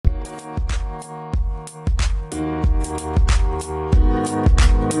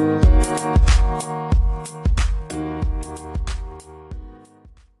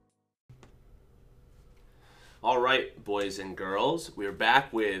boys and girls. We're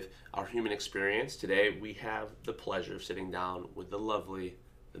back with our human experience. Today we have the pleasure of sitting down with the lovely,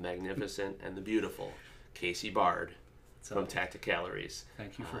 the magnificent, and the beautiful Casey Bard from Tacticalories.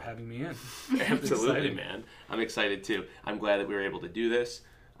 Thank you for having me in. Absolutely, man. I'm excited too. I'm glad that we were able to do this.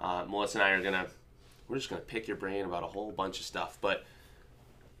 Melissa and I we're just gonna pick your brain about a whole bunch of stuff. But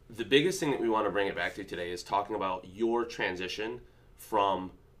the biggest thing that we want to bring it back to today is talking about your transition from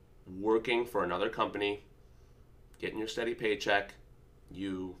working for another company, getting your steady paycheck,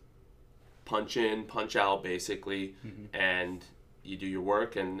 you punch in, punch out basically, and you do your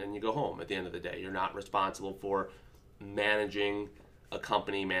work and then you go home at the end of the day. You're not responsible for managing a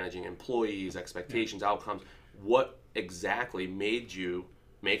company, managing employees, expectations, outcomes. What exactly made you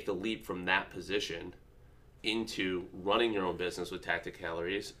make the leap from that position into running your own business with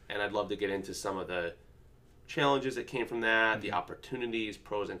Tacticalories? And I'd love to get into some of the challenges that came from that, the opportunities,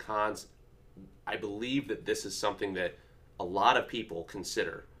 pros and cons. I believe that this is something that a lot of people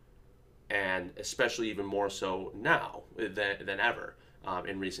consider, and especially even more so now than ever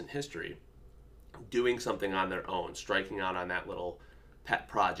in recent history, doing something on their own, striking out on that little pet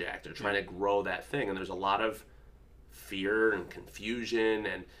project or trying to grow that thing. And there's a lot of fear and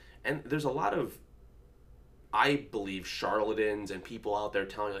confusion, and there's a lot of, I believe, charlatans and people out there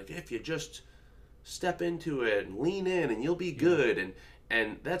telling you, like, if you just step into it and lean in and you'll be good,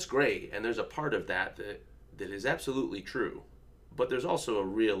 and that's great, and there's a part of that is absolutely true, but there's also a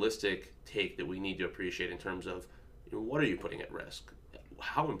realistic take that we need to appreciate in terms of, you know, what are you putting at risk?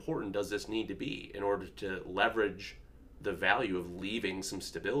 How important does this need to be in order to leverage the value of leaving some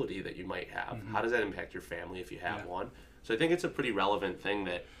stability that you might have? How does that impact your family if you have one? So I think it's a pretty relevant thing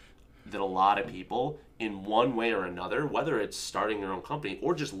that a lot of people, in one way or another, whether it's starting your own company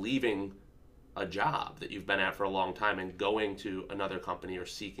or just leaving a job that you've been at for a long time and going to another company or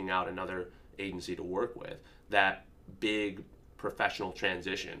seeking out another agency to work with, that big professional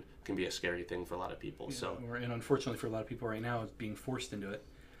transition can be a scary thing for a lot of people. And unfortunately for a lot of people right now, it's being forced into it.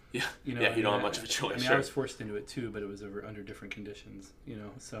 Yeah, you don't have much of a choice. I was forced into it too, but it was under different conditions.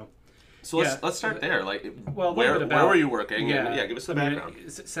 So let's start there. Like, well, where were you working? Yeah, Give us the background.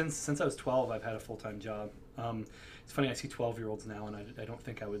 Since I was 12, I've had a full-time job. It's funny, I see 12-year-olds now, and I don't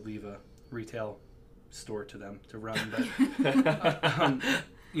think I would leave a retail store to them to run. But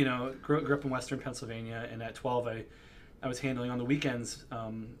grew up in Western Pennsylvania, and at 12, I was handling on the weekends.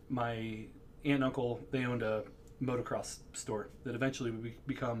 My aunt and uncle, they owned a motocross store that eventually would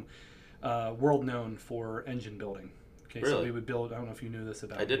become world known for engine building. Okay, really? So we would build. I don't know if you knew this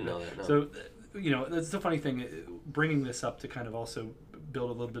about. I didn't know that. No. So, that's the funny thing. Bringing this up to kind of also build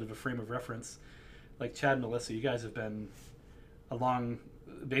a little bit of a frame of reference. Like Chad and Melissa, you guys have been along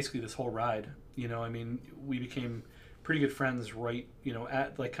basically this whole ride. We became pretty good friends right.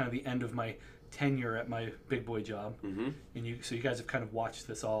 At like kind of the end of my tenure at my big boy job, and you guys have kind of watched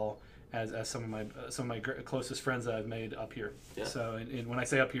this all as some of my closest friends that I've made up here. Yeah. So, and when I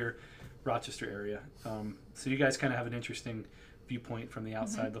say up here, Rochester area. So you guys kind of have an interesting viewpoint from the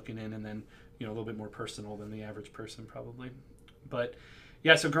outside looking in, and then a little bit more personal than the average person probably. But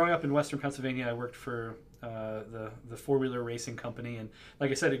yeah, so growing up in Western Pennsylvania, I worked for the four-wheeler racing company, and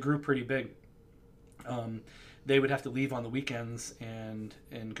like I said, it grew pretty big. They would have to leave on the weekends and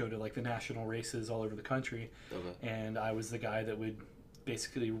go to like the national races all over the country. Okay. And I was the guy that would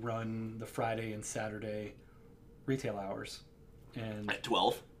basically run the Friday and Saturday retail hours. And at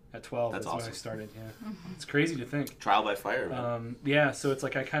 12? At 12, that's awesome. When I started, yeah. It's crazy to think. Trial by fire, man. Yeah, so it's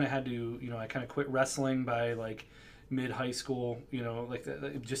like I kind of had to, I kind of quit wrestling by like mid-high school,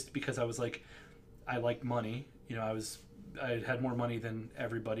 just because I was like, I liked money. I had more money than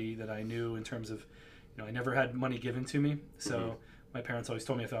everybody that I knew in terms of, I never had money given to me. So my parents always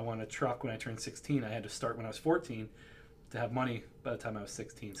told me if I wanted a truck when I turned 16, I had to start when I was 14 to have money by the time I was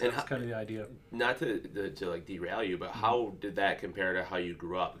 16. So that's kind of the idea. Not to like derail you, but how did that compare to how you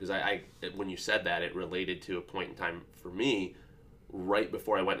grew up? Because I when you said that, it related to a point in time for me right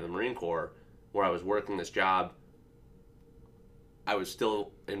before I went to the Marine Corps, where I was working this job. I was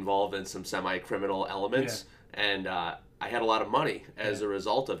still involved in some semi-criminal elements, and I had a lot of money as a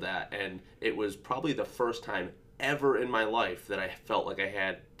result of that. And it was probably the first time ever in my life that I felt like I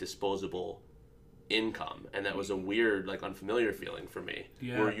had disposable income, and that was a weird, like, unfamiliar feeling for me.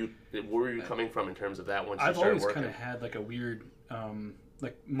 Yeah. Where were you coming from in terms of that once you started working? I've always kind of had like a weird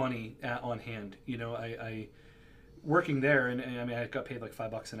like money on hand. I working there, and I mean I got paid like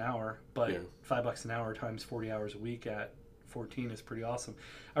 $5 an hour, but $5 an hour times 40 hours a week at 14 is pretty awesome.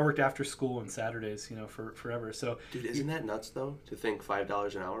 I worked after school and Saturdays, for forever. So, dude, isn't that nuts though? To think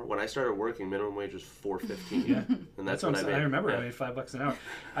 $5 an hour. When I started working, minimum wage was $4.15. Yeah, and that's what I made. I remember. I made $5 an hour.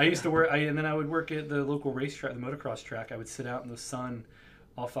 I used to work, and then I would work at the local racetrack, the motocross track. I would sit out in the sun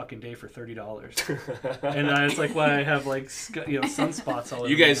all fucking day for $30, and it's like why I have like sunspots all over.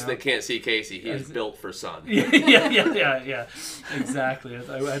 You guys that can't see Casey, he is built for sun. Yeah, exactly.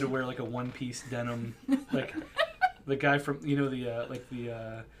 I had to wear like a one-piece denim, like the guy from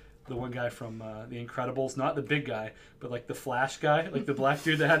the one guy from The Incredibles, not the big guy, but like the Flash guy, like the black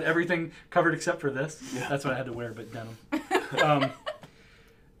dude that had everything covered except for this. Yeah. That's what I had to wear, but denim.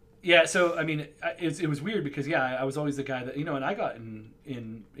 Yeah, so I mean, it was weird because I was always the guy that and I got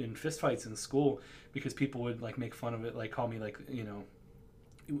in fistfights in school because people would like make fun of it, like call me like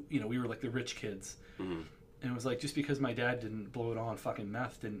we were like the rich kids, and it was like just because my dad didn't blow it all on fucking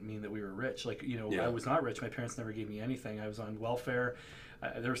meth didn't mean that we were rich. Like I was not rich. My parents never gave me anything. I was on welfare.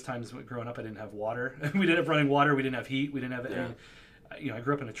 There was times growing up I didn't have water. We didn't have running water. We didn't have heat. We didn't have any. I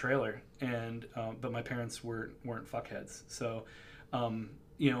grew up in a trailer, and but my parents weren't fuckheads. So.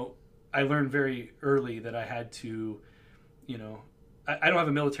 I learned very early that I had to, I don't have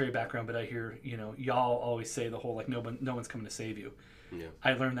a military background, but I hear, y'all always say the whole, like, no one's coming to save you. Yeah.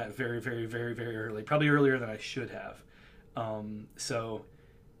 I learned that very, very, very, very early, probably earlier than I should have. So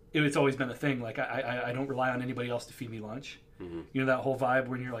it's always been a thing. Like, I don't rely on anybody else to feed me lunch. Mm-hmm. That whole vibe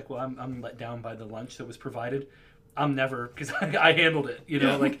when you're like, well, I'm let down by the lunch that was provided. I'm never, because I handled it,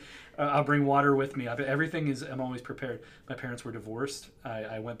 like I'll bring water with me. Everything is, I'm always prepared. My parents were divorced.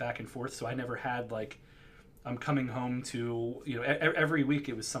 I went back and forth. So I never had like, I'm coming home to, every week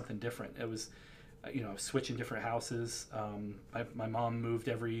it was something different. It was, switching different houses. My mom moved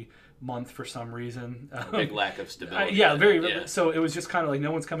every month for some reason. Big lack of stability. Yeah. So it was just kind of like,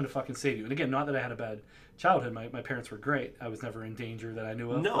 no one's coming to fucking save you. And again, not that I had a bad childhood. My parents were great. I was never in danger that I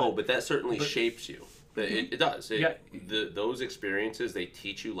knew of. No, but that certainly shapes you. It does. Those experiences, they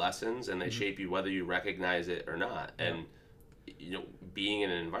teach you lessons and they shape you whether you recognize it or not. And, being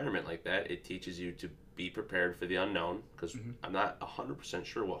in an environment like that, it teaches you to be prepared for the unknown because I'm not 100%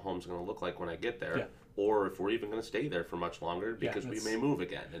 sure what home's going to look like when I get there or if we're even going to stay there for much longer because we may move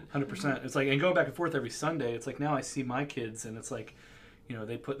again. 100%. It's like, and going back and forth every Sunday, it's like now I see my kids and it's like,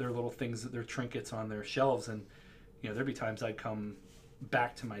 they put their little things, their trinkets on their shelves and, there'd be times I'd come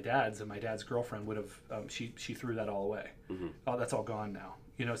back to my dad's and my dad's girlfriend would have she threw that all away. Oh, that's all gone now.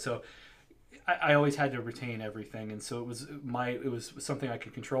 So I always had to retain everything, and so it was something I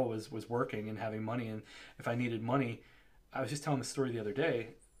could control was working and having money. And if I needed money, I was just telling the story the other day,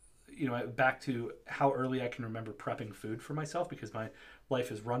 back to how early I can remember prepping food for myself because my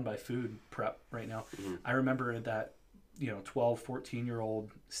life is run by food prep right now. I remember at that 12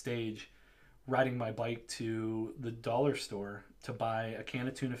 14-year-old stage riding my bike to the dollar store to buy a can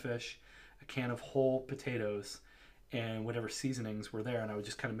of tuna fish, a can of whole potatoes, and whatever seasonings were there, and I would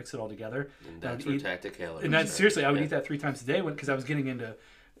just kind of mix it all together. And that's where tacticality. And seriously, I would eat that 3 times a day because I was getting into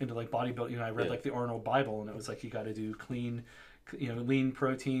like bodybuilding. I read like the Arnold Bible, and it was like you got to do clean, lean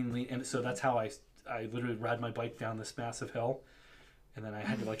protein, lean, and so that's how I literally ride my bike down this massive hill, and then I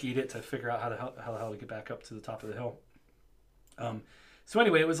had to like eat it to figure out how the hell to get back up to the top of the hill. So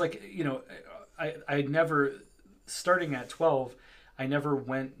anyway, it was like I never, starting at 12, I never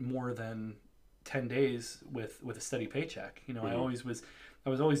went more than 10 days with a steady paycheck. I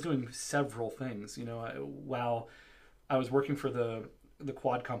was always doing several things. While I was working for the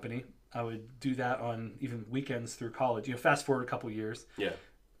quad company, I would do that on even weekends through college. Fast forward a couple years. Yeah.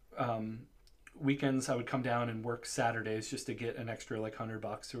 Weekends I would come down and work Saturdays just to get an extra like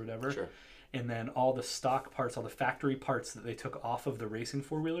 $100 or whatever. Sure. And then all the stock parts, all the factory parts that they took off of the racing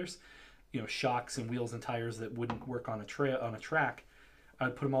four-wheelers, shocks and wheels and tires that wouldn't work on a track,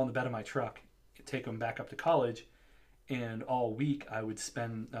 I'd put them all in the bed of my truck, take them back up to college, and all week I would put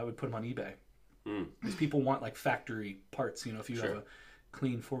them on eBay. Because people want like factory parts. If you have a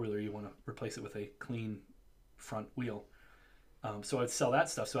clean four-wheeler, you want to replace it with a clean front wheel. So I'd sell that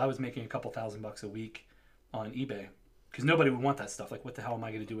stuff. So I was making a couple $1,000 a week on eBay. Because nobody would want that stuff. Like, what the hell am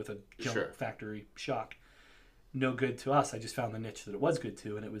I going to do with a junk factory shock? No good to us. I just found the niche that it was good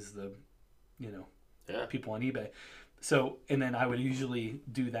to, and it was the, people on eBay. So, and then I would usually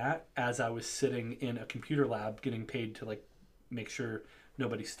do that as I was sitting in a computer lab getting paid to, like, make sure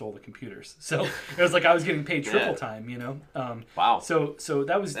nobody stole the computers. So it was like I was getting paid triple time, Wow. So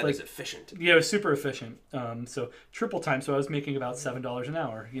that was that like... is efficient. Yeah, it was super efficient. So triple time, so I was making about $7 an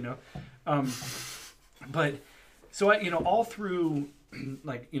hour, But... So I, all through,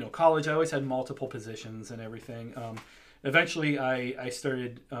 like, college, I always had multiple positions and everything. Eventually, I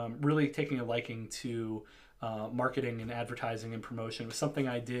started really taking a liking to marketing and advertising and promotion. It was something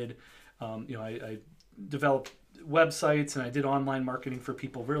I did. I developed websites and I did online marketing for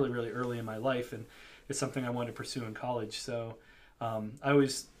people really, really early in my life, and it's something I wanted to pursue in college. So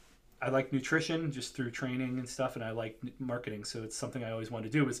I like nutrition just through training and stuff, and I like marketing. So it's something I always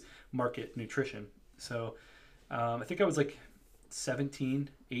wanted to do was market nutrition. So I think I was like 17,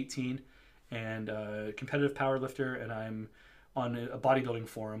 18, and a competitive power lifter, and I'm on a bodybuilding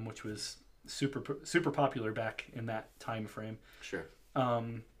forum, which was super popular back in that time frame. Sure.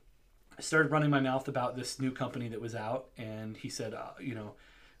 I started running my mouth about this new company that was out, and he said,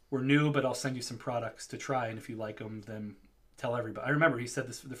 we're new, but I'll send you some products to try, and if you like them, then tell everybody. I remember he said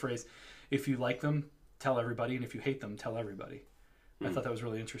the phrase, if you like them, tell everybody, and if you hate them, tell everybody. I thought that was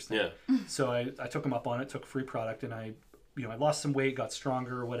really interesting. Yeah. So I took him up on it, took a free product, and I lost some weight, got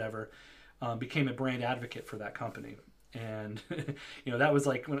stronger or whatever, became a brand advocate for that company. And that was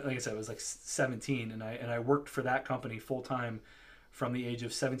like I said, it was like 17, and I worked for that company full time from the age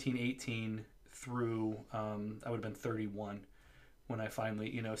of 17, 18 through I would have been 31 when I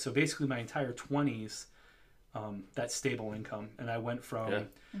finally, so basically my entire 20s, that stable income. And I went from,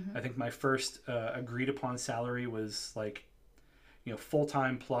 I think my first agreed upon salary was like, full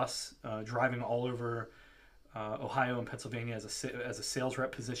time plus driving all over Ohio and Pennsylvania as a sales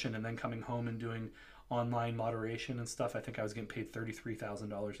rep position, and then coming home and doing online moderation and stuff. I think I was getting paid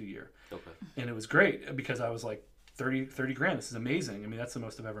 $33,000 a year. Okay. And it was great because I was like, 30 grand, this is amazing. I mean, that's the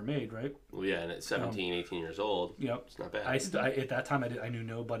most I've ever made, right? Well, yeah, and at 17, 18 years old, it's not bad. I at that time, I knew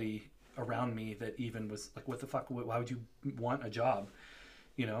nobody around me that even was like, what the fuck, why would you want a job?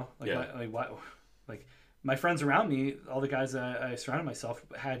 Like my friends around me, all the guys that I surrounded myself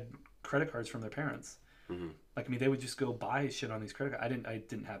had credit cards from their parents. Mm-hmm. Like, I mean, they would just go buy shit on these credit cards. I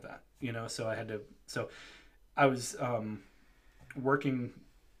didn't have that, so I was working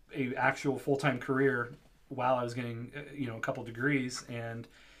a actual full-time career while I was getting, a couple degrees, and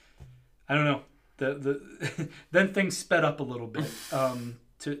I don't know, the then things sped up a little bit.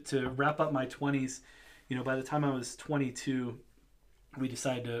 To wrap up my 20s, by the time I was 22, we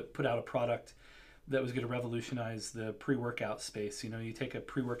decided to put out a product that was going to revolutionize the pre-workout space. You take a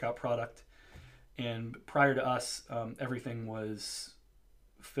pre-workout product, and prior to us, everything was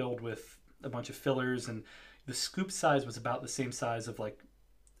filled with a bunch of fillers, and the scoop size was about the same size of like,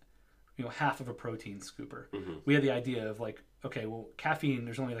 half of a protein scooper. Mm-hmm. We had the idea of like, okay, well, caffeine,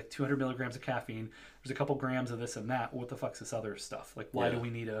 there's only like 200 milligrams of caffeine. There's a couple grams of this and that. What the fuck's this other stuff? Like, why do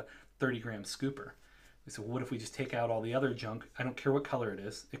we need a 30-gram scooper? We said, well, what if we just take out all the other junk? I don't care what color it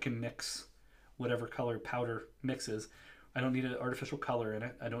is. It can mix whatever color powder mixes. I don't need an artificial color in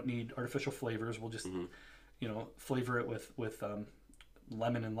it. I don't need artificial flavors. We'll just, flavor it with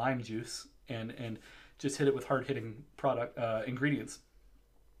lemon and lime juice and just hit it with hard-hitting product ingredients.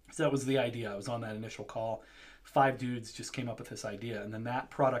 So that was the idea. I was on that initial call. 5 dudes just came up with this idea, and then that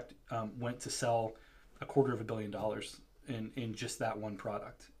product went to sell $250 million in just that one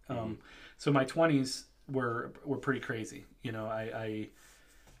product. So my 20s were pretty crazy. I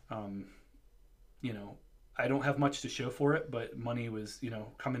don't have much to show for it, but money was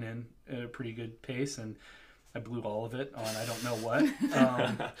coming in at a pretty good pace, and I blew all of it on I don't know what.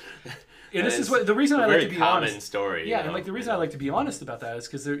 And this is what the reason I like to be honest. Story. Yeah, and like the reason I like to be honest about that is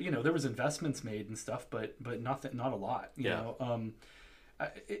because there was investments made and stuff, but not a lot. You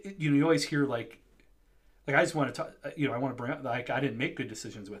always hear like I just want to talk. I want to bring up like I didn't make good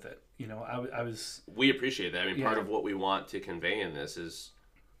decisions with it. I was. We appreciate that. I mean, part of what we want to convey in this is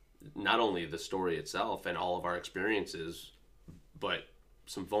not only the story itself and all of our experiences, but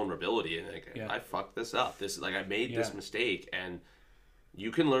some vulnerability and like I fucked this up. I made this mistake, and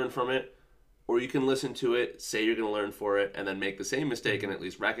you can learn from it, or you can listen to it, say you're going to learn for it, and then make the same mistake and at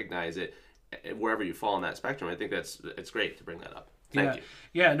least recognize it wherever you fall on that spectrum. I think it's great to bring that up. Thank you.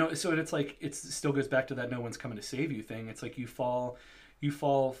 Yeah. No. So it's like it still goes back to that no one's coming to save you thing. It's like you fall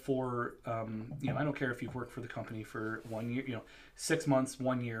for I don't care if you've worked for the company for 1 year, 6 months,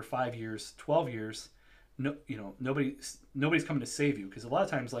 1 year, 5 years, 12 years. No, nobody's coming to save you, because a lot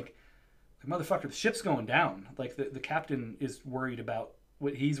of times like motherfucker, the ship's going down. Like the captain is worried about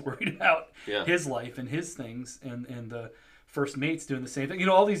what he's worried about, his life and his things, and the first mate's doing the same thing.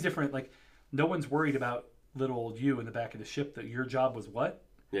 All these different, like, no one's worried about little old you in the back of the ship, that your job was what?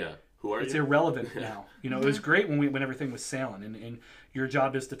 Yeah. Who are it's you? Irrelevant now. It was great when everything was sailing, and your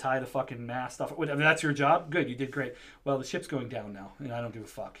job is to tie the fucking mast off. I mean, that's your job? Good, you did great. Well, the ship's going down now, and I don't give a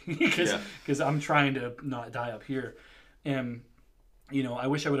fuck, because I'm trying to not die up here. And, I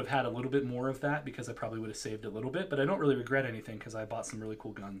wish I would have had a little bit more of that, because I probably would have saved a little bit, but I don't really regret anything, because I bought some really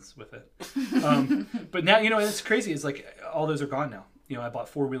cool guns with it. But now, it's crazy. It's like all those are gone now. I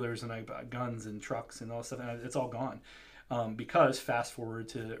bought 4-wheelers and I bought guns and trucks and all that stuff, and it's all gone. Because fast forward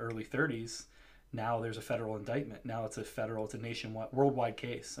to early 30s, now there's a federal indictment. Now it's a nationwide, worldwide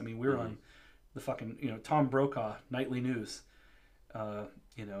case. I mean, we're on the fucking, Tom Brokaw, nightly news,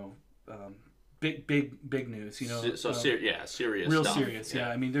 big news, serious real stuff. serious. Yeah.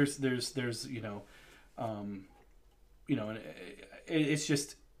 I mean, there's and it's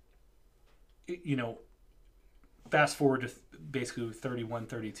just, fast forward to basically 31,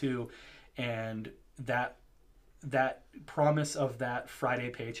 32, and that promise of that Friday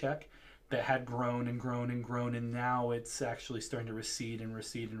paycheck that had grown and grown and grown, and now it's actually starting to recede and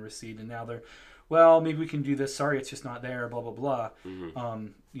recede and recede, and now they're, well, maybe we can do this, sorry, it's just not there, blah blah blah.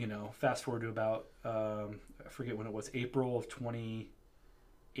 Fast forward to about I forget when it was, April of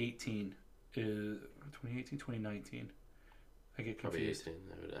 2018, 2019, I get confused. Probably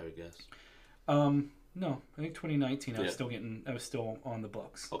 18, I would guess. No, I think 2019. I was still on the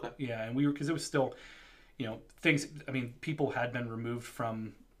books. Okay. Yeah, and because it was still, things. I mean, people had been removed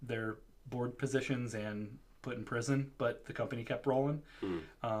from their board positions and put in prison, but the company kept rolling.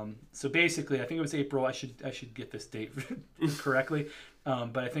 So basically, I think it was April. I should get this date correctly,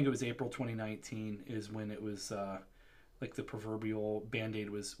 but I think it was April 2019 is when it was like the proverbial Band-Aid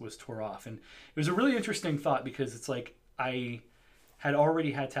was tore off, and it was a really interesting thought because it's like I had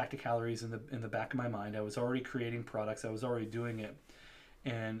already had Tacticalories in the back of my mind. I was already creating products. I was already doing it,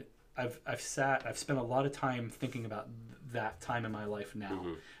 and I've spent a lot of time thinking about that time in my life now.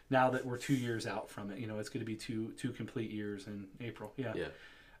 Now that we're 2 years out from it, it's going to be two complete years in April. Yeah.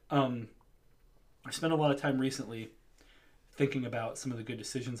 I spent a lot of time recently thinking about some of the good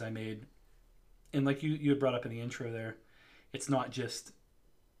decisions I made, and like you had brought up in the intro there, it's not just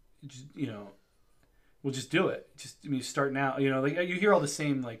we'll just do it. Start now. Like you hear all the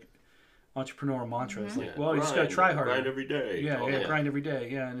same like entrepreneurial mantras, like, well, you just got to try harder. Grind every day. Grind every day.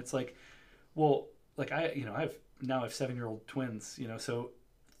 Yeah, and it's like, well, like I have 7-year-old twins. So,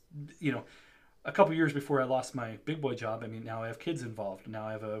 a couple years before I lost my big boy job, I mean, now I have kids involved. Now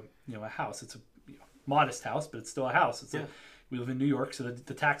I have a house. It's a modest house, but it's still a house. We live in New York, so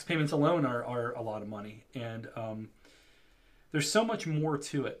the tax payments alone are a lot of money, and there's so much more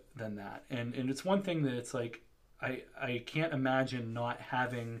to it than that. And it's one thing that it's like, I can't imagine not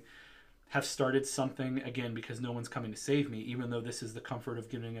have started something, again, because no one's coming to save me, even though this is the comfort of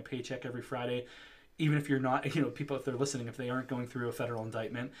getting a paycheck every Friday. Even if you're not, people, if they're listening, if they aren't going through a federal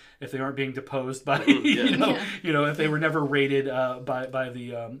indictment, if they aren't being deposed by, if they were never raided by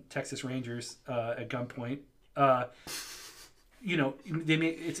the Texas Rangers at gunpoint,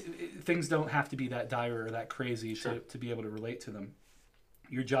 they things don't have to be that dire or that crazy to be able to relate to them.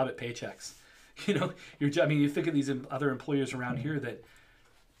 Your job at Paychex, your job. I mean, you think of these other employers around here that,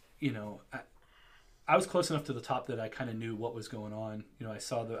 I was close enough to the top that I kind of knew what was going on. I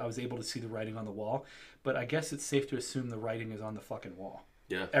was able to see the writing on the wall, but I guess it's safe to assume the writing is on the fucking wall.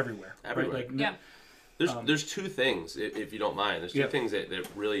 Yeah. Everywhere. Right? There's two things, if you don't mind. There's two things that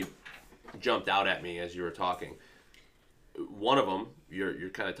really jumped out at me as you were talking. One of them you're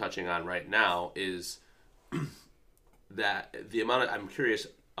kind of touching on right now is that the amount of, I'm curious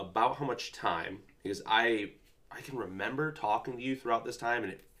about how much time, because I can remember talking to you throughout this time,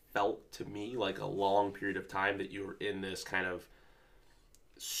 and it felt to me like a long period of time that you were in this kind of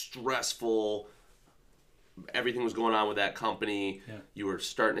stressful, everything was going on with that company. You were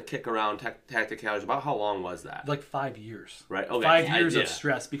starting to kick around Tacticalories. About how long was that? Like 5 years. Right. Okay. 5 years of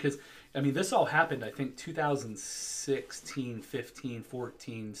stress, because I mean, this all happened, I think, 2016, 15,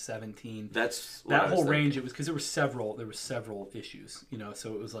 14, 17. That's that whole range. It was because there were several issues.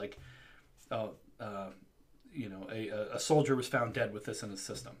 So it was like, a soldier was found dead with this in his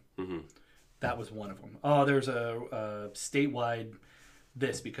system. That was one of them. Oh, there's a statewide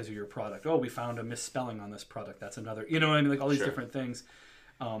this because of your product. Oh, we found a misspelling on this product. That's another. Like all these different things.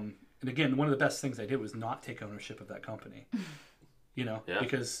 And again, one of the best things I did was not take ownership of that company.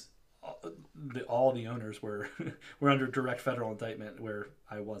 Because all the owners were under direct federal indictment, where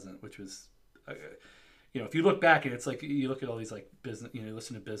I wasn't, which was. If you look back and it's like you look at all these like business, you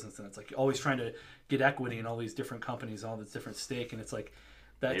listen to business, and it's like always trying to get equity in all these different companies, all this different stake, and it's like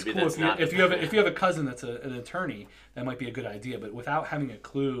that's maybe cool. If you have a cousin that's an attorney, that might be a good idea. But without having a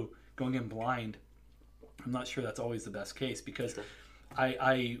clue, going in blind, I'm not sure that's always the best case, because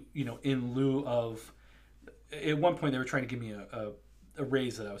I in lieu of, at one point they were trying to give me a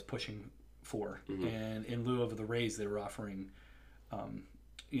raise that I was pushing for, and in lieu of the raise they were offering,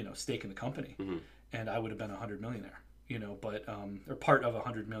 stake in the company. And I would have been $100 millionaire, but or part of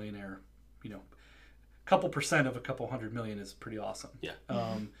 $100 millionaire, couple percent of a couple $100 million is pretty awesome. Yeah.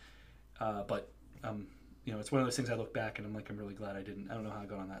 But it's one of those things I look back and I'm like, I'm really glad I didn't. I don't know how I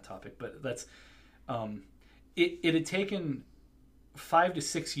got on that topic, but that's it had taken 5 to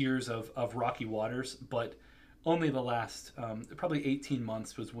 6 years of rocky waters, but only the last probably 18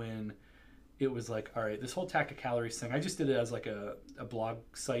 months was when it was like, all right, this whole Tacticalories thing, I just did it as like a blog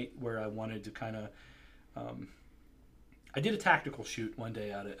site where I wanted to kind of I did a tactical shoot one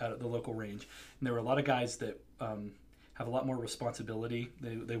day out at the local range, and there were a lot of guys that have a lot more responsibility.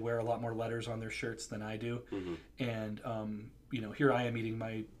 They wear a lot more letters on their shirts than I do. And here I am eating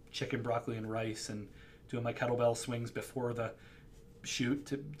my chicken, broccoli, and rice, and doing my kettlebell swings before the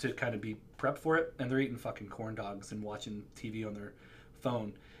shoot to kind of be prepped for it, and they're eating fucking corn dogs and watching TV on their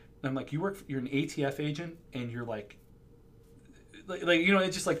phone. And I'm like, you're an ATF agent, and you're like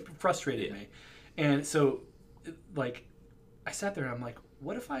it just like frustrated me. And so like I sat there and I'm like,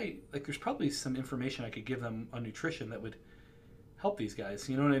 what if there's probably some information I could give them on nutrition that would help these guys,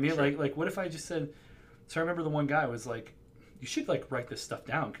 you know what I mean? Sure. Like what if I just said, so I remember the one guy was like, you should like write this stuff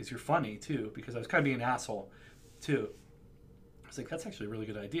down because you're funny too, because I was kind of being an asshole too. I was like, that's actually a really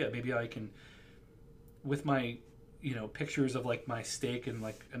good idea. Maybe I can, with my pictures of like my steak and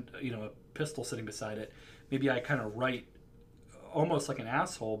like a pistol sitting beside it, maybe I kind of write almost like an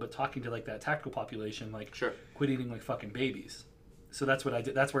asshole, but talking to like that tactical population, like Sure. quit eating like fucking babies. So that's what I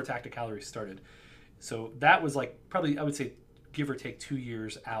did. That's where Tacticalories started. So that was like probably, I would say, give or take 2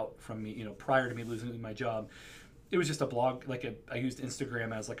 years out from me, prior to me losing my job. It was just a blog, I used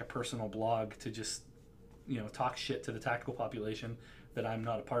Instagram as like a personal blog to just, talk shit to the tactical population that I'm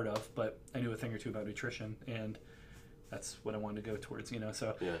not a part of, but I knew a thing or two about nutrition, and that's what I wanted to go towards,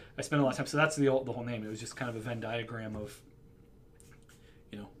 So Yeah. I spent a lot of time. So that's the whole name. It was just kind of a Venn diagram of,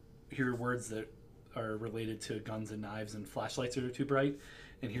 here are words that are related to guns and knives and flashlights that are too bright,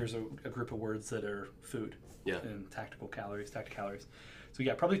 and here's a group of words that are food and Tacticalories. So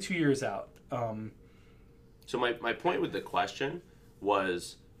yeah, probably 2 years out. So my point with the question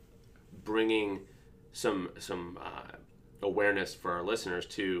was bringing some awareness for our listeners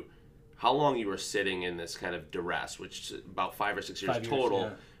to how long you were sitting in this kind of duress, which is about 5 or 6 years total, yeah.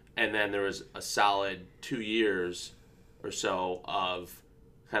 And then there was a solid 2 years or so of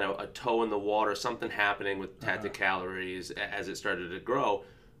kind of a toe in the water, something happening with Tacticalories as it started to grow.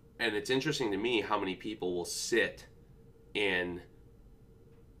 And it's interesting to me how many people will sit in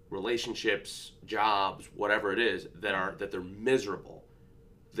relationships, jobs, whatever it is, that they're miserable.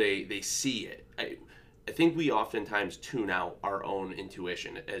 They see it. I think we oftentimes tune out our own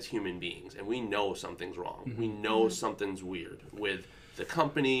intuition as human beings, and we know something's wrong. Mm-hmm. We know something's weird with the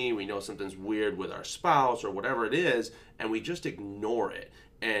company. We know something's weird with our spouse or whatever it is, and we just ignore it.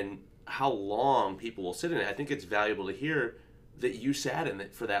 And how long people will sit in it. I think it's valuable to hear that you sat in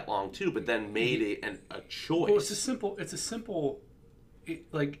it for that long too, but then made a choice. Well, it's a simple,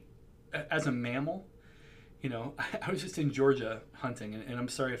 like, as a mammal, I was just in Georgia hunting, and I'm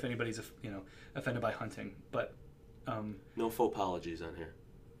sorry if anybody's offended by hunting, but no faux apologies on here.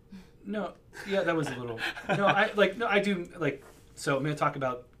 No, yeah, that was a little. No, I do like. So I'm going to talk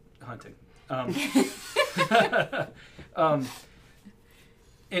about hunting.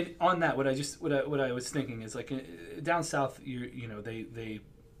 And on that, what I was thinking is like down south, you're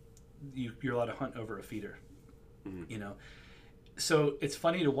allowed to hunt over a feeder, So it's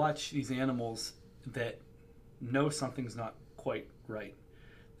funny to watch these animals that know something's not quite right.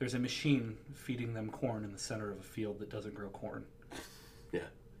 There's a machine feeding them corn in the center of a field that doesn't grow corn. Yeah.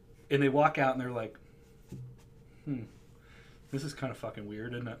 And they walk out and they're like, this is kind of fucking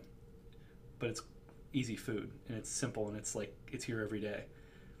weird, isn't it? But it's easy food and it's simple and it's like it's here every day.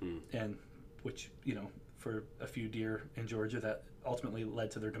 And which, for a few deer in Georgia, that ultimately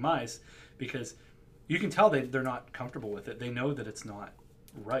led to their demise, because you can tell they're not comfortable with it. They know that it's not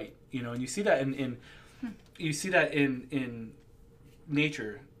right, and you see that in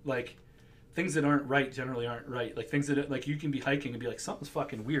nature. Like, things that aren't right generally aren't right. Like, things that, like, you can be hiking and be like, something's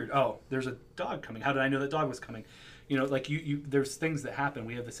fucking weird. Oh, there's a dog coming. How did I know that dog was coming? Like, there's things that happen.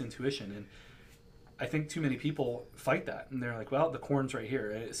 We have this intuition, and I think too many people fight that, and they're like, well, the corn's right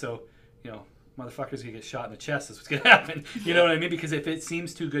here. So, motherfuckers gonna get shot in the chest. That's what's gonna happen. You know what I mean? Because if it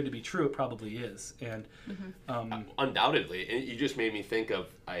seems too good to be true, it probably is. And undoubtedly, and you just made me think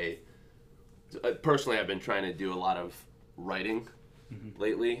of personally, I've been trying to do a lot of writing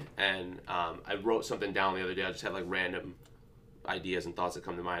lately, and I wrote something down the other day. I just have like random ideas and thoughts that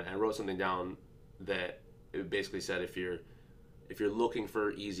come to mind. And I wrote something down that it basically said, if you're looking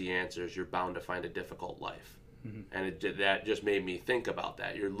for easy answers, you're bound to find a difficult life. And that just made me think about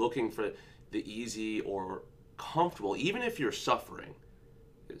that. You're looking for the easy or comfortable, even if you're suffering.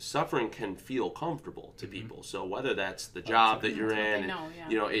 suffering can feel comfortable to people. So whether that's the job that you're in,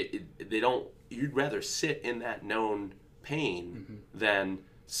 you know, they don't. You'd rather sit in that known pain than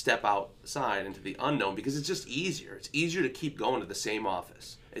step outside into the unknown, because it's just easier. It's easier to keep going to the same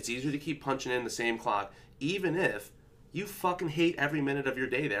office. It's easier to keep punching in the same clock, even if you fucking hate every minute of your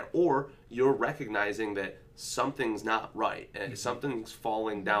day there, or you're recognizing that something's not right and something's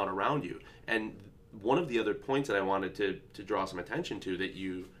falling down around you. And one of the other points that I wanted to draw some attention to that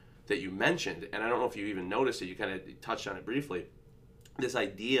you mentioned, and I don't know if you even noticed it, you kind of touched on it briefly, this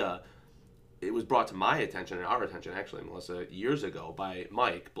idea, it was brought to my attention, and our attention actually, Melissa, years ago by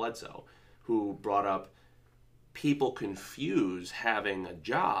Mike Bledsoe, who brought up people confuse having a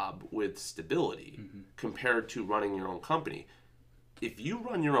job with stability compared to running your own company. If you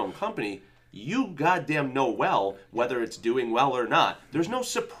run your own company, you goddamn know well whether it's doing well or not. There's no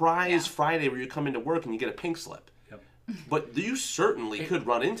surprise Friday where you come into work and you get a pink slip. But you certainly could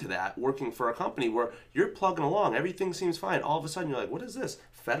run into that working for a company where you're plugging along, everything seems fine. All of a sudden you're like, what is this?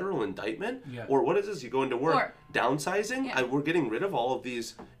 Federal indictment? Or what is this? You go into work, downsizing? We're getting rid of all of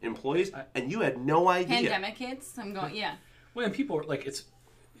these employees, and you had no idea. Pandemic hits, I'm going, Well, and people are like, it's,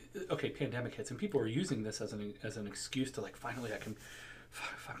 okay, pandemic hits, and people are using this as an excuse to, like, finally I can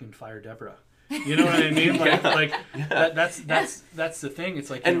fucking fire Deborah. You know what I mean? Like that's the thing. It's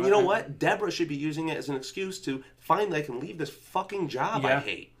like, and you know what? Deborah should be using it as an excuse to finally I can leave this fucking job I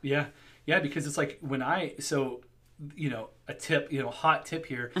hate. Yeah, because it's like when a tip, hot tip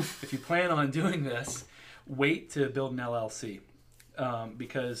here. If you plan on doing this, wait to build an LLC,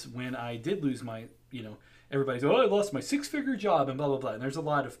 because when I did lose my, everybody's, I lost my 6-figure job and blah blah blah, and there's a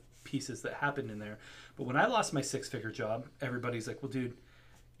lot of pieces that happened in there. But when I lost my 6-figure job, everybody's like, well, dude,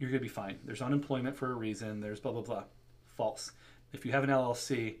 you're going to be fine. There's unemployment for a reason. There's blah, blah, blah. False. If you have an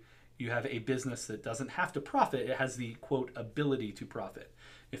LLC, you have a business that doesn't have to profit. It has the, quote, ability to profit.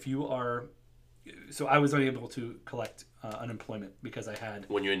 If you are... So I was unable to collect unemployment because I had...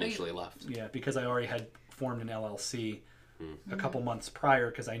 When you initially left. Yeah, because I already had formed an LLC a couple months prior,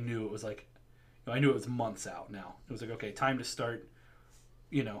 because I knew it was like... I knew it was months out now. It was like, okay, time to start,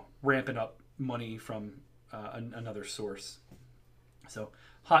 ramping up money from another source. So...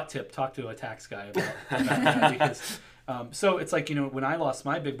 Hot tip, talk to a tax guy about that, because so it's like, when I lost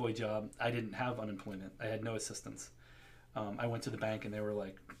my big boy job, I didn't have unemployment. I had no assistance. I went to the bank and they were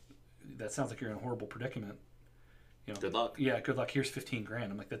like, that sounds like you're in a horrible predicament. Good luck. Yeah, good luck. Here's $15,000.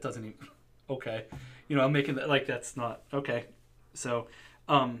 I'm like, that doesn't even, okay. I'm making that, like, that's not, okay. So,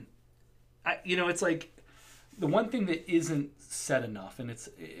 it's like, the one thing that isn't said enough, and it's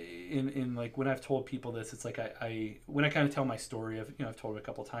in like when I've told people this, it's like I when I kind of tell my story of, I've told it a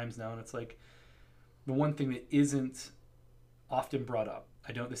couple times now, and it's like the one thing that isn't often brought up.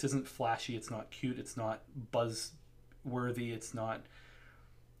 This isn't flashy, it's not cute, it's not buzzworthy,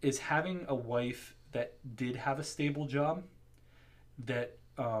 is having a wife that did have a stable job that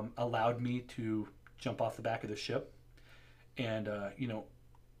allowed me to jump off the back of the ship, and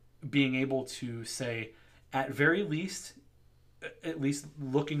being able to say, at least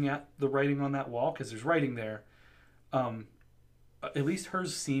looking at the writing on that wall, because there's writing there, at least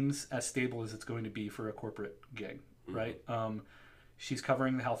hers seems as stable as it's going to be for a corporate gig, right? She's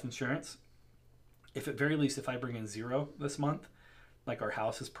covering the health insurance. If at very least, if I bring in $0 this month, like, our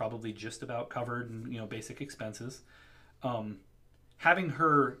house is probably just about covered and, basic expenses. Having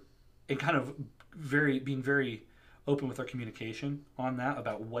her, and kind of being very open with our communication on that,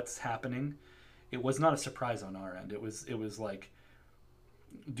 about what's happening. It was not a surprise on our end. It was like,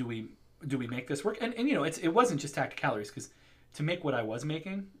 do we make this work? And it wasn't just Hack Calories, because to make what I was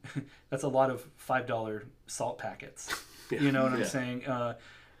making, that's a lot of $5 salt packets. You know what I'm saying?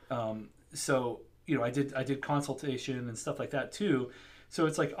 So I did consultation and stuff like that too. So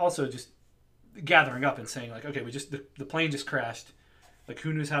it's like also just gathering up and saying, like, okay, the plane just crashed. Like,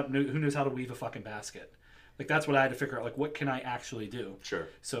 who knows how to weave a fucking basket? Like, that's what I had to figure out. Like, what can I actually do? Sure.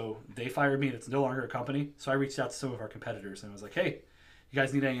 So they fired me. It's no longer a company. So I reached out to some of our competitors and I was like, hey, you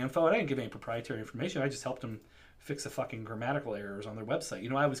guys need any info? And I didn't give any proprietary information. I just helped them fix the fucking grammatical errors on their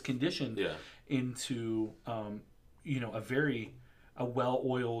website. I was conditioned into, a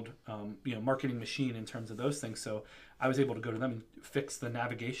well-oiled, marketing machine in terms of those things. So I was able to go to them and fix the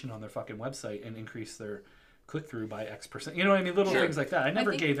navigation on their fucking website and increase their click-through by X%. You know what I mean? Little things like that. I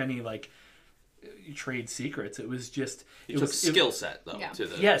never gave any, like, trade secrets. It was just skill set though.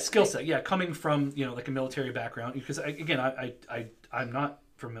 Skill set. Coming from like a military background, because I'm not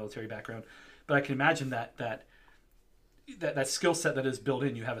from a military background, but I can imagine that skill set that is built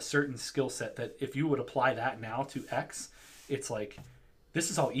in. You have a certain skill set that if you would apply that now to X, it's like this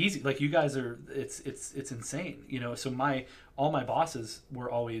is all easy. Like you guys are, it's insane, you know. So all my bosses were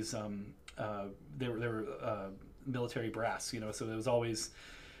always they were military brass, you know. So it was always,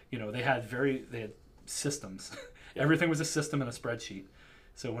 you know, they had systems. Yeah. Everything was a system and a spreadsheet.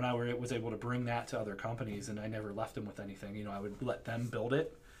 So when I was able to bring that to other companies, and I never left them with anything, you know, I would let them build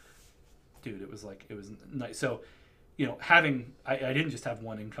it. Dude, it was nice. So, you know, I didn't just have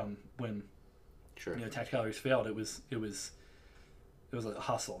one income when, Sure. you know, Tactical Calories failed. It was a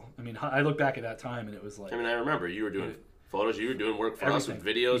hustle. I mean, I look back at that time and it was like. I mean, I remember you were doing photos. You were doing work for us with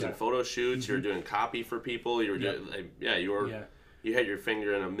videos and photo shoots. You were doing copy for people. You were doing, you were. Yeah. You had your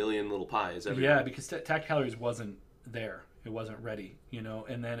finger in a million little pies. Everywhere. Yeah, because Tactical Calories wasn't there. It wasn't ready, you know.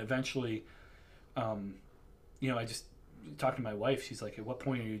 And then eventually, you know, I just talked to my wife. She's like, "At what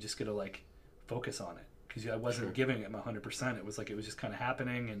point are you just gonna like focus on it?" Because I wasn't giving it my 100%. It was like it was just kind of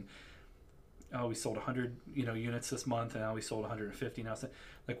happening, and we sold 100, you know, units this month, and now we sold 150. Now,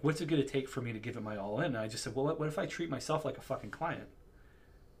 like, what's it gonna take for me to give it my all in? And I just said, well, what if I treat myself like a fucking client?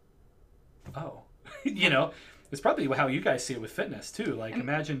 Oh, you know. It's probably how you guys see it with fitness too. Like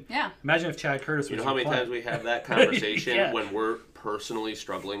imagine if Chad Curtis was. You know how many times we have that conversation when we're personally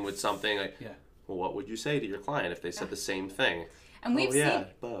struggling with something? Like, well, what would you say to your client if they said the same thing? And we've seen,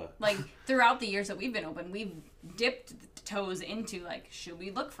 like, throughout the years that we've been open, we've dipped toes into, like, should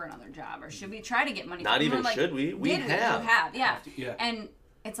we look for another job or should we try to get money? Not even like, should we? We have. Yeah. And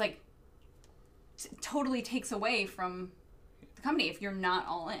it's like, totally takes away from the company if you're not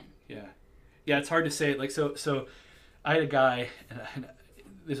all in. Yeah. Yeah, it's hard to say. Like, so I had a guy, and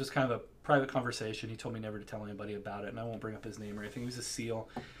this was kind of a private conversation. He told me never to tell anybody about it, and I won't bring up his name or anything. He was a SEAL,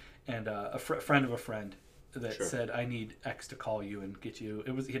 and a friend of a friend that said, I need X to call you and get you.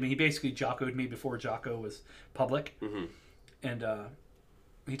 It was, I mean, he basically Jocko'd me before Jocko was public, and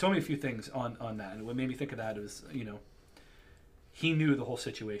he told me a few things on that, and what made me think of that is, you know, he knew the whole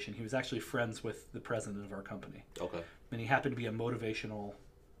situation. He was actually friends with the president of our company. Okay. And he happened to be a motivational,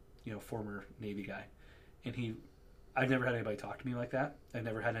 you know, former Navy guy. And I've never had anybody talk to me like that. I've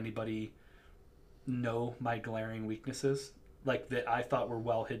never had anybody know my glaring weaknesses, like that I thought were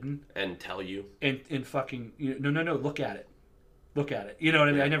well hidden. And tell you. And fucking, you know, no, look at it. Look at it. You know what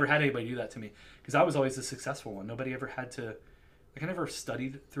I mean? I never had anybody do that to me. Because I was always the successful one. Nobody ever had to, like, I never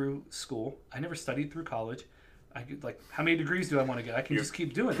studied through school. I never studied through college. I could, like, how many degrees do I want to get? I can just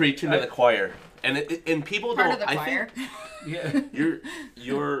keep doing preaching to the choir, and people part don't. Of the choir. I think,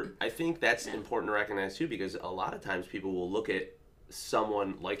 you're. I think that's important to recognize too, because a lot of times people will look at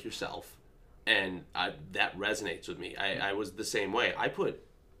someone like yourself, and that resonates with me. I was the same way. I put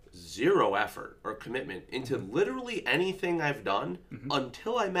zero effort or commitment into literally anything I've done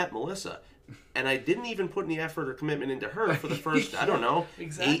until I met Melissa. And I didn't even put any effort or commitment into her for the first, I don't know,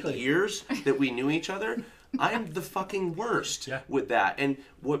 8 years that we knew each other. I'm the fucking worst with that. And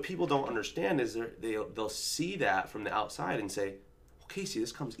what people don't understand is they'll see that from the outside and say, well, Casey,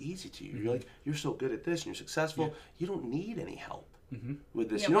 this comes easy to you. You're like, you're so good at this and you're successful. Yeah. You don't need any help with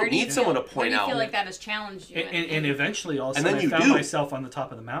this. You don't need someone to point out. I feel like that has challenged you. And eventually also I found myself on the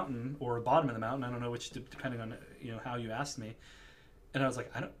top of the mountain or bottom of the mountain. I don't know which, depending on, you know, how you asked me. And I was like,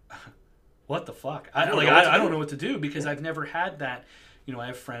 what the fuck? I don't know what to do because I've never had that. You know, I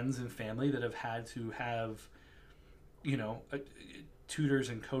have friends and family that have had to have, you know, tutors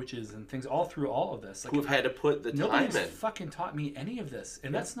and coaches and things all through all of this. Like, who've had to put the time in. Nobody's fucking taught me any of this,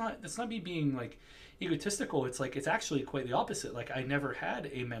 and that's not me being like egotistical. It's like it's actually quite the opposite. Like I never had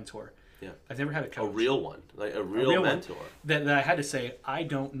a mentor. Yeah, I've never had a coach. A real one, like a real mentor. That I had to say I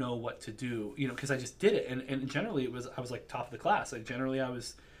don't know what to do. You know, because I just did it, and generally I was like top of the class. Like generally I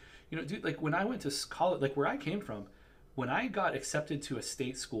was, you know, dude. Like when I went to college, like where I came from. When I got accepted to a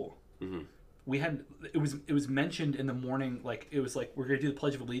state school, we had it was mentioned in the morning, like it was like we're gonna do the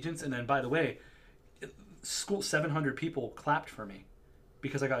Pledge of Allegiance, and then by the way, school 700 people clapped for me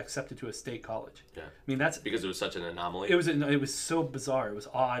because I got accepted to a state college. Yeah, I mean that's because it was such an anomaly. It was so bizarre. It was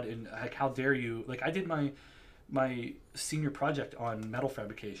odd, and like how dare you? Like I did my senior project on metal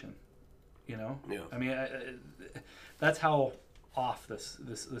fabrication. You know, I mean that's how off this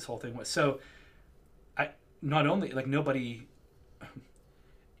whole thing was. So. Not only like nobody,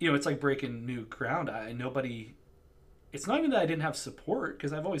 you know, it's like breaking new ground. It's not even that I didn't have support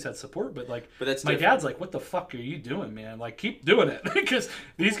because I've always had support, but that's my dad's like, "What the fuck are you doing, man? Like, keep doing it because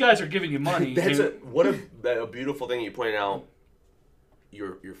these guys are giving you money." That's a beautiful thing you pointed out.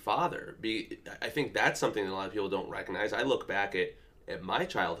 Your father. I think that's something that a lot of people don't recognize. I look back at my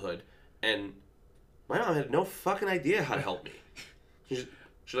childhood, and my mom had no fucking idea how to help me. She's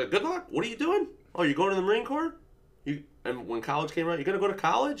like, "Good luck. What are you doing? Oh, you're going to the Marine Corps? And when college came around, you're going to go to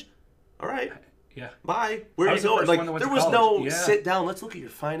college? All right. Yeah. Bye. Where I are was you the going? first Like one that went there to was college. no Yeah. sit down. Let's look at your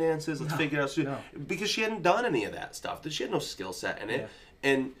finances. Let's No, figure it out. no. Because she hadn't done any of that stuff. She had no skill set in it. Yeah.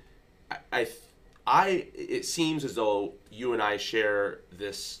 And it seems as though you and I share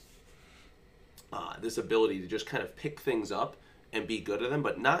this this ability to just kind of pick things up and be good at them,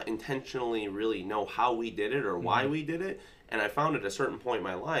 but not intentionally really know how we did it or why we did it. And I found at a certain point in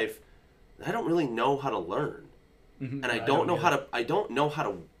my life, I don't really know how to learn, and I don't know how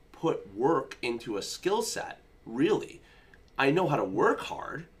to put work into a skill set. Really, I know how to work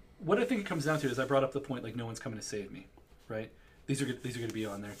hard. What I think it comes down to is I brought up the point like no one's coming to save me, right? These are going to be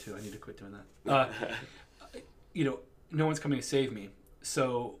on there too. I need to quit doing that. No one's coming to save me.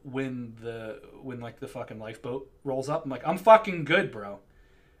 So when like the fucking lifeboat rolls up, I'm like, I'm fucking good, bro.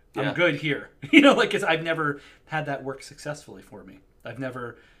 I'm good here. Cause I've never had that work successfully for me. I've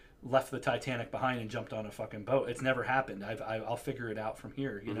never left the Titanic behind and jumped on a fucking boat. It's never happened. I'll figure it out from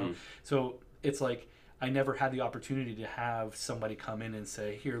here, know? So it's like, I never had the opportunity to have somebody come in and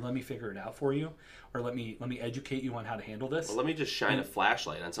say, here, let me figure it out for you. Or let me educate you on how to handle this. Well, let me just shine a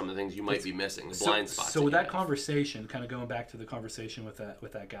flashlight on some of the things you might be missing, the blind spots. So with that conversation, kind of going back to the conversation with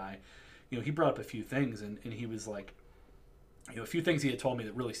that guy, he brought up a few things, and he was like, a few things he had told me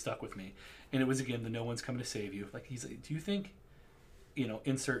that really stuck with me. And it was, again, the no one's coming to save you. Like, he's like, do you think,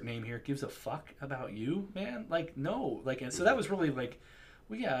 insert name here, gives a fuck about you, man? Like, no. Like, and so that was really like,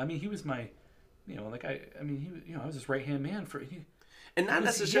 well, yeah, I mean, he was my, I was his right-hand man for... And not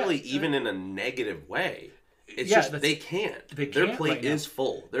necessarily even in a negative way. It's just they can't. Their plate right is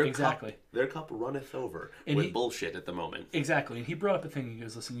full. Their cup runneth over with bullshit at the moment. Exactly. And he brought up a thing. He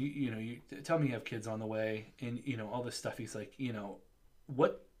goes, listen, you tell me you have kids on the way and, all this stuff. He's like,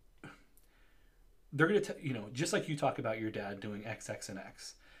 what... They're going to, just like you talk about your dad doing X, X, and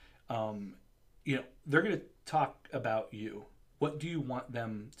X, they're going to talk about you. What do you want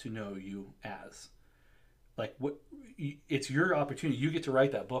them to know you as? Like, it's your opportunity. You get to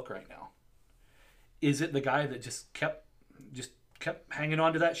write that book right now. Is it the guy that just kept hanging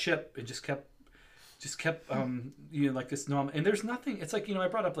on to that ship and just kept like this norm? And there's nothing. It's like, I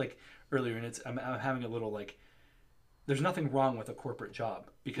brought up like earlier, and I'm having a little like, there's nothing wrong with a corporate job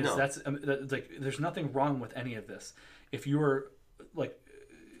because that's like, there's nothing wrong with any of this. If you're like,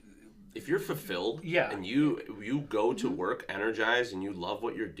 if you're fulfilled and you go to work energized and you love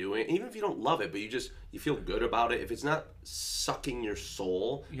what you're doing, even if you don't love it, but you feel good about it, if it's not sucking your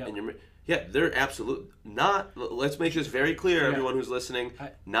soul and they're absolute not. Let's make this very clear, everyone who's listening.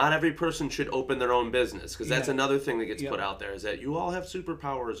 Not every person should open their own business, because that's another thing that gets put out there, is that you all have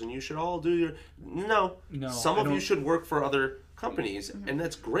superpowers and you should all do your no. Some of you should work for other companies, and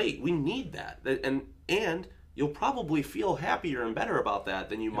that's great. We need that, and you'll probably feel happier and better about that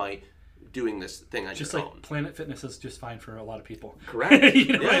than you might doing this thing on just your like own. Planet Fitness is just fine for a lot of people. Correct.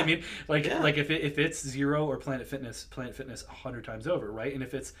 You know what I mean? Like if it's zero or Planet Fitness 100 times over, right? And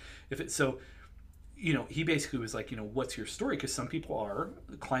if it's so, he basically was like, what's your story? Because some people are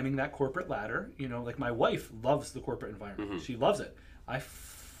climbing that corporate ladder. Like my wife loves the corporate environment. She loves it. I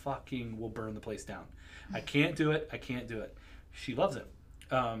fucking will burn the place down. I can't do it. She loves it.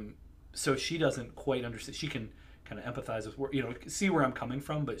 So she doesn't quite understand. She can kind of empathize with see where I'm coming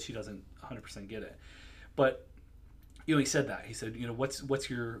from, but she doesn't 100% get it. But he said that. He said, what's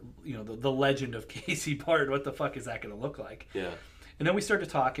your the legend of Casey Bard? What the fuck is that going to look like? Yeah. And then we start to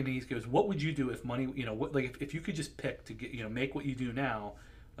talk, and he goes, what would you do if money, if you could just pick to get, make what you do now,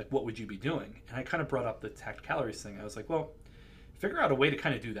 like what would you be doing? And I kind of brought up the tacked calories thing. I was like, well, figure out a way to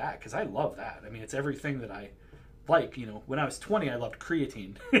kind of do that, because I love that. I mean, it's everything that I like. When I was 20, I loved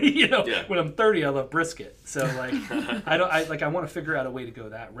creatine. When I'm 30, I love brisket. So like, I want to figure out a way to go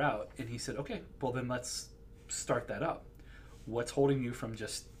that route. And he said, okay, well then let's start that up. What's holding you from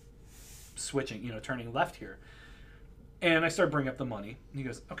just switching, turning left here? And I started bringing up the money. And he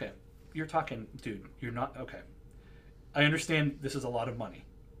goes, okay, you're talking, dude, you're not, okay. I understand this is a lot of money,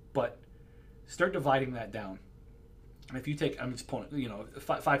 but start dividing that down. And if you take, I'm just pulling,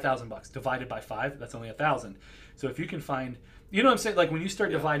 $5,000 divided by 5, that's only 1,000. So if you can find, what I'm saying? Like when you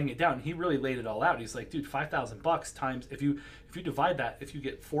start dividing it down, he really laid it all out. He's like, dude, $5,000 times, if you divide that, if you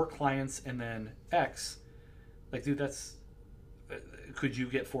get 4 clients and then X, like, dude, that's, could you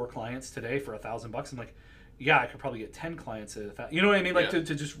get 4 clients today for $1,000? I'm like, yeah, I could probably get 10 clients at 1,000. You know what I mean? Like to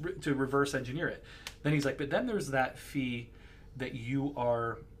just to reverse engineer it. Then he's like, but then there's that fee that you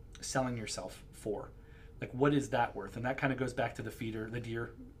are selling yourself for. Like, what is that worth? And that kind of goes back to the feeder, the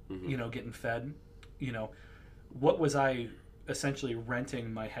deer, getting fed. What was I essentially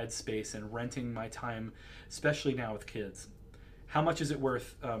renting my headspace and renting my time, especially now with kids? How much is it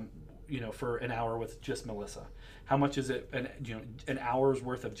worth, for an hour with just Melissa? How much is it, an hour's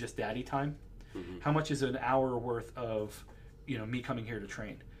worth of just daddy time? How much is an hour worth of, me coming here to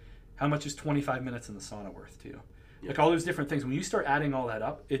train? How much is 25 minutes in the sauna worth to you? Like all those different things. When you start adding all that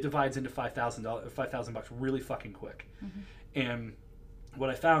up, it divides into $5,000 really fucking quick. And what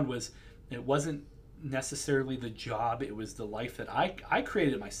I found was it wasn't necessarily the job, it was the life that I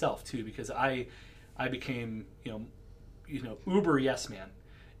created myself too, because I became, uber yes man.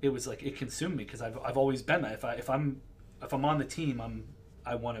 It was like it consumed me because I've always been that. If I'm on the team, I'm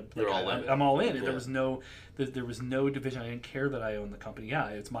all in. Yeah. There was no division. I didn't care that I owned the company. Yeah,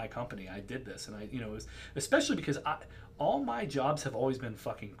 it's my company. I did this, and it was especially because all my jobs have always been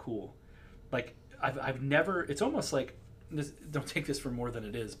fucking cool. Like I've never. It's almost like this. Don't take this for more than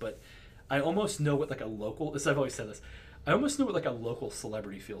it is, but I almost know what like a local. I've always said this. I almost know what like a local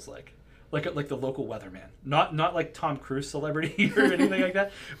celebrity feels like. Like the local weatherman, not like Tom Cruise celebrity or anything like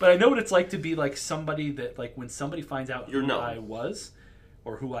that. But I know what it's like to be like somebody that like when somebody finds out who I was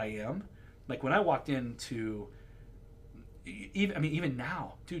or who I am. Like when I walked into, even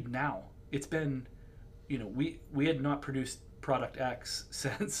now, dude. Now it's been, we had not produced product X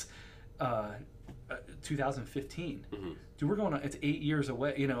since 2015. Dude, we're going on. It's 8 years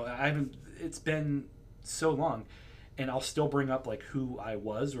away. I haven't. It's been so long. And I'll still bring up like who I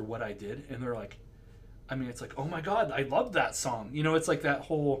was or what I did, and they're like, it's like, oh my god, I love that song. It's like that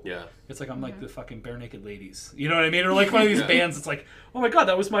whole. Yeah. It's like I'm like the fucking Bare Naked Ladies. You know what I mean? Or like one of these bands. It's like, oh my god,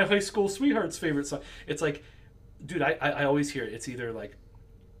 that was my high school sweetheart's favorite song. It's like, dude, I always hear it. It's either like,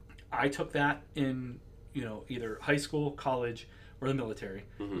 I took that in either high school, college, or the military.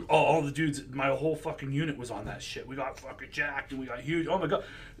 All the dudes, my whole fucking unit was on that shit. We got fucking jacked and we got huge. Oh my god,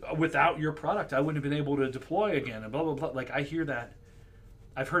 without your product, I wouldn't have been able to deploy again and blah blah blah. Like I hear that,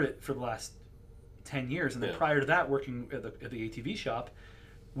 I've heard it for the last 10 years, and then prior to that, working at the ATV shop,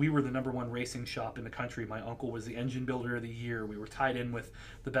 we were the #1 racing shop in the country. My uncle was the engine builder of the year. We were tied in with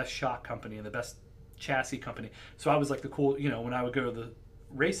the best shock company and the best chassis company. So I was like the cool. When I would go to the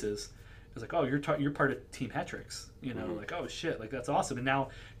races, I was like, oh, you're part of Team Hetrix, like, oh shit, like that's awesome. And now,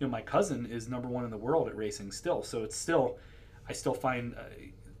 my cousin is #1 in the world at racing still. So it's still, I still find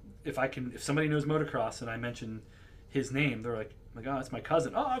if somebody knows motocross and I mention his name, they're like, oh my god, it's my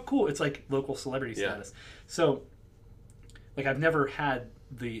cousin. Oh, cool. It's like local celebrity status. So, like I've never had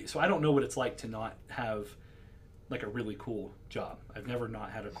so I don't know what it's like to not have like a really cool job. I've never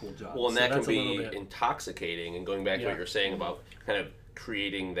not had a cool job. Well, and so that can be intoxicating. And going back to what you're saying about kind of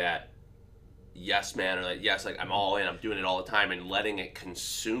creating that yes man, or like yes, like I'm all in, I'm doing it all the time, and letting it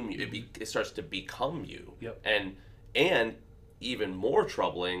consume you. It starts to become you. Yep. And even more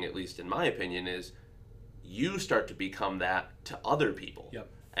troubling, at least in my opinion, is you start to become that to other people. Yep.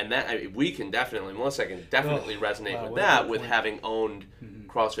 And that we can definitely, Melissa can definitely resonate with that, with having owned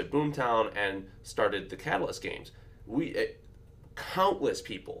CrossFit Boomtown and started the Catalyst Games. Countless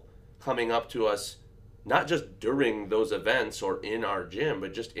people coming up to us, not just during those events or in our gym,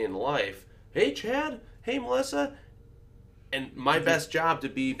 but just in life. Hey, Chad. Hey, Melissa. And my best job to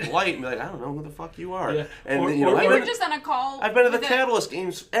be polite and be like, I don't know who the fuck you are. Yeah. And we were just on a call. I've been to the Catalyst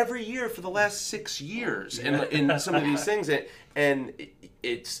Games every year for the last 6 years in some of these things. And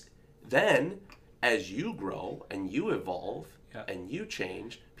it's then, as you grow and you evolve and you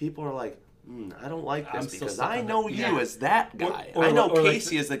change, people are like, I don't like this because I know you as that guy. I know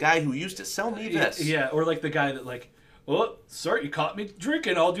Casey as the guy who used to sell me this. Yeah, or like the guy that like, oh, sorry, you caught me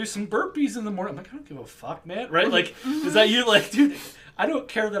drinking. I'll do some burpees in the morning. I'm like, I don't give a fuck, man. Right? Like, is that you? Like, dude, I don't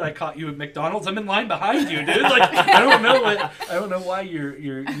care that I caught you at McDonald's. I'm in line behind you, dude. Like, I don't know why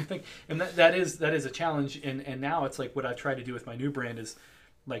you think. And that is a challenge. And now it's like what I try to do with my new brand is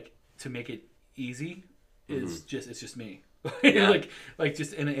like to make it easy. It's just me. like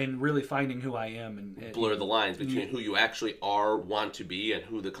just and really finding who I am and blur the lines between who you actually are, want to be, and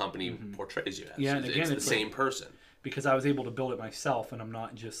who the company portrays you as. Yeah, and again, it's the same person. Because I was able to build it myself, and I'm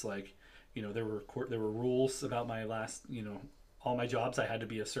not just like, there were rules about my last, all my jobs. I had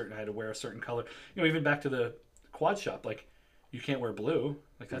to wear a certain color. Even back to the quad shop, like you can't wear blue.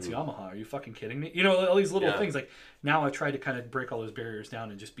 Like that's Yamaha. Are you fucking kidding me? All these little things. Like now I try to kind of break all those barriers down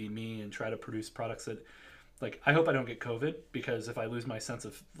and just be me and try to produce products that, like, I hope I don't get COVID, because if I lose my sense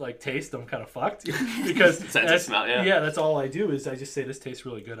of like taste, I'm kind of fucked. Because that's that's all I do is I just say this tastes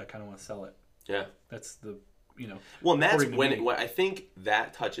really good. I kind of want to sell it. Yeah, that's the. Well, and that's when I think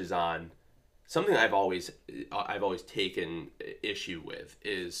that touches on something I've always taken issue with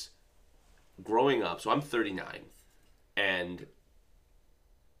is growing up. So I'm 39, and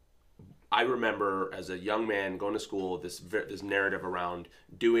I remember as a young man going to school this narrative around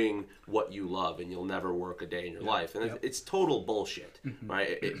doing what you love and you'll never work a day in your life, and it's total bullshit,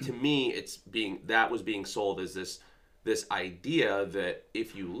 right? To me, that was being sold as this this idea that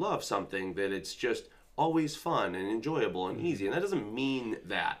if you love something, that it's just always fun and enjoyable and easy. And that doesn't mean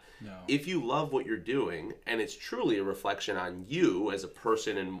that. No. If you love what you're doing and it's truly a reflection on you as a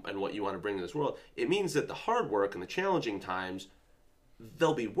person and what you want to bring to this world, it means that the hard work and the challenging times,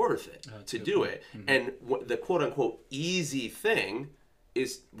 they'll be worth it to do it. And the quote unquote easy thing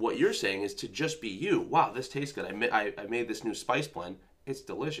is what you're saying is to just be you. Wow, this tastes good. I made this new spice blend. It's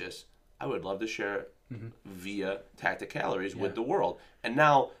delicious. I would love to share it via Tactic Calories with the world. And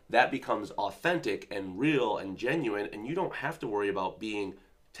now that becomes authentic and real and genuine, and you don't have to worry about being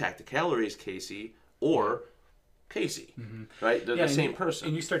Tactic Calories Casey or Casey, right? They're the same person.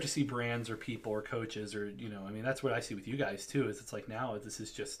 And you start to see brands or people or coaches or, you know, I mean, that's what I see with you guys too, is it's like now this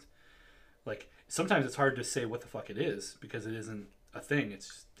is just like, sometimes it's hard to say what the fuck it is because it isn't a thing. It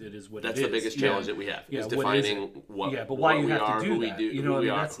is what that's it is. That's the biggest challenge that we have is defining what but why what you we have are, to do who that. we do, you know, who we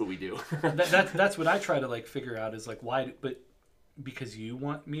I mean, are, who we do. That's what I try to like figure out is like why, but because you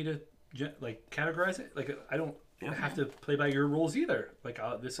want me to like categorize it, like I don't have to play by your rules either. Like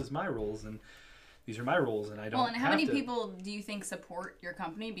this is my rules and these are my rules, and I don't. Well, and how many people do you think support your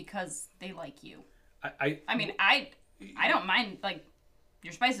company because they like you? I mean, I don't mind, like,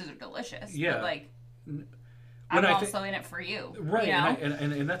 your spices are delicious. Yeah. But, like, I'm also in it for you. Right. You know?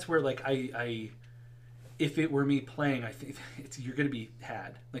 And that's where, like, I if it were me playing, I think you're going to be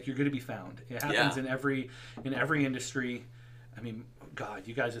had. Like, you're going to be found. It happens in every industry. I mean, God,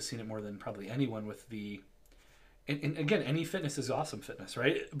 you guys have seen it more than probably anyone with the. And again, any fitness is awesome fitness,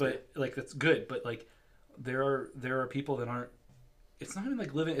 right? But like that's good. But like, there are people that aren't. It's not even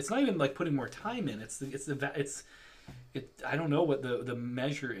like living. It's not even like putting more time in. I don't know what the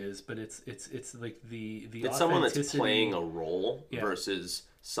measure is, but it's like the. It's someone that's playing a role versus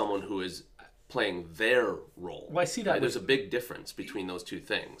someone who is playing their role. Well, I see that. Right? There's a big difference between those two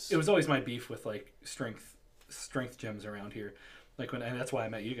things. It was always my beef with like strength gyms around here, like and that's why I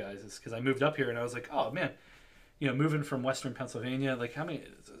met you guys is because I moved up here and I was like, oh man. You know, moving from Western Pennsylvania, like how many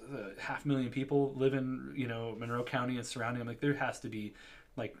 500,000 people live in, you know, Monroe County and surrounding. I'm like, there has to be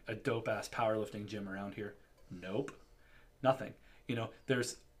like a dope ass powerlifting gym around here. Nope, nothing. You know,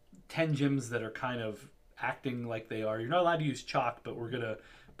 there's 10 gyms that are kind of acting like they are. You're not allowed to use chalk, but we're gonna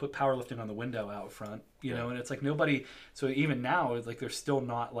put powerlifting on the window out front. You know, and it's like nobody. So even now, it's like there's still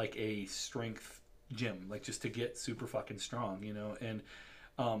not like a strength gym, like just to get super fucking strong. You know, and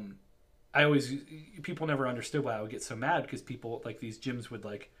people never understood why I would get so mad because people like these gyms would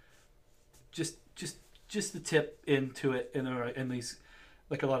like just the tip into it and these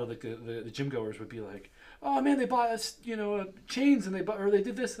like a lot of the gym goers would be like, oh man, they bought us, you know, chains and they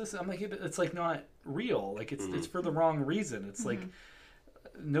did this. I'm like, yeah, but it's like not real. Like it's for the wrong reason. It's like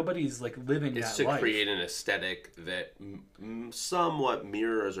nobody's like living it's that life. It's to create an aesthetic that somewhat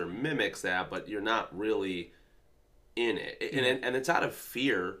mirrors or mimics that, but you're not really in it. And it's out of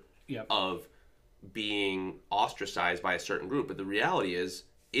fear of being ostracized by a certain group. But the reality is,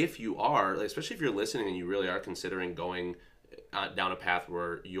 if you are, especially if you're listening and you really are considering going down a path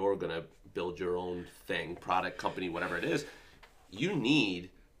where you're going to build your own thing, product, company, whatever it is, you need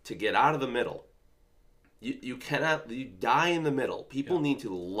to get out of the middle. You cannot, you die in the middle. People need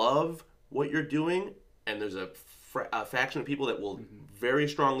to love what you're doing, and there's a faction of people that will very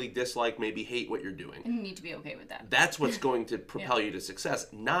strongly dislike, maybe hate what you're doing. And you need to be okay with that. That's what's going to propel you to success,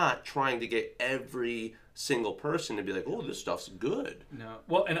 not trying to get every single person to be like, oh, this stuff's good. No.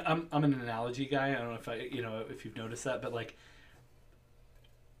 Well, and I'm an analogy guy. I don't know if you've noticed that, but like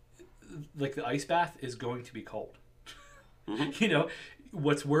the ice bath is going to be cold. You know,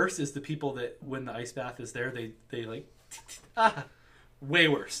 what's worse is the people that when the ice bath is there, they like way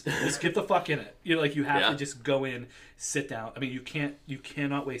worse. Just get the fuck in it. You know, like you have to just go in, sit down. I mean, you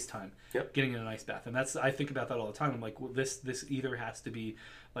cannot waste time getting in an ice bath. And I think about that all the time. I'm like, well, this either has to be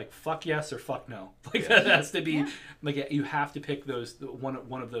like fuck yes or fuck no. Like that has to be like you have to pick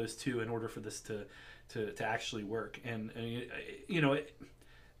one of those two in order for this to actually work. And you know,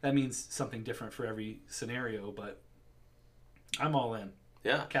 that means something different for every scenario, but I'm all in.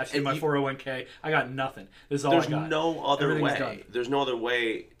 Yeah. Cash in my 401k. I got nothing. This is all I got. There's no other way. Done. There's no other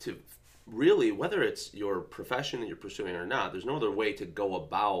way to really, whether it's your profession that you're pursuing or not, there's no other way to go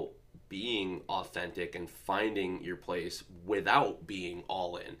about being authentic and finding your place without being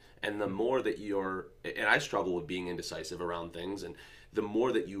all in. And the more that and I struggle with being indecisive around things, and the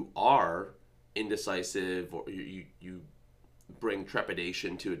more that you are indecisive or you bring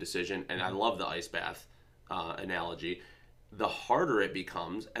trepidation to a decision, and I love the ice bath analogy, the harder it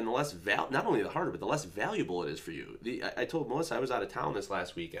becomes, and the less not only the harder, but the less valuable it is for you. I told Melissa I was out of town this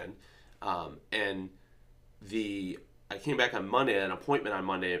last weekend, and I came back on Monday, an appointment on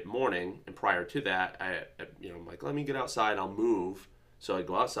Monday morning, and prior to that, I'm like, let me get outside, I'll move. So I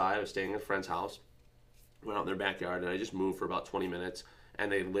go outside, I was staying at a friend's house, went out in their backyard, and I just moved for about 20 minutes,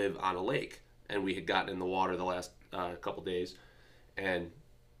 and they live on a lake. And we had gotten in the water the last couple days, and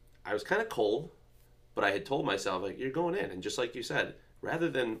I was kind of cold, but I had told myself, like, you're going in. And just like you said, rather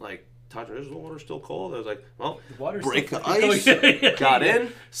than, like, touching, is the water still cold? I was like, well, break the ice, got in,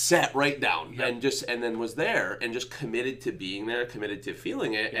 sat right down, and then was there and just committed to being there, committed to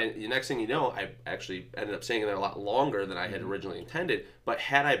feeling it. And the next thing you know, I actually ended up staying there a lot longer than I had originally intended. But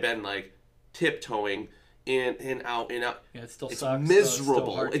had I been like tiptoeing in and out, yeah, it still it's sucks.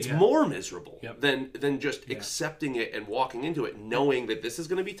 miserable. Hard, it's more miserable Yep. than just accepting it and walking into it, knowing that this is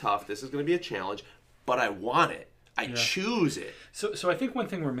going to be tough, this is going to be a challenge, but I want it. I choose it. So I think one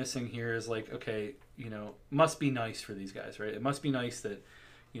thing we're missing here is like, okay, must be nice for these guys, right? It must be nice that,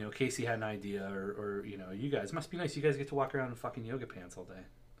 Casey had an idea, or you guys must be nice. You guys get to walk around in fucking yoga pants all day.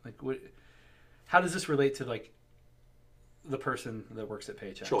 Like, what? How does this relate to like the person that works at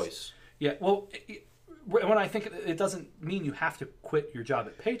Paychex? Choice. Yeah. Well, when I think it doesn't mean you have to quit your job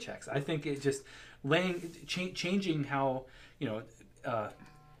at Paychex. I think it just changing how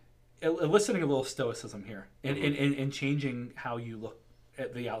eliciting a little stoicism here, and changing how you look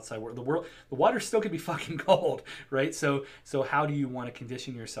at the outside world. The water still could be fucking cold, right? So how do you want to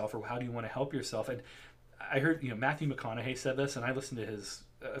condition yourself, or how do you want to help yourself? And I heard Matthew McConaughey said this, and I listened to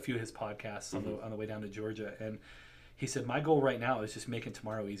a few of his podcasts on the way down to Georgia, and he said, my goal right now is just making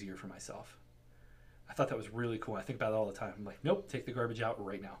tomorrow easier for myself. I thought that was really cool. I think about it all the time. I'm like, nope, take the garbage out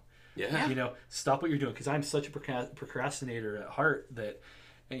right now. Yeah. Stop what you're doing, because I'm such a procrastinator at heart that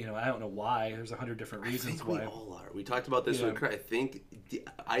I don't know why. There's 100 different reasons why. We all are. We talked about this.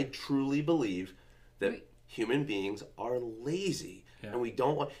 I truly believe that human beings are lazy, and we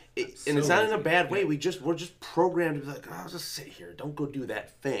don't want it. And it's not in a bad way. We're just programmed to be like, oh, just sit here. Don't go do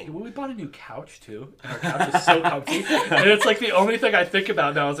that thing. Well, we bought a new couch too, and our couch is so comfy. And it's like the only thing I think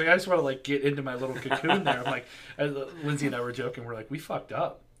about now. I was like, I just want to like get into my little cocoon there. I'm like, Lindsay and I were joking. We're like, we fucked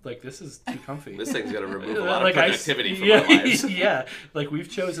up. Like, this is too comfy. This thing's going to remove a lot of productivity from our lives. Yeah, like we've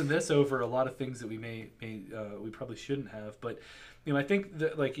chosen this over a lot of things that we we probably shouldn't have. But I think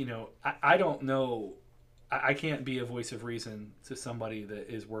that I don't know. I can't be a voice of reason to somebody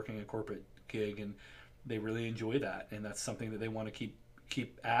that is working a corporate gig and they really enjoy that, and that's something that they want to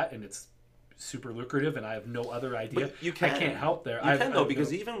keep at, and it's super lucrative, and I have no other idea. But you can. I can't help there. You can though,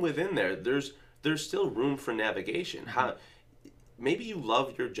 because even within there, there's still room for navigation. Maybe you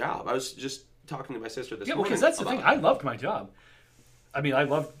love your job. I was just talking to my sister this morning. Yeah, because that's the thing. I loved my job. I mean, I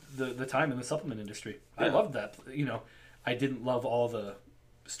loved the time in the supplement industry. Yeah. I loved that. I didn't love all the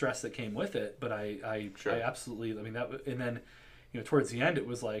stress that came with it, but I absolutely. I mean that. And then, towards the end, it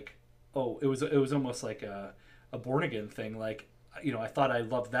was like, it was almost like a born again thing. Like, I thought I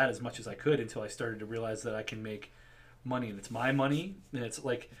loved that as much as I could until I started to realize that I can make money, and it's my money, and it's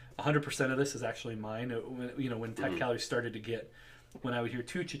like 100% of this is actually mine. When Tech Calories started to get. When I would hear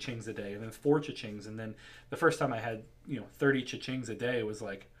 2 cha-chings a day, and then 4 cha-chings, and then the first time I had 30 cha-chings a day, it was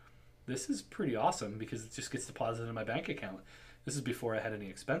like, this is pretty awesome, because it just gets deposited in my bank account. This is before I had any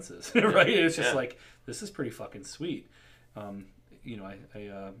expenses, right? It's just like, this is pretty fucking sweet. But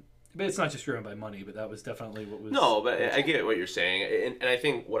it's not just driven by money, but that was definitely what was. No, but I get what you're saying, and I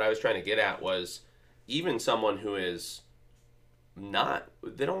think what I was trying to get at was even someone who is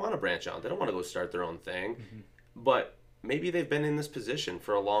they don't want to branch out, they don't want to go start their own thing, but maybe they've been in this position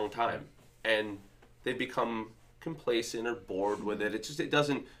for a long time, and they've become complacent or bored with it. It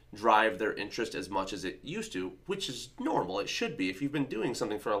doesn't drive their interest as much as it used to, which is normal. It should be. If you've been doing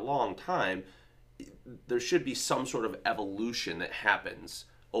something for a long time, there should be some sort of evolution that happens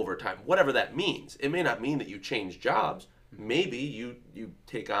over time, whatever that means. It may not mean that you change jobs. Maybe you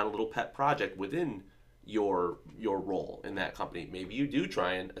take on a little pet project within your role in that company. Maybe you do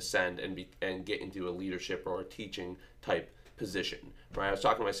try and ascend and get into a leadership or a teaching type position. Right? I was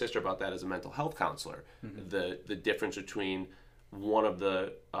talking to my sister about that as a mental health counselor. The difference between one of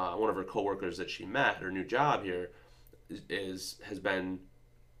her coworkers that she met, her new job here, has been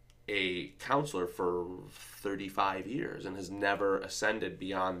a counselor for 35 years and has never ascended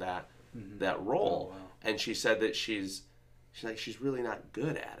beyond that role. Oh, wow. And she said that she's really not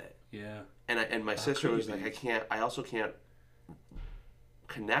good at it. Yeah. And my sister was like, I also can't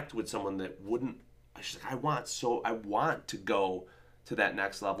connect with someone that wouldn't. She's like, I want to go to that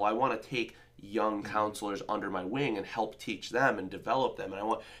next level. I want to take young counselors under my wing and help teach them and develop them.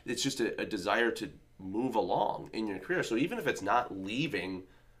 And it's just a desire to move along in your career. So even if it's not leaving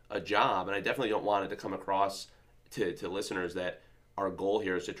a job, and I definitely don't want it to come across to listeners that our goal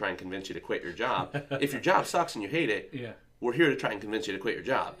here is to try and convince you to quit your job. If your job sucks and you hate it, Yeah. we're here to try and convince you to quit your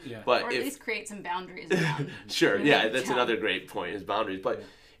job. Yeah. But Or at least create some boundaries around. sure, yeah, that's job. another great point is boundaries.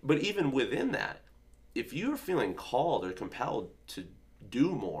 But even within that, if you're feeling called or compelled to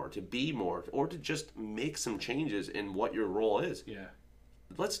do more, to be more, or to just make some changes in what your role is, Yeah.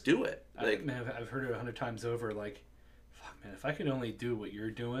 let's do it. Like, I've heard it 100 times over. Like, fuck, man, if I could only do what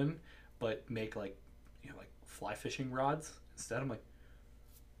you're doing, but make like fly fishing rods instead. I'm like,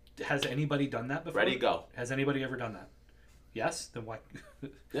 has anybody done that before? ready, go. Has anybody ever done that? Yes. Then why?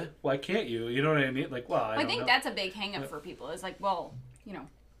 Yeah. Why can't you? You know what I mean? Like, well, I I don't think know. that's a big hang up for people. Is like, well,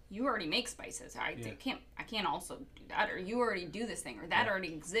 you already make spices. I can't also do that, or you already do this thing, or that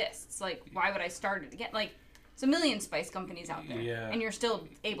already exists. Like, why would I start it again? Like, there's a million spice companies out there, and you're still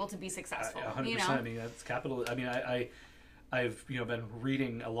able to be successful. 100%. I mean, that's capital. I mean, I've been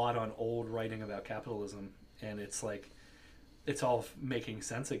reading a lot on old writing about capitalism, and it's like, it's all making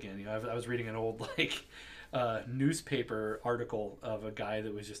sense again. I was reading an old newspaper article of a guy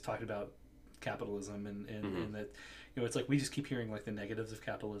that was just talking about capitalism and that it's like we just keep hearing like the negatives of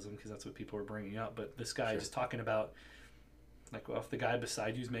capitalism because that's what people are bringing up, but this guy just talking about like, well, if the guy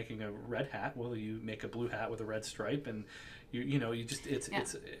beside you is making a red hat, well, you make a blue hat with a red stripe, and you just it's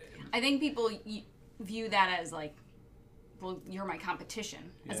I think people view that as like, well, you're my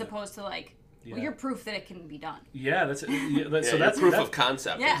competition, as opposed to like, well, you're proof that it can be done. Yeah, that's so that's proof of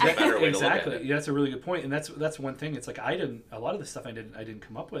concept. Yeah. Is a better way exactly. to look at it. Yeah, that's a really good point, and that's one thing. It's like a lot of the stuff I didn't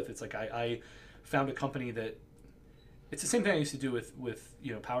come up with. It's like I found a company that it's the same thing I used to do with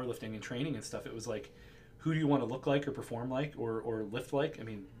powerlifting and training and stuff. It was like, who do you want to look like or perform like or lift like? I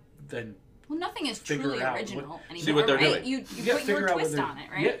mean, then well, nothing is figure truly out original anymore. See what they're right? doing. You put figure your out what twist they're- on it,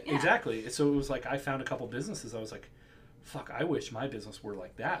 right? Yeah, exactly. So it was like I found a couple businesses. I was like, fuck, I wish my business were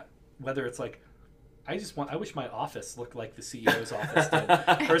like that. Whether it's like, I wish my office looked like the CEO's office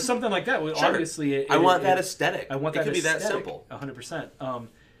did, or something like that. Well, Sure. obviously, I want that aesthetic. I want it that could be that aesthetic, simple. 100%.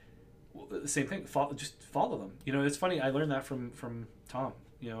 The same thing. Just follow them. It's funny. I learned that from Tom.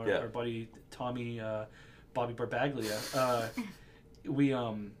 Our buddy Tommy, Bobby Barbaglia.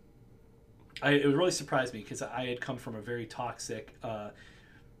 It really surprised me because I had come from a very toxic.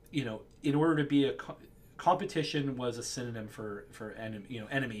 In order to be a competition was a synonym for enemy.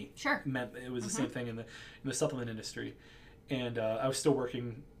 Enemy. Sure. Meant it was the same thing in the supplement industry, and I was still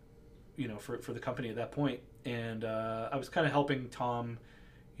working, for the company at that point, and I was kind of helping Tom.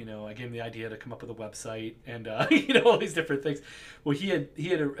 I gave him the idea to come up with a website and all these different things. Well, he had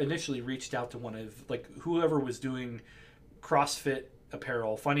initially reached out to one of like whoever was doing CrossFit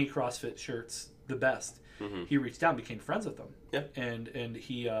apparel, funny CrossFit shirts, the best. Mm-hmm. He reached out and became friends with them. Yeah. And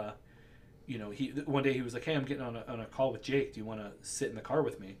he one day he was like, "Hey, I'm getting on a call with Jake. Do you want to sit in the car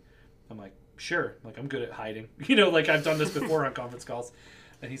with me?" I'm like, "Sure." Like, I'm good at hiding. Like I've done this before on conference calls.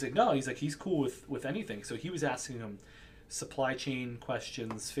 And he's like, "No." He's like, he's cool with anything. So he was asking him supply chain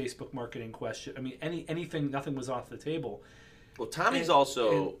questions, Facebook marketing questions. I mean, anything. Nothing was off the table. Well, Tommy's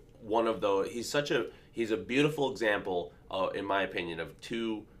also one of those. He's a beautiful example, in my opinion, of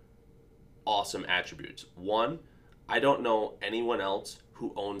two awesome attributes. One, I don't know anyone else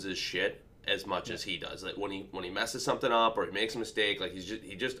who owns his shit as much as he does. Like when he messes something up or he makes a mistake, like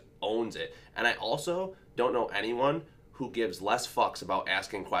he just owns it. And I also don't know anyone who gives less fucks about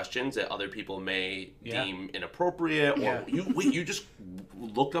asking questions that other people may deem inappropriate, or you just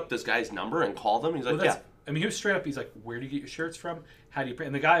looked up this guy's number and called him. He's like, I mean, he was straight up. He's like, "Where do you get your shirts from? How do you print?"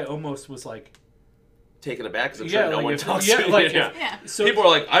 And the guy almost was like, taken aback because I'm sure no one talks yeah, to me. like, Yeah. So people are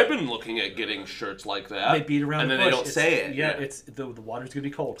like, I've been looking at getting shirts like that. they beat around and the then bush. they don't say it. Yeah, it's the water's gonna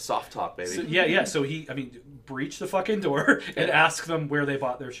be cold. Soft talk, baby. So, So he, breached the fucking door and asked them where they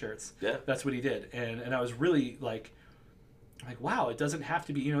bought their shirts. Yeah, that's what he did, and I was really like, wow, it doesn't have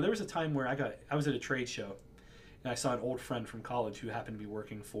to be. There was a time where I was at a trade show, and I saw an old friend from college who happened to be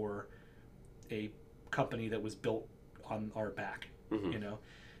working for a company that was built on our back. Mm-hmm.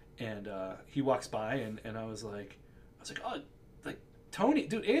 And he walks by, and I was like, oh, like Tony,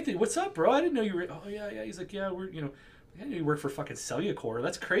 dude, Anthony, what's up, bro? I didn't know you were. Oh yeah. He's like, yeah, we're I knew you work for fucking Cellucor.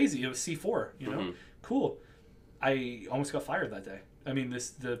 That's crazy. It was C4. Cool. I almost got fired that day. I mean,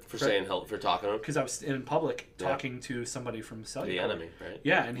 for talking to him because I was in public talking to somebody from Cellucor. The enemy, right?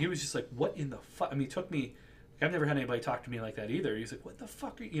 Yeah, and he was just like, "What in the fuck?" I mean, it took me. I've never had anybody talk to me like that either. He's like, "What the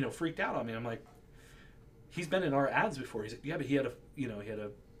fuck?" Are you freaked out on me. I'm like, "He's been in our ads before." He's like, "Yeah, but he had a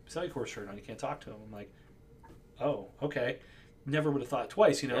Cellucor shirt on. You can't talk to him." I'm like, "Oh, okay." Never would have thought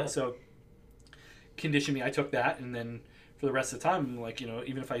twice, Yeah. So conditioned me. I took that, and then for the rest of the time, I'm like,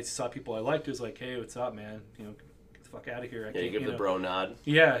 even if I saw people I liked, it was like, "Hey, what's up, man? Get the fuck out of here." I can't, you give the bro nod.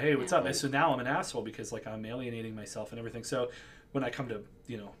 Yeah, hey, what's up? And so now I'm an asshole because like I'm alienating myself and everything. So when I come to,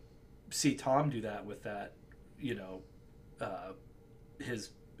 see Tom do that with that,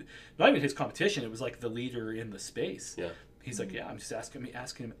 his, not even his competition, it was like the leader in the space. Yeah. He's like, yeah, I'm just asking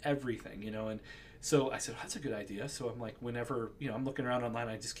him everything, and so I said, that's a good idea. So I'm like, whenever, I'm looking around online,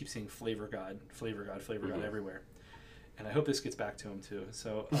 I just keep seeing Flavor God everywhere. And I hope this gets back to him too.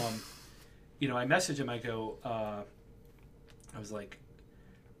 So, I message him, I go, I was like,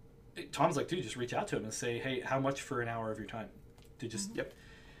 Tom's like, dude, just reach out to him and say, hey, how much for an hour of your time? To just, Yep.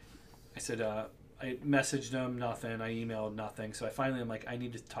 I said, I messaged him, nothing. I emailed, nothing. So I finally, I'm like, I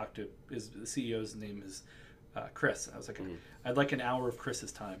need to talk to the CEO's name is Chris. I was like, I'd like an hour of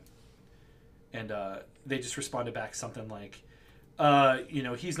Chris's time. And they just responded back something like,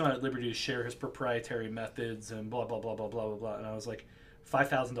 he's not at liberty to share his proprietary methods and blah, blah, blah, blah, blah, blah, blah. And I was like,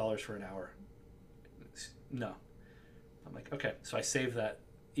 $5,000 for an hour. No. I'm like, okay. So I saved that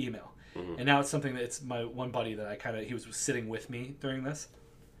email. And now it's something that it's my one buddy that he was sitting with me during this.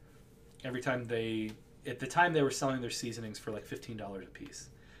 Every time at the time they were selling their seasonings for like $15 a piece.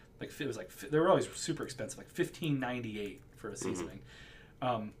 Like it was like, they were always super expensive, like $15.98 for a seasoning.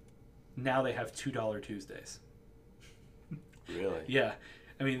 Now they have $2 Tuesdays. Really? Yeah.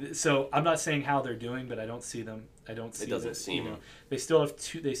 I mean, so I'm not saying how they're doing, but I don't see them. I don't see. It doesn't seem. They still have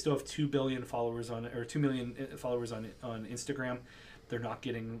 2 billion followers or 2 million followers on Instagram. They're not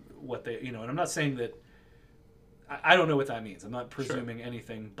getting what they, and I'm not saying that. I don't know what that means. I'm not presuming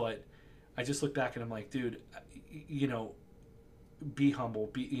anything, but I just look back and I'm like, dude, be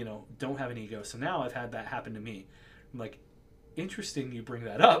humble. Don't have an ego. So now I've had that happen to me. I'm like, interesting you bring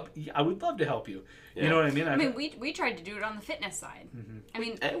that up. I would love to help you. Yeah. You know what I mean? I mean, we tried to do it on the fitness side. I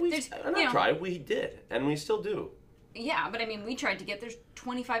mean, we did, and we still do. Yeah, but I mean, we tried to get, there's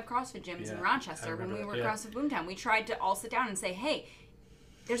 25 CrossFit gyms in Rochester when we were CrossFit Boomtown. We tried to all sit down and say, hey,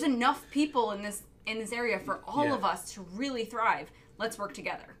 there's enough people in this area for all of us to really thrive. Let's work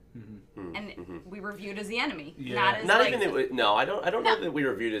together. And we were viewed as the enemy, not as I don't know that we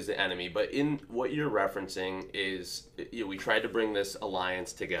were viewed as the enemy, but in what you're referencing is we tried to bring this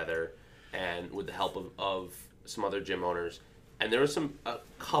alliance together, and with the help of some other gym owners, and there was a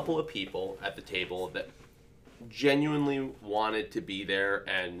couple of people at the table that genuinely wanted to be there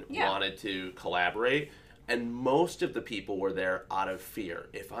and wanted to collaborate. And most of the people were there out of fear.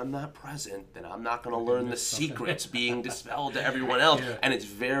 If I'm not present, then I'm not going to learn the secrets being dispelled to everyone else. Yeah. And it's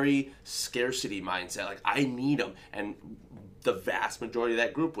very scarcity mindset. Like, I need them. And the vast majority of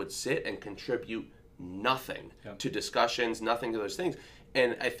that group would sit and contribute nothing to discussions, nothing to those things.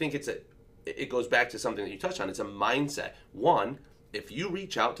 And I think it goes back to something that you touched on. It's a mindset. One, if you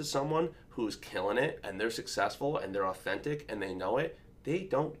reach out to someone who's killing it and they're successful and they're authentic and they know it, they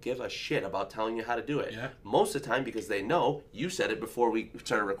don't give a shit about telling you how to do it. Yeah. Most of the time, because they know, you said it before we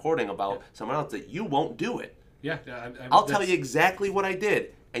started recording about someone else, that you won't do it. Yeah. I'll tell you exactly what I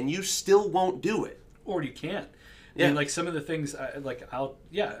did, and you still won't do it. Or you can't. I mean, like some of the things, I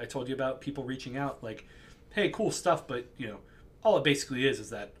told you about people reaching out, like, hey, cool stuff, but, all it basically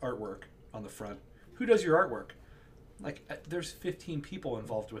is that artwork on the front. Who does your artwork? Like, there's 15 people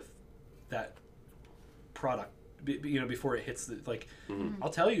involved with that product. Before it hits I'll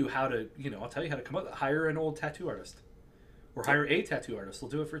tell you how to come up. Hire an old tattoo artist, or hire a tattoo artist. They'll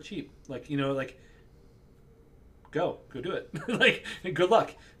do it for cheap. Go do it. Good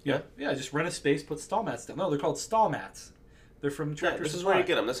luck. Yeah. Just rent a space, put stall mats down. No, they're called stall mats. They're from Tractor Supply. This is where you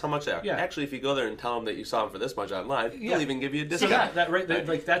get them. That's how much they are. Yeah. Actually, if you go there and tell them that you saw them for this much online, they'll even give you a discount.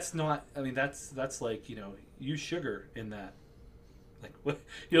 So that's not. I mean, that's use sugar in that.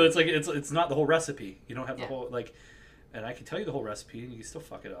 It's not the whole recipe. You don't have the whole and I can tell you the whole recipe and you can still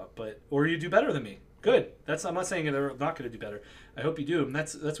fuck it up, or you do better than me. Good. I'm not saying they're not going to do better. I hope you do. And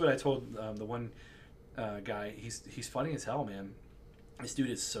that's what I told the one guy. He's funny as hell, man. This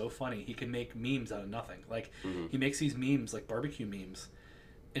dude is so funny. He can make memes out of nothing. He makes these memes, like barbecue memes,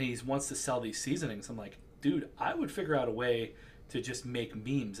 and he wants to sell these seasonings. I'm like, dude, I would figure out a way to just make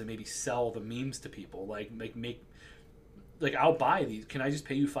memes and maybe sell the memes to people. I'll buy these. Can I just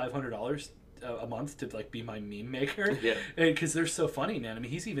pay you $500 a month to be my meme maker? Yeah. Because they're so funny, man. I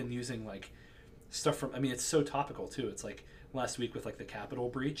mean, he's even using stuff from. I mean, it's so topical too. It's last week with the Capitol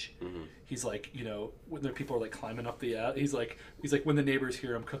breach. Mm-hmm. He's when there people are climbing up the. He's like when the neighbors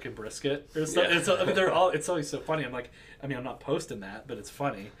hear I'm cooking brisket or something. Yeah. I mean, they're all. It's always so funny. I'm not posting that, but it's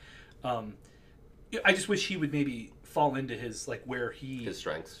funny. I just wish he would maybe fall into his where his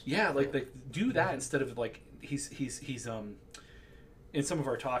strengths. Yeah, do that instead of he's in some of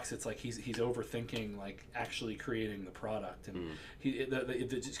our talks it's he's overthinking actually creating the product, and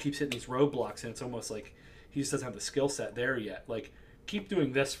it just keeps hitting these roadblocks, and it's almost he just doesn't have the skill set there yet. Keep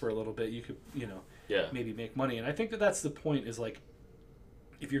doing this for a little bit. You could maybe make money. And I think that that's the point, is like,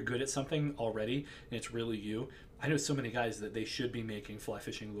 if you're good at something already and it's really you, I know so many guys that they should be making fly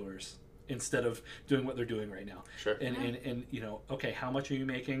fishing lures instead of doing what they're doing right now. Sure. And you know, okay, how much are you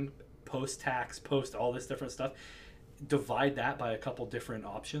making post tax, post all this different stuff? Divide that by a couple different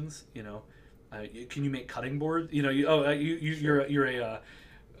options. You know, can you make cutting boards? You know, you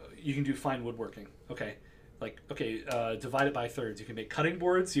can do fine woodworking. Okay. Divide it by thirds. You can make cutting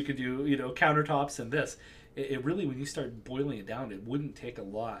boards. You can do, you know, countertops and this. It really, when you start boiling it down, it wouldn't take a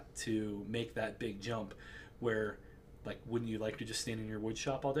lot to make that big jump where, like, wouldn't you like to just stand in your wood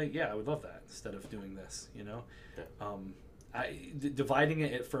shop all day? Yeah, I would love that instead of doing this, you know? Yeah. Dividing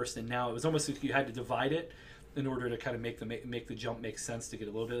it at first, and now it was almost like you had to divide it in order to kind of make the jump make sense, to get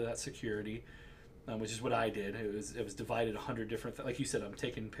a little bit of that security, which is what I did. It was divided 100 different like you said, I'm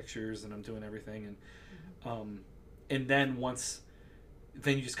taking pictures and I'm doing everything, and then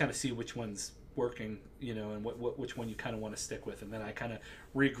then you just kind of see which one's working, you know, and which one you kind of want to stick with. And then I kind of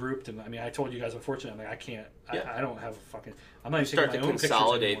regrouped, and I mean, I told you guys, unfortunately, I'm like, I can't, I don't have a fucking, I'm not even start to taking my own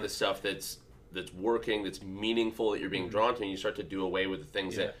consolidate the stuff that's working, that's meaningful, that you're being drawn to, and you start to do away with the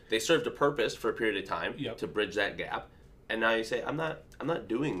things that they served a purpose for a period of time to bridge that gap. And now you say, I'm not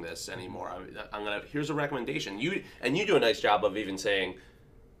doing this anymore. I'm gonna, here's a recommendation. You do a nice job of even saying,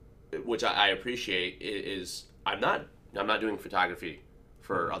 which I appreciate, is I'm not doing photography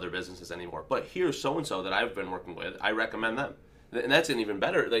for other businesses anymore, but here's so and so that I've been working with. I recommend them, and that's an even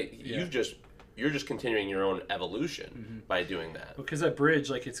better. Like you're just continuing your own evolution by doing that. Because that bridge,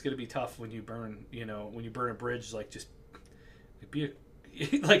 like, it's gonna be tough when you burn. You know, when you burn a bridge, like, just be a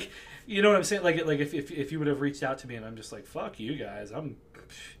like, you know what I'm saying? Like if you would have reached out to me and I'm just like, fuck you guys, I'm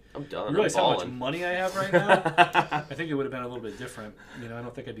done. You realize how much money I have right now? I think it would have been a little bit different. You know, I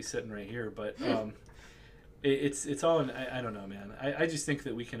don't think I'd be sitting right here, but it's all, I don't know, man. I just think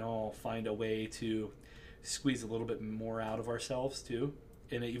that we can all find a way to squeeze a little bit more out of ourselves too,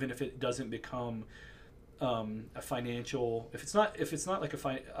 and even if it doesn't become a financial, if it's not like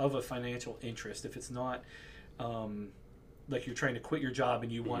a financial interest, if it's not like you're trying to quit your job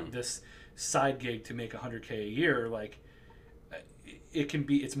and you want this side gig to make $100K a year, like,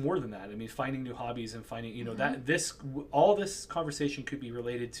 it's more than that. I mean, finding new hobbies and finding, you know, that all this conversation could be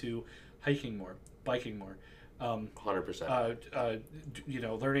related to hiking more, biking more, 100%. You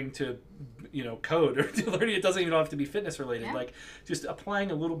know, learning to, you know, code, or learning, it doesn't even have to be fitness related. Yeah. Like, just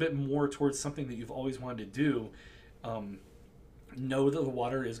applying a little bit more towards something that you've always wanted to do. Know that the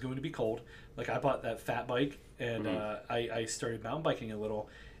water is going to be cold. Like, I bought that fat bike, and I started mountain biking a little,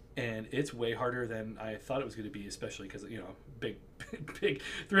 and it's way harder than I thought it was going to be, especially because, you know, big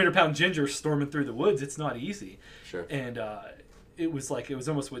 300-pound ginger storming through the woods. It's not easy. Sure. And it was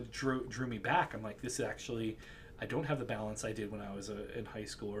almost what drew me back. I'm like, this actually, I don't have the balance I did when I was in high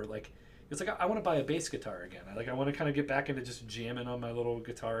school, or like, it's like I want to buy a bass guitar again. I want to kind of get back into just jamming on my little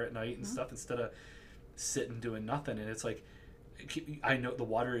guitar at night and stuff, instead of sitting doing nothing. And it's like, I know the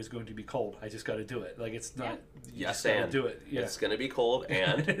water is going to be cold. I just got to do it. Like, it's not. You Yes, just gotta and do it. Yeah. It's gonna be cold,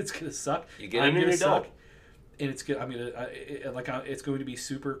 and it's gonna suck. You get in your dough. And it's good. I mean, it's going to be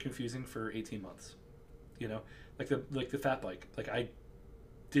super confusing for 18 months. You know, like the fat bike. Like, I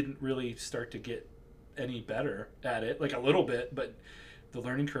didn't really start to get any better at it. Like, a little bit, but the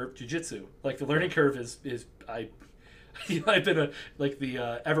learning curve, jiu-jitsu. Like, the learning curve is I've been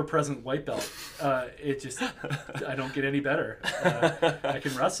the ever-present white belt. It just, I don't get any better. I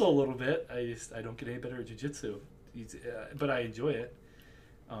can wrestle a little bit. I don't get any better at jiu-jitsu, but I enjoy it.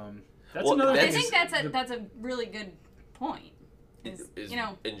 That's another thing. I think that's a really good point. Is, you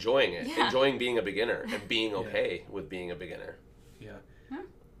know, enjoying it, enjoying being a beginner, and being okay with being a beginner. Yeah. Huh?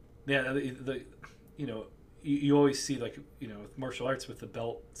 Yeah. You know, you always see, like, you know, with martial arts with the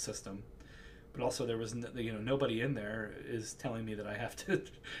belt system. But also, there was nobody in there is telling me that I have to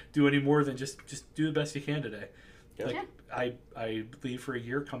do any more than just do the best you can today. Yeah. Like, I leave for a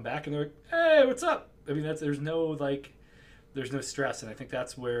year, come back, and they're like, "Hey, what's up?" I mean, there's no stress, and I think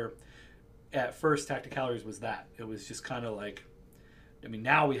that's where, at first, Tacticalories was that. It was just kind of like, I mean,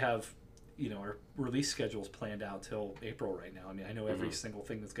 now we have, you know, our release schedules planned out till April right now. I mean, I know every single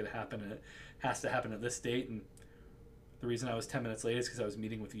thing that's going to happen, and it has to happen at this date, and the reason I was 10 minutes late is because I was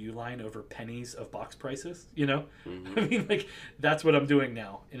meeting with Uline over pennies of box prices, you know? I mean, like, that's what I'm doing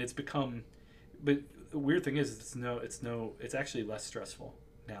now. And it's become, but the weird thing is, it's actually less stressful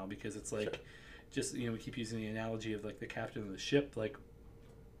now, because it's like, just, you know, we keep using the analogy of, like, the captain of the ship. Like,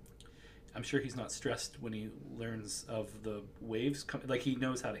 I'm sure he's not stressed when he learns of the waves coming. Like, he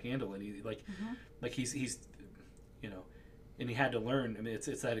knows how to handle it. He, like, like he's, you know, and he had to learn. I mean,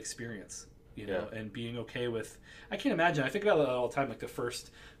 it's that experience. You know, and being okay with, I can't imagine, I think about that all the time, like the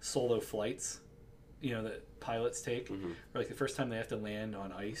first solo flights, that pilots take, or like the first time they have to land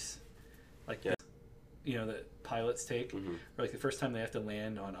on ice, like that pilots take, or like the first time they have to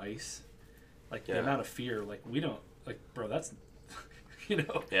land on ice, like the amount of fear, like we don't, like, bro, that's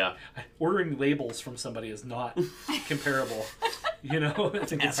ordering labels from somebody is not comparable. I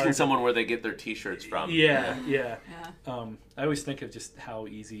think asking someone where they get their T-shirts from. Yeah. I always think of just how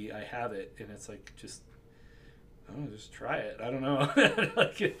easy I have it, and it's like just try it. I don't know.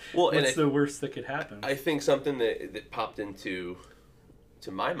 What's the worst that could happen? I think something that popped into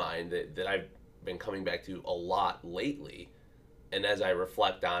my mind that I've been coming back to a lot lately, and as I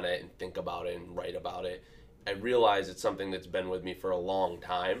reflect on it and think about it and write about it, I realize it's something that's been with me for a long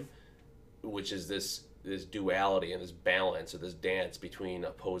time, which is this duality and this balance or this dance between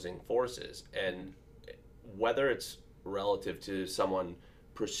opposing forces. And whether it's relative to someone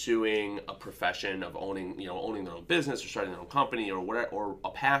pursuing a profession of owning their own business or starting their own company or whatever, or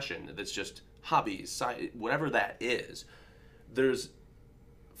a passion that's just hobbies, whatever that is,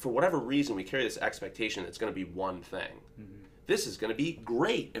 for whatever reason, we carry this expectation that it's going to be one thing. This is going to be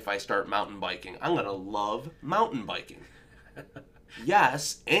great if I start mountain biking. I'm going to love mountain biking.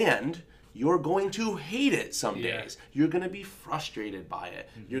 Yes, and you're going to hate it some days. You're going to be frustrated by it.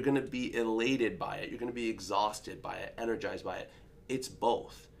 You're going to be elated by it. You're going to be exhausted by it, energized by it. It's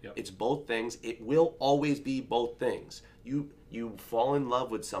both. Yep. It's both things. It will always be both things. You fall in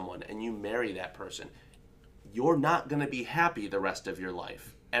love with someone and you marry that person. You're not going to be happy the rest of your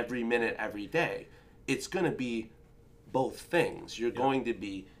life, every minute, every day. It's going to be both things. You're going to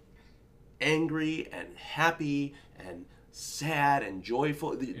be angry and happy and sad and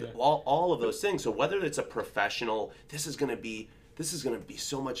joyful, all of those things. So whether it's a professional, this is going to be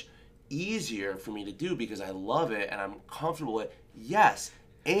so much easier for me to do because I love it and I'm comfortable with it. Yes,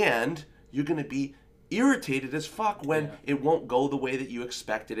 and you're going to be irritated as fuck when it won't go the way that you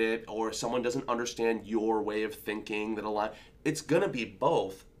expected it, or someone doesn't understand your way of thinking it's going to be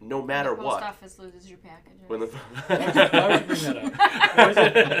both, no matter what. Post office loses your packages. Why would you bring that up?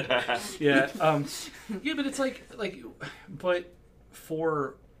 But it's but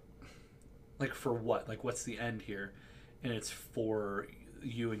for what? Like, what's the end here? And it's for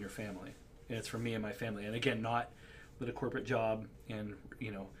you and your family, and it's for me and my family. And again, not with a corporate job and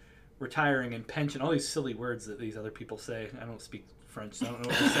retiring and pension, all these silly words that these other people say. I don't speak French, so I don't know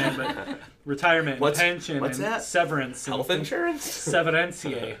what they're saying, but retirement and pension and that? Severance. Health insurance?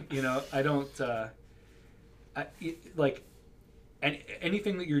 Severencia. I don't,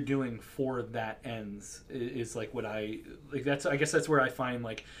 anything that you're doing for that ends is like what I guess that's where I find,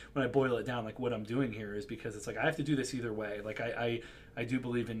 like, when I boil it down, like, what I'm doing here is because it's like I have to do this either way. Like, I do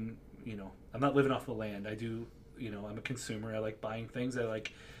believe in, I'm not living off the land. I do, I'm a consumer. I like buying things. I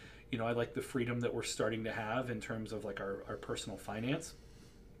like the freedom that we're starting to have in terms of, like, our personal finance.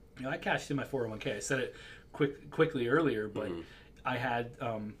 I cashed in my 401k. I said it quickly earlier, but I had,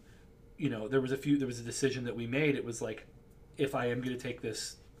 there was a decision that we made. It was like, if I am going to take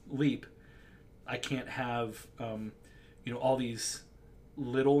this leap, I can't have, all these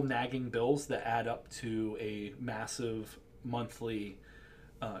little nagging bills that add up to a massive monthly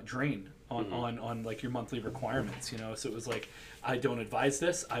drain on like your monthly requirements. So it was like, I don't advise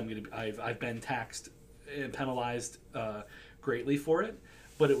this. I've been taxed and penalized greatly for it,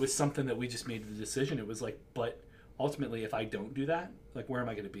 but it was something that we just made the decision. It was like, but ultimately, if I don't do that, like, where am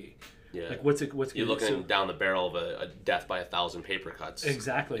I going to be? Yeah. Like, what's you're looking down the barrel of a death by 1,000 paper cuts.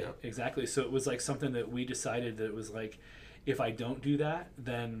 Exactly. So it was like something that we decided that it was like, if I don't do that,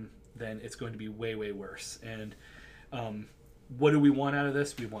 then it's going to be way, way worse. And what do we want out of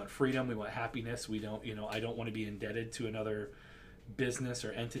this? We want freedom. We want happiness. We don't, I don't want to be indebted to another business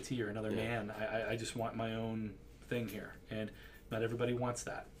or entity or another man. I just want my own thing here. And not everybody wants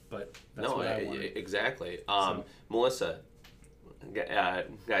that, but that's what I want. Exactly. Melissa,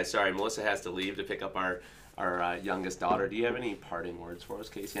 guys, sorry, Melissa has to leave to pick up our youngest daughter. Do you have any parting words for us?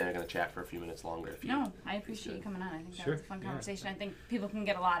 Casey and I are going to chat for a few minutes longer. No, I appreciate you coming on. I think that was a fun conversation. I think people can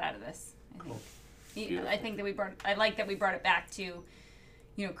get a lot out of this. I think that I like that we brought it back to,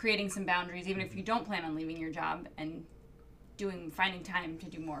 creating some boundaries, even if you don't plan on leaving your job, and finding time to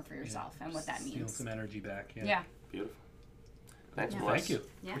do more for yourself and what that means. Stealing some energy back. Yeah. Beautiful. Thanks, Melissa. Thank you.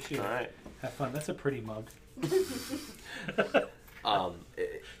 Yeah. Appreciate it. All right. Have fun. That's a pretty mug.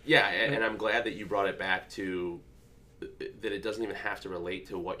 And I'm glad that you brought it back to that it doesn't even have to relate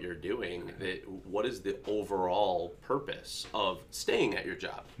to what you're doing. What is the overall purpose of staying at your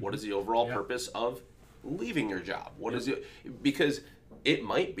job? What is the overall purpose of leaving your job? What is it? Because it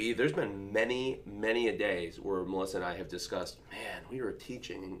might be, there's been many, many a days where Melissa and I have discussed, man, we were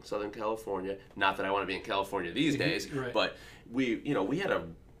teaching in Southern California. Not that I want to be in California these days, right. but we had a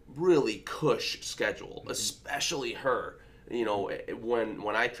really cush schedule, especially her. You know,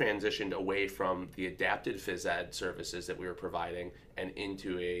 when I transitioned away from the adapted phys ed services that we were providing and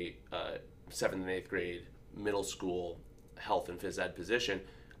into a 7th and 8th grade middle school health and phys ed position,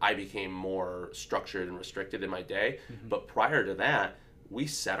 I became more structured and restricted in my day. But prior to that, we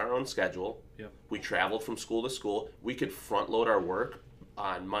set our own schedule. Yep. We traveled from school to school. We could front load our work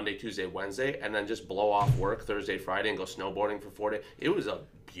on Monday, Tuesday, Wednesday, and then just blow off work Thursday, Friday, and go snowboarding for 4 days. It was a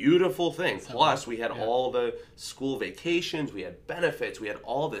beautiful thing. Plus, we had all the school vacations, we had benefits, we had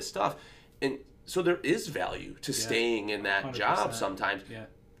all this stuff. And so there is value to staying in that 100%. job sometimes Yeah.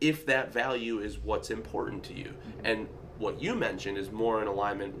 if that value is what's important to you. And what you mentioned is more in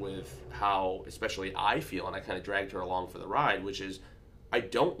alignment with how, especially I feel, and I kind of dragged her along for the ride, which is I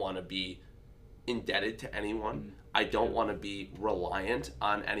don't want to be indebted to anyone. I don't want to be reliant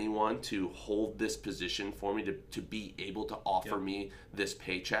on anyone to hold this position for me, to be able to offer me this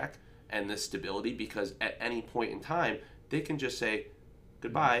paycheck and this stability, because at any point in time, they can just say,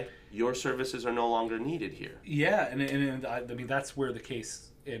 goodbye, your services are no longer needed here. Yeah, and I mean, that's where the case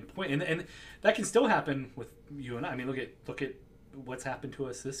in point, and that can still happen with you and I. I mean, look at what's happened to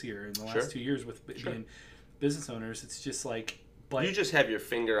us this year in the last 2 years with being business owners. It's just like, but you just have your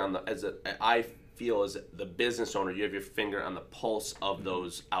finger on the, I feel as the business owner, you have your finger on the pulse of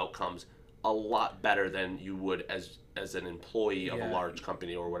those outcomes a lot better than you would as an employee of a large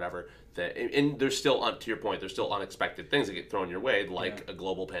company or whatever. That, and there's still, to your point, there's still unexpected things that get thrown your way, like a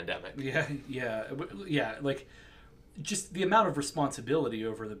global pandemic. Yeah. Like, just the amount of responsibility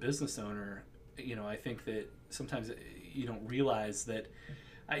over the business owner. You know, I think that sometimes you don't realize that.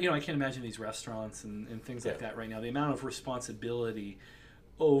 I can't imagine these restaurants and things like that right now. The amount of responsibility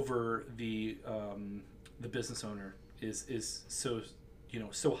over the business owner is so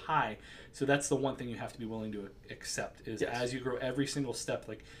so high. So that's the one thing you have to be willing to accept is as you grow every single step.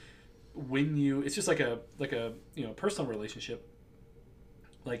 Like when it's just like a personal relationship.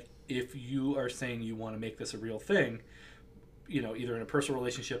 Like if you are saying you want to make this a real thing, either in a personal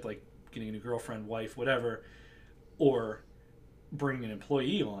relationship, like getting a new girlfriend, wife, whatever, or bringing an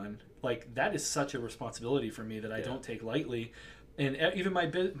employee on, like that is such a responsibility for me that I don't take lightly. And even my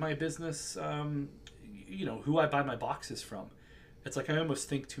business, who I buy my boxes from, it's like I almost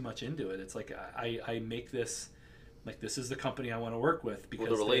think too much into it. It's like I make this, like this is the company I want to work with because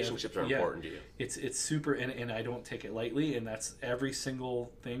the relationships are important to you. It's super, and I don't take it lightly, and that's every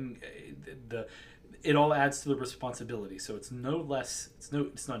single thing. It all adds to the responsibility. So it's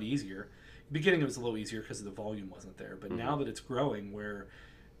it's not easier. Beginning it was a little easier because the volume wasn't there, but now that it's growing, where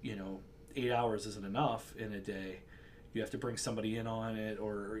 8 hours isn't enough in a day, you have to bring somebody in on it,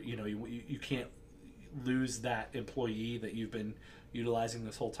 or you can't lose that employee that you've been utilizing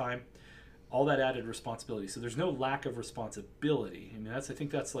this whole time. All that added responsibility. So there's no lack of responsibility. I mean, I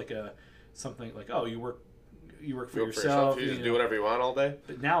think that's like something like, oh, you work for yourself. You just do whatever you want all day.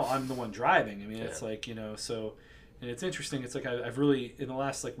 But now I'm the one driving. I mean, it's like so. And it's interesting. It's like I've really, in the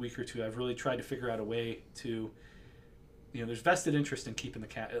last week or two, I've really tried to figure out a way to, there's vested interest in keeping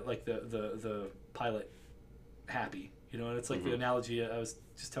the pilot happy. And it's like the analogy I was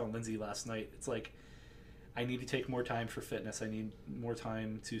just telling Lindsay last night. It's like I need to take more time for fitness. I need more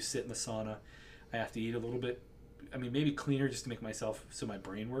time to sit in the sauna. I have to eat a little bit. I mean, maybe cleaner just to make myself so my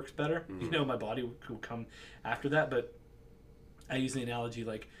brain works better. My body will come after that. But I use the analogy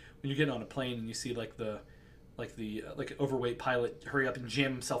like when you get on a plane and you see like overweight pilot hurry up and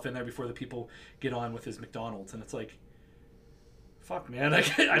jam himself in there before the people get on with his McDonald's, and it's like, fuck, man,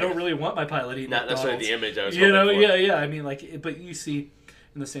 I don't really want my pilot eating not McDonald's. necessarily the image I was hoping for. Yeah. I mean, but you see,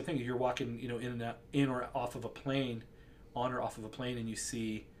 and the same thing, you're walking, in or off of a plane, on or off of a plane, and you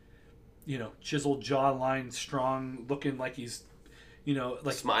see, chiseled jawline, strong, looking like he's,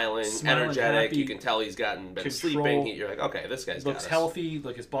 like smiling, energetic. Happy, you can tell he's been sleeping. You're like, okay, this guy's looks healthy.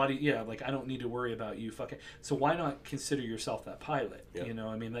 Like his body, like I don't need to worry about you fucking. So why not consider yourself that pilot? Yep.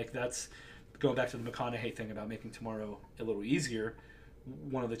 I mean, like that's going back to the McConaughey thing about making tomorrow a little easier.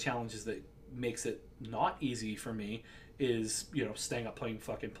 One of the challenges that makes it not easy for me is staying up playing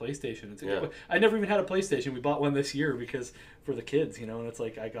fucking PlayStation. I never even had a PlayStation. We bought one this year because for the kids, and it's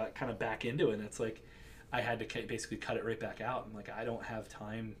like I got kind of back into it. And it's like I had to basically cut it right back out. I'm like, I don't have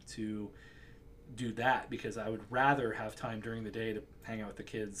time to do that because I would rather have time during the day to hang out with the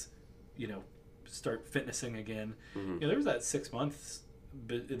kids, start fitnessing again. There was that 6 months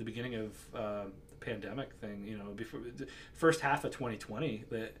at the beginning of the pandemic thing, before the first half of 2020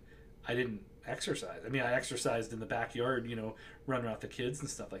 that I didn't exercise. I mean, I exercised in the backyard, run around with the kids and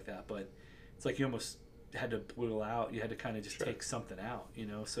stuff like that, but it's like you almost had to whittle out. You had to kind of just take something out,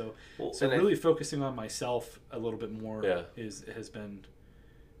 so really focusing on myself a little bit more has been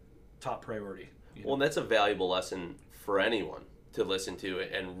top priority. Well, and that's a valuable lesson for anyone to listen to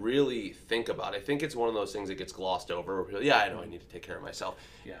and really think about. I think it's one of those things that gets glossed over. Where people, yeah, I know I need to take care of myself.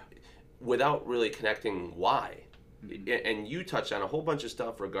 Yeah. Without really connecting why. And you touched on a whole bunch of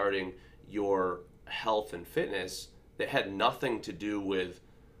stuff regarding your health and fitness that had nothing to do with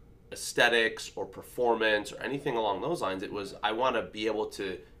aesthetics or performance or anything along those lines. It was, I want to be able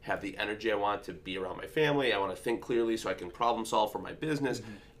to have the energy I want to be around my family. I want to think clearly so I can problem solve for my business.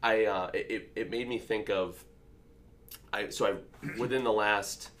 It made me think of, within the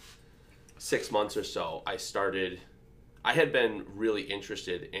last 6 months or so, I had been really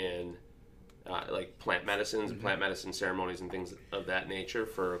interested in like plant medicines and plant medicine ceremonies and things of that nature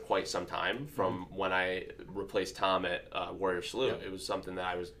for quite some time, from when I replaced Tom at Warrior Salute. It was something that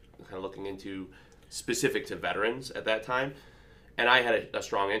I was kind of looking into specific to veterans at that time, and I had a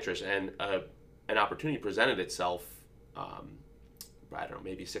strong interest, and an opportunity presented itself I don't know,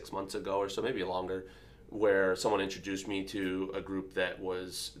 maybe 6 months ago or so, maybe longer, where someone introduced me to a group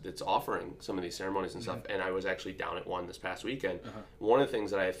that's offering some of these ceremonies and stuff, and I was actually down at one this past weekend. One of the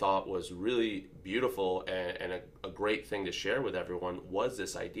things that I thought was really beautiful and a great thing to share with everyone was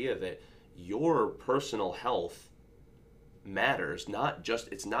this idea that your personal health matters.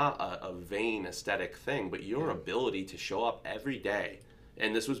 It's not a vain aesthetic thing, but your ability to show up every day.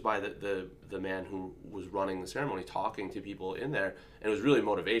 And this was by the man who was running the ceremony, talking to people in there, and it was really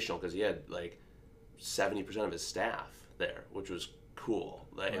motivational because he had like 70% of his staff there, which was cool.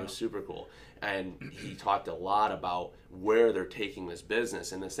 Like, it was super cool. And he talked a lot about where they're taking this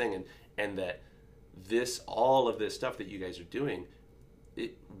business and this thing, and that all of this stuff that you guys are doing,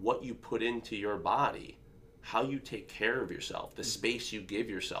 what you put into your body, how you take care of yourself, the space you give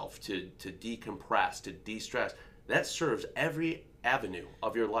yourself to decompress, to de-stress, that serves every avenue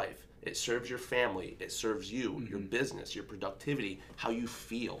of your life. It serves your family, it serves you, your business, your productivity, how you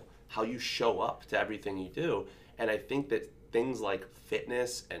feel, how you show up to everything you do. And I think that things like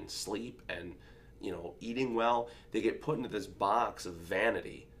fitness and sleep and, eating well, they get put into this box of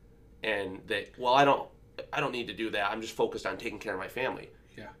vanity, and I don't need to do that. I'm just focused on taking care of my family.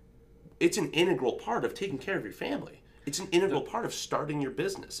 Yeah. It's an integral part of taking care of your family. It's an integral part of starting your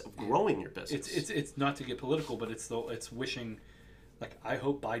business, of growing your business. It's not to get political, but it's wishing, like, I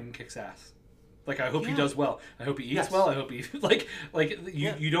hope Biden kicks ass. Like, I hope he does well. I hope he eats well. I hope he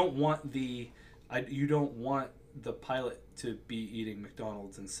you don't want you don't want the pilot to be eating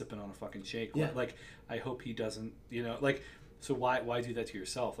McDonald's and sipping on a fucking shake. Yeah. Like, I hope he doesn't. So why do that to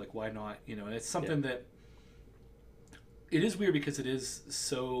yourself? Like, why not? And it's something that it is weird because it is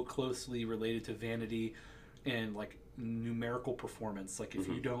so closely related to vanity and like numerical performance. Like, if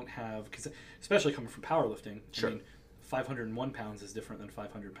you don't have, because especially coming from powerlifting, sure. I mean, 501 pounds is different than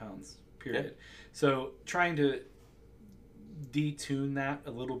 500 pounds. Period. Yeah. So trying to detune that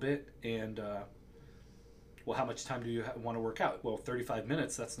a little bit, and how much time do you want to work out? Well, 35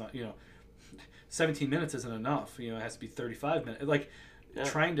 minutes. That's not 17 minutes isn't enough. It has to be 35 minutes. Like,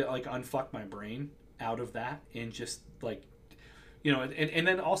 trying to like unfuck my brain out of that and just like, and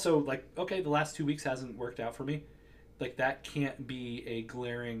then also like, okay, the last 2 weeks hasn't worked out for me. Like, that can't be a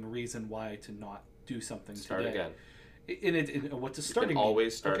glaring reason why to not do something Start today. again. And what does starting mean?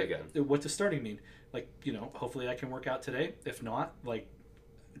 Always start again. What does starting mean? Like, hopefully I can work out today. If not, like,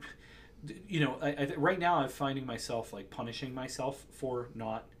 right now I'm finding myself like punishing myself for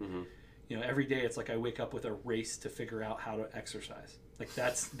not, every day it's like I wake up with a race to figure out how to exercise. Like,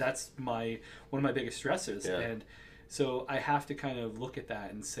 that's one of my biggest stresses. Yeah. And so I have to kind of look at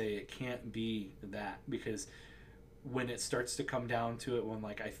that and say it can't be that, because when it starts to come down to it, when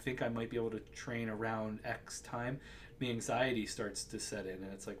like I think I might be able to train around X time, the anxiety starts to set in,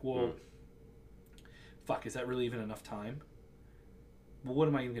 and it's like, well, fuck, is that really even enough time? Well, what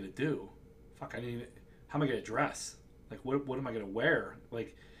am I even gonna do? Fuck, how am I gonna dress? Like, what am I gonna wear?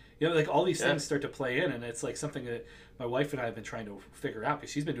 Like, like all these things start to play in, and it's like something that my wife and I have been trying to figure out,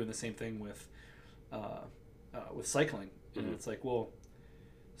 because she's been doing the same thing with cycling. It's like, well,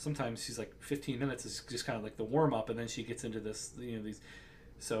 sometimes she's like 15 minutes is just kind of like the warm up, and then she gets into this,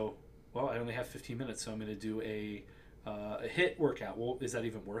 so, well, I only have 15 minutes, so I'm gonna do a HIIT workout. Well, is that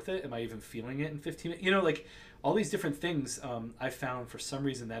even worth it? Am I even feeling it in 15 minutes? Like, all these different things. I found for some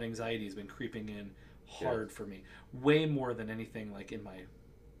reason that anxiety has been creeping in hard for me, way more than anything like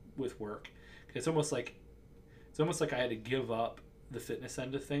with work. It's almost like I had to give up the fitness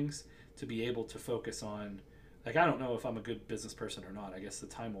end of things to be able to focus on, like, I don't know if I'm a good business person or not. I guess the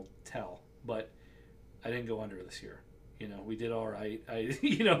time will tell, but I didn't go under this year. We did all right. I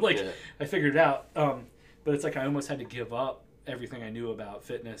figured it out. But it's like I almost had to give up everything I knew about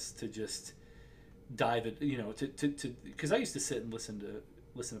fitness to just dive it, to because I used to sit and listen to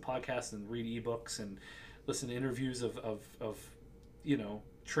listen to podcasts and read ebooks and listen to interviews of you know,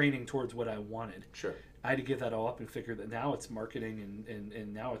 training towards what I wanted. Sure. I had to give that all up and figure that now it's marketing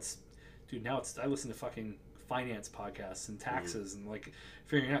and now it's, dude, now it's, I listen to fucking finance podcasts and taxes and like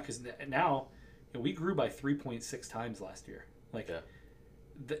figuring out, because now, you know, we grew by 3.6 times last year. Like,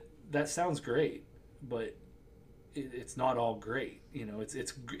 that sounds great, but it's not all great. You know,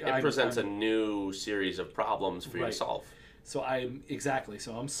 it presents a new series of problems for you to solve. So I'm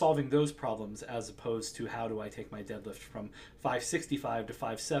solving those problems as opposed to how do I take my deadlift from 565 to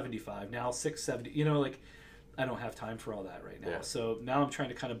 575, now 670. You know, like, I don't have time for all that right now. Yeah. So now I'm trying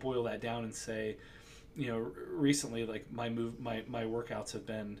to kind of boil that down and say, you know, recently, like, my workouts have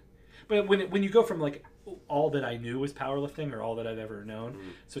been, but when you go from like all that I knew was powerlifting or all that I've ever known,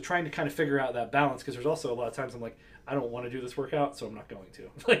 so trying to kind of figure out that balance, because there's also a lot of times I'm like, I don't want to do this workout, so I'm not going to.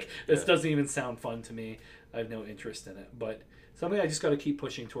 Like, this doesn't even sound fun to me. I have no interest in it. But something I just got to keep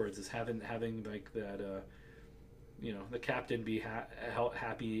pushing towards is having like that, you know, the captain be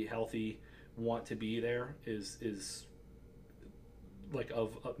happy, healthy, want to be there is like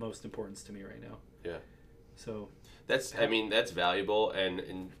of utmost importance to me right now. Yeah. So that's valuable,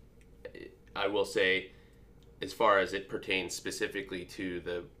 and I will say, as far as it pertains specifically to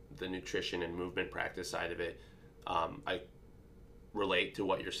the nutrition and movement practice side of it, I relate to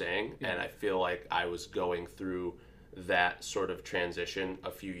what you're saying, and I feel like I was going through that sort of transition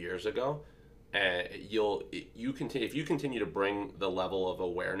a few years ago. If you continue to bring the level of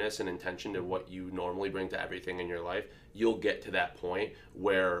awareness and intention to what you normally bring to everything in your life, you'll get to that point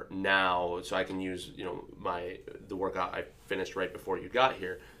where now, so I can use, you know, the workout I finished right before you got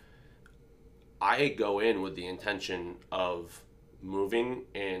here. I go in with the intention of moving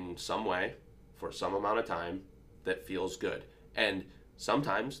in some way for some amount of time that feels good. And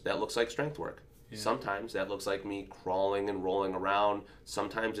sometimes that looks like strength work. Yeah. Sometimes that looks like me crawling and rolling around.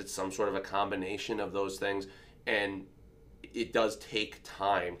 Sometimes it's some sort of a combination of those things. And it does take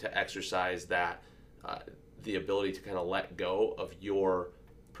time to exercise that, the ability to kind of let go of your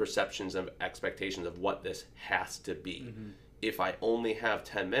perceptions of expectations of what this has to be. Mm-hmm. If I only have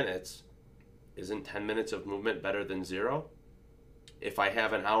 10 minutes, isn't 10 minutes of movement better than 0? If I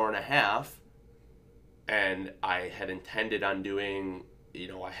have an hour and a half and I had intended on doing, you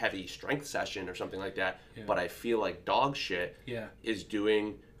know, a heavy strength session or something like that, but I feel like dog shit, is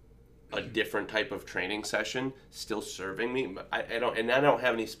doing a different type of training session still serving me? I don't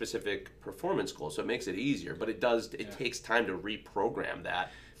have any specific performance goals, so it makes it easier, but it takes time to reprogram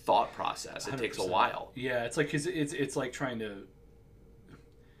that thought process. It 100%. Takes a while. Yeah, it's like, 'cause it's like trying to,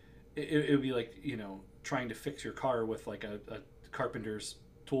 it would be like, you know, trying to fix your car with like a carpenter's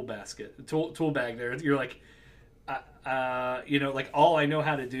tool bag there. You're like, you know, like, all I know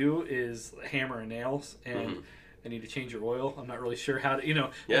how to do is hammer and nails, and I need to change your oil. I'm not really sure how to, you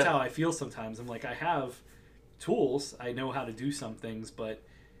know, that's how I feel sometimes. I'm like, I have tools, I know how to do some things, but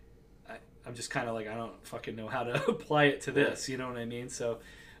I'm just kind of like, I don't fucking know how to apply it to this, you know what I mean? So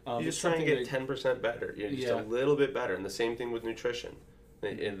you're just trying to get 10% better. You're just a little bit better. And the same thing with nutrition.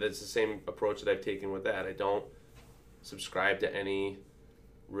 And that's the same approach that I've taken with that. I don't subscribe to any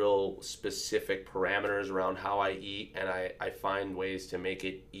real specific parameters around how I eat, and I find ways to make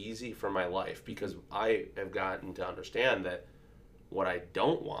it easy for my life, because I have gotten to understand that what I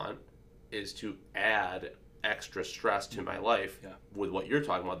don't want is to add extra stress to my life with what you're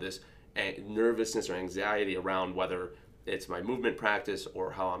talking about, this nervousness or anxiety around whether it's my movement practice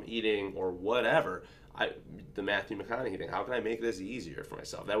or how I'm eating or whatever. The Matthew McConaughey thing, how can I make this easier for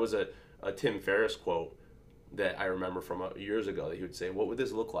myself? That was a Tim Ferriss quote that I remember from years ago, that he would say, what would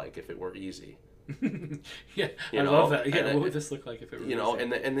this look like if it were easy? I love that. Yeah, what would this look like if it were easy? You know,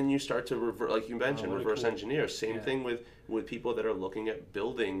 and then you start to like you mentioned, reverse engineer. Same thing with people that are looking at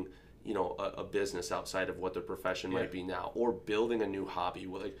building, you know, a business outside of what their profession might be now, or building a new hobby.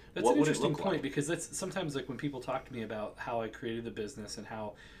 Like, that's what an would it interesting look point, like? because that's sometimes, like, when people talk to me about how I created the business and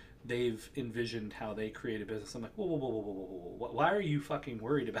how they've envisioned how they create a business, I'm like, whoa. Why are you fucking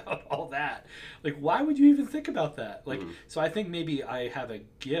worried about all that? Like, why would you even think about that? Like, so I think maybe I have a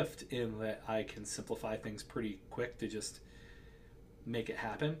gift in that I can simplify things pretty quick to just make it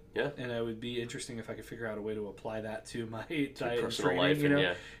happen. Yeah. And it would be interesting if I could figure out a way to apply that to my diet and training, life, you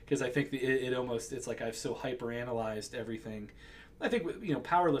know? Because I think it's like I've so hyper analyzed everything. I think, you know,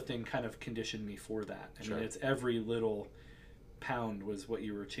 powerlifting kind of conditioned me for that. I mean, it's every little pound was what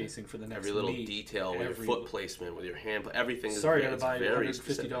you were chasing for the next every little meet. Detail with your foot placement, with your hand, everything. Sorry, I got to buy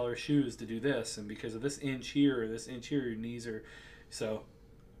 $150 shoes to do this, and because of this inch here or this inch here, your knees are. So,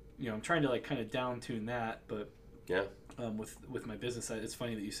 you know, I'm trying to like kind of down tune that, but with my business. It's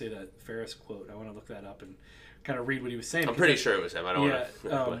funny that you say that Ferris quote. I want to look that up and kind of read what he was saying. I'm pretty sure it was him. I don't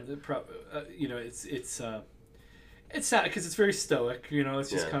want to. It's sad because it's very stoic. It's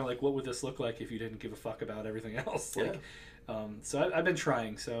just kind of like, what would this look like if you didn't give a fuck about everything else? So I've been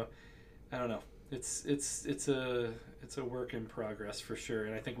trying. So I don't know. It's a work in progress for sure.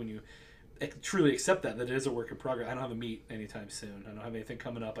 And I think when you truly accept that it is a work in progress. I don't have a meet anytime soon. I don't have anything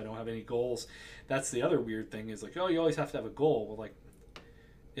coming up. I don't have any goals. That's the other weird thing is like, oh, you always have to have a goal. Well, like,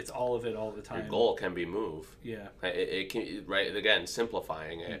 it's all of it all the time. Your goal can be move. Yeah. It can, right, again,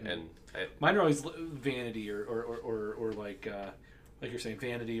 simplifying it. And mine are always vanity or like you're saying,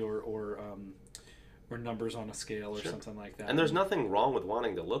 vanity or numbers on a scale or something like that. And there's nothing wrong with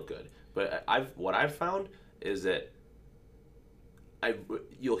wanting to look good. But what I've found is that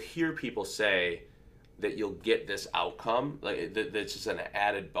you'll hear people say that you'll get this outcome, like that's just an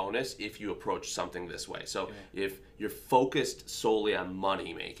added bonus if you approach something this way. So if you're focused solely on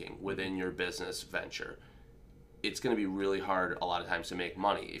money making within your business venture, it's going to be really hard a lot of times to make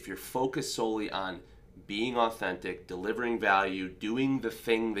money. If you're focused solely on being authentic, delivering value, doing the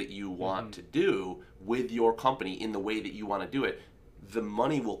thing that you want to do with your company in the way that you want to do it, the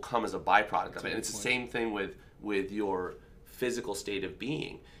money will come as a byproduct of it. And it's the same thing with your physical state of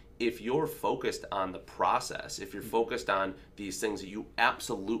being. If you're focused on the process, if you're focused on these things that you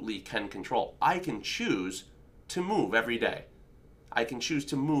absolutely can control, I can choose to move every day. I can choose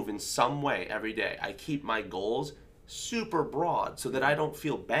to move in some way every day. I keep my goals super broad so that I don't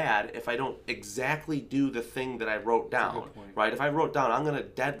feel bad if I don't exactly do the thing that I wrote down, right? If I wrote down, I'm going to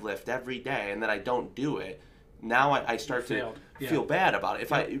deadlift every day and then I don't do it, now I start to feel bad about it.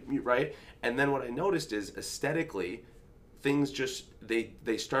 Right? And then what I noticed is aesthetically, things just,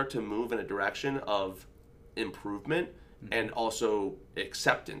 they start to move in a direction of improvement and also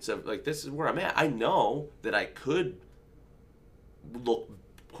acceptance of, like, this is where I'm at. I know that I could look,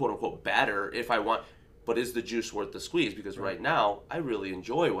 quote unquote, better if I want, but is the juice worth the squeeze? Because right now, I really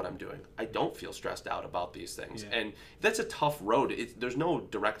enjoy what I'm doing. I don't feel stressed out about these things. And that's a tough road. There's no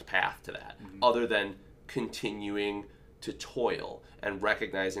direct path to that other than continuing to toil and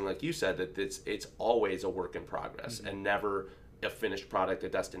recognizing, like you said, that it's always a work in progress and never a finished product, a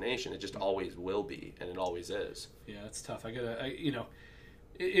destination. It just always will be, and it always is. Yeah, it's tough.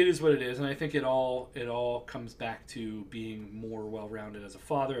 It is what it is, and I think it all comes back to being more well-rounded as a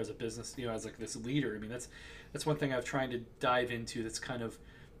father, as a business, as like this leader. I mean, that's one thing I've tried to dive into. That's kind of,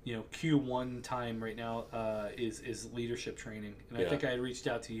 Q1 time right now is leadership training, and I think I had reached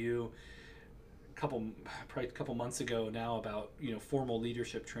out to you probably a couple months ago now about formal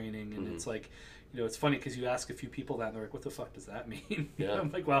leadership training, and it's like, it's funny because you ask a few people that and they're like, what the fuck does that mean? I'm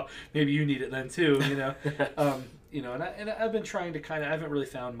like, well, maybe you need it then too, and I've been trying to I haven't really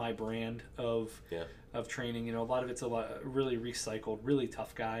found my brand of training. A lot of it's really recycled, really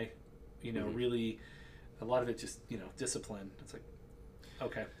tough guy, really a lot of it just discipline. It's like,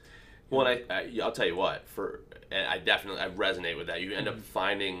 okay. Well, I'll tell you what, I resonate with that. You end up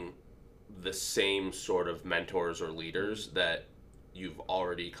finding the same sort of mentors or leaders that you've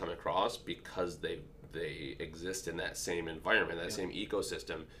already come across because they exist in that same environment, that same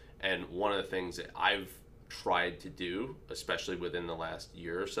ecosystem. And one of the things that I've tried to do, especially within the last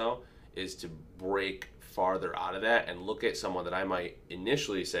year or so, is to break farther out of that and look at someone that I might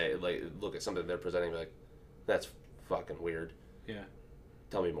initially say, like, look at something they're presenting and be like, that's fucking weird. Yeah.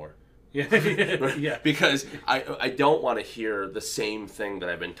 Tell me more. Yeah. Because I don't want to hear the same thing that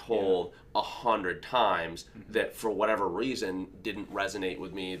I've been told 100 times that for whatever reason didn't resonate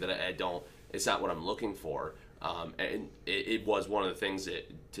with me, that it's not what I'm looking for. And it was one of the things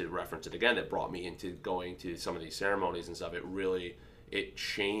that, to reference it again, that brought me into going to some of these ceremonies and stuff. It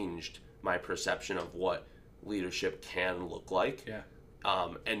changed my perception of what leadership can look like. Yeah.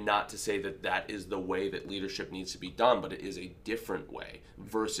 And not to say that is the way that leadership needs to be done, but it is a different way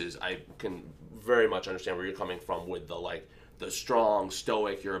versus, I can very much understand where you're coming from with the strong,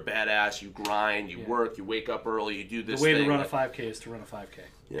 stoic, you're a badass, you grind, you work, you wake up early, you do this thing. The way thing. to run a 5K is to run a 5K.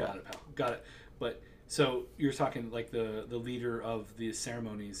 Yeah. Got it, pal. Got it. But, so you're talking like the leader of the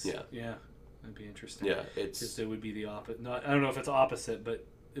ceremonies. Yeah. Yeah. That'd be interesting. Yeah. It would be the opposite. I don't know if it's opposite, but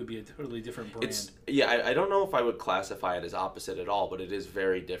it would be a totally different brand. I don't know if I would classify it as opposite at all, but it is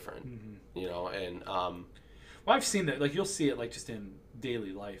very different, and well, I've seen that, like, you'll see it like just in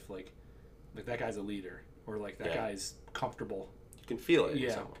daily life, like that guy's a leader, or like that guy's comfortable. You can feel it. In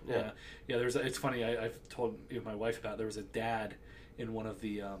someone. Yeah. It's funny. I've told my wife about, there was a dad in one of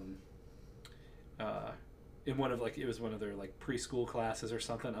the it was one of their like preschool classes or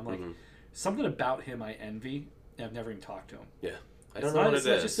something. I'm like, something about him I envy, and I've never even talked to him. Yeah. I don't know what it is.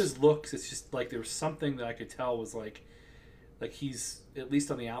 It's not just his looks. It's just like there was something that I could tell was like, like he's at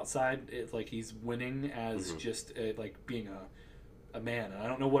least on the outside, it's like he's winning as just like being a man. And I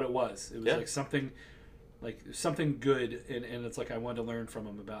don't know what it was. It was like something good, and it's like I wanted to learn from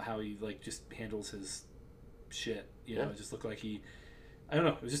him about how he like just handles his shit. You know, it just looked like he. I don't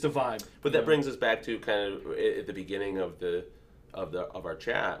know. It was just a vibe. But that brings us back to kind of at the beginning of our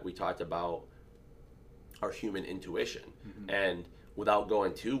chat. We talked about our human intuition, and without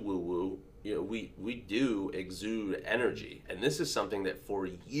going too woo woo, you know, we do exude energy, and this is something that for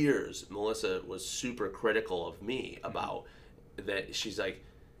years Melissa was super critical of me about. That she's like,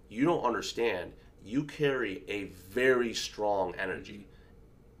 you don't understand. You carry a very strong energy,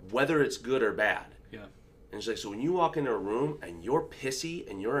 whether it's good or bad. Yeah. And she's like, so when you walk into a room and you're pissy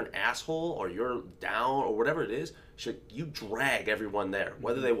and you're an asshole or you're down or whatever it is, she's like, you drag everyone there,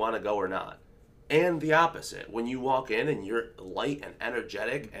 whether they want to go or not. And the opposite, when you walk in and you're light and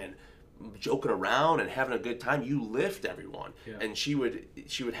energetic and joking around and having a good time, you lift everyone. Yeah. And she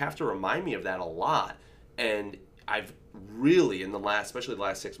would have to remind me of that a lot. And I've really, especially the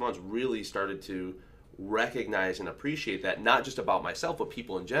last 6 months, really started to recognize and appreciate that, not just about myself, but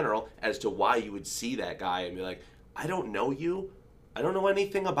people in general, as to why you would see that guy and be like, I don't know you. I don't know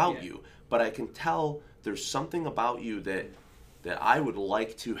anything about you, but I can tell there's something about you that I would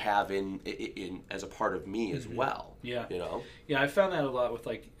like to have in as a part of me as well. Yeah. You know? Yeah, I found that a lot with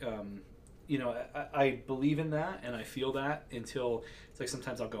like, you know, I believe in that and I feel that until it's like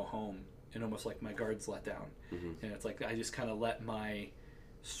sometimes I'll go home and almost like my guard's let down. And it's like I just kind of let my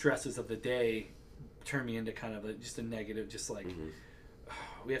stresses of the day turn me into kind of just a negative, just like, oh,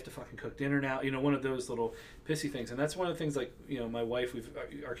 we have to fucking cook dinner now. You know, one of those little pissy things. And that's one of the things, like, you know, my wife,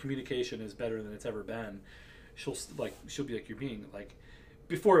 our communication is better than it's ever been. She'll be like, you're being like,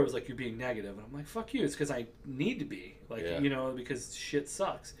 before it was like, you're being negative. And I'm like, fuck you. It's because I need to be. Like, you know, because shit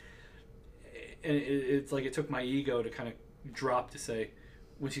sucks. And it's like it took my ego to kind of drop to say,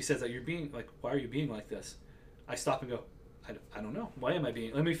 when she says that you're being like, why are you being like this? I stop and go, I don't know. Why am I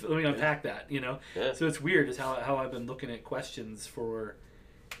being? Let me unpack that. You know. Yeah. So it's weird is how I've been looking at questions for.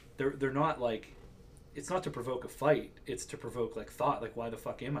 They're not like, it's not to provoke a fight. It's to provoke like thought. Like, why the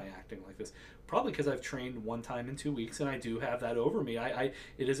fuck am I acting like this? Probably because I've trained 1 time in 2 weeks and I do have that over me.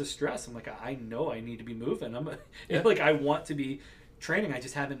 It is a stress. I'm like, I know I need to be moving. Like I want to be training. I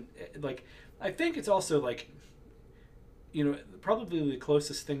just haven't like. I think it's also like, you know, probably the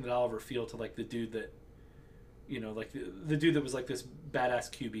closest thing that I'll ever feel to like the dude that, you know, like the dude that was like this badass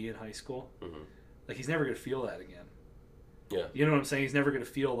QB in high school. Like he's never going to feel that again. Yeah. You know what I'm saying? He's never going to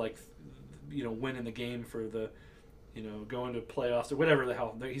feel like, you know, winning the game for the, you know, going to playoffs or whatever the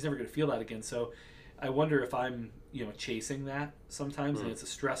hell. He's never going to feel that again. So I wonder if I'm, you know, chasing that sometimes and it's a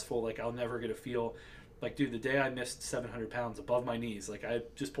stressful, like I'll never get to feel like, dude, the day I missed 700 pounds above my knees, like I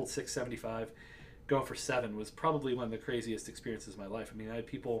just pulled 675, going for 7 was probably one of the craziest experiences of my life. I mean, I had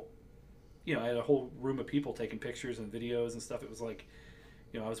people, you know, I had a whole room of people taking pictures and videos and stuff. It was like,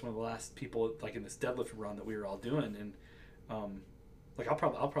 you know, I was one of the last people like in this deadlift run that we were all doing. And like I'll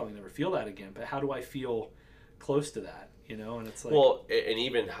probably never feel that again, but how do I feel close to that, you know? And it's like, well, and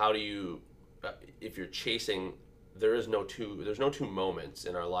even how do you, if you're chasing, there's no two moments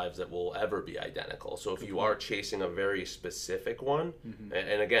in our lives that will ever be identical. So if you are chasing a very specific one,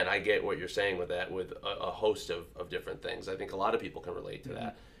 and again, I get what you're saying with that, with a host of different things. I think a lot of people can relate to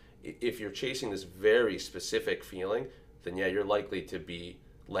that. If you're chasing this very specific feeling, then yeah, you're likely to be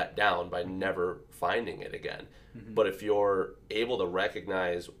let down by never finding it again. But if you're able to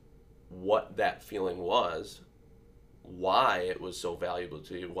recognize what that feeling was, why it was so valuable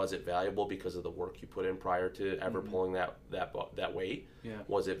to you, was it valuable because of the work you put in prior to ever pulling that weight? Yeah.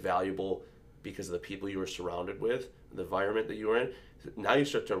 Was it valuable because of the people you were surrounded with, the environment that you were in? Now you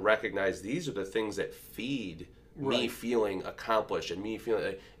start to recognize these are the things that feed me feeling accomplished and me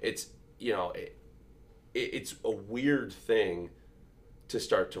feeling it's, you know, it's a weird thing to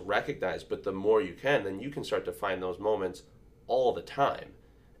start to recognize, but the more you can, then you can start to find those moments all the time.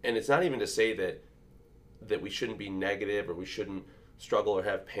 And it's not even to say that we shouldn't be negative or we shouldn't struggle or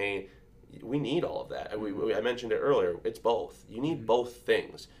have pain. We need all of that. I mentioned it earlier. It's both. You need both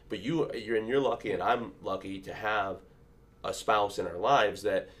things. But you're lucky, and I'm lucky to have a spouse in our lives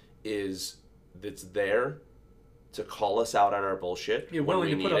that's there to call us out on our bullshit. You're willing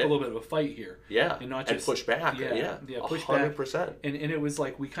to put up a little bit of a fight here. Yeah. And not just push back. Yeah, push 100%. back. And it was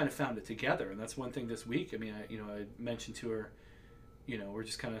like we kind of found it together. And that's one thing this week. I mean, I mentioned to her, you know, we're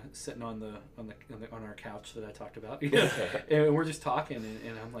just kind of sitting on our couch that I talked about, and we're just talking,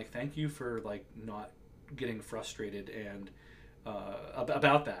 and I'm like, thank you for like not getting frustrated and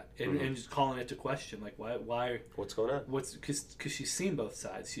about that, and just calling it to question, like why what's going on? Because she's seen both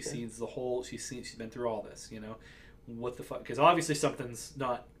sides. She's seen the whole. She's been through all this, you know. what the fuck, because obviously something's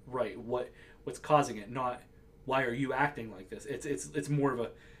not right. What's causing it? Not why are you acting like this? It's more of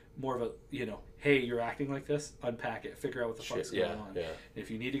a hey, you're acting like this. Unpack it. Figure out what the fuck's going on. Yeah.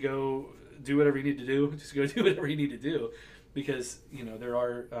 If you need to go do whatever you need to do, just go do whatever you need to do, because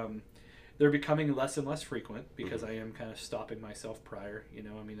they're becoming less and less frequent because I am kind of stopping myself prior.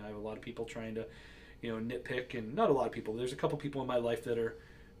 I mean, I have a lot of people trying to, nitpick, and not a lot of people. There's a couple people in my life that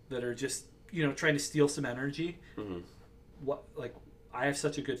are just trying to steal some energy. Like, I have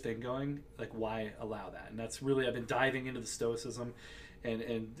such a good thing going. Like, why allow that? And that's really, I've been diving into the Stoicism,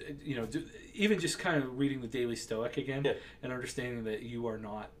 and even just kind of reading the Daily Stoic again, and understanding that you are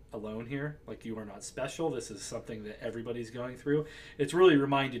not alone here. Like, you are not special. This is something that everybody's going through. It's really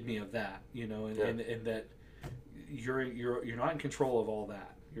reminded me of that, and that you're not in control of all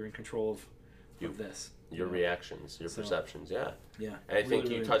that. You're in control of this. Your reactions, your perceptions, yeah. Yeah. And I think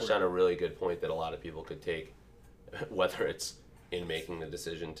really, you touched on a really good point that a lot of people could take, whether it's in making the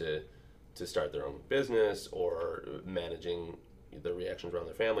decision to start their own business or managing the reactions around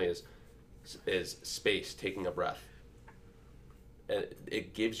their family, is space, taking a breath. And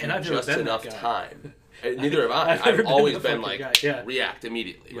it gives you just enough time. Neither have I. I've always been like, react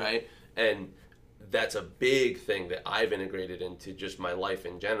immediately, right? And that's a big thing that I've integrated into just my life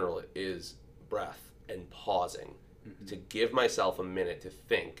in general, is breath and pausing, to give myself a minute to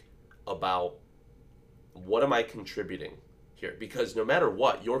think about, what am I contributing here? Because no matter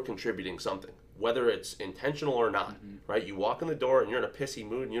what, you're contributing something, whether it's intentional or not, right? You walk in the door and you're in a pissy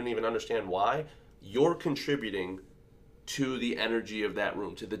mood and you don't even understand why. You're contributing to the energy of that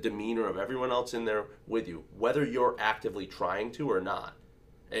room, to the demeanor of everyone else in there with you, whether you're actively trying to or not.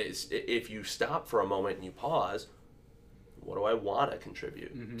 If you stop for a moment and you pause, what do I want to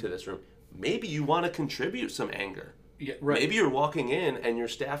contribute to this room? Maybe you want to contribute some anger. Yeah, right. Maybe you're walking in and your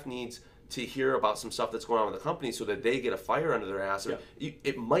staff needs to hear about some stuff that's going on with the company so that they get a fire under their ass.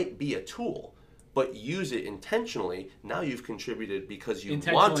 It might be a tool, but use it intentionally. Now you've contributed because you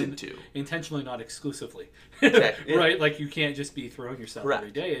wanted to. Intentionally, not exclusively. Exactly. Right? Like, you can't just be throwing yourself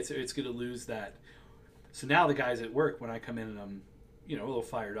every day. It's going to lose that. So now the guys at work, when I come in and I'm a little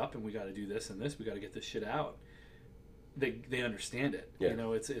fired up and we got to do this and this, we got to get this shit out, they understand it.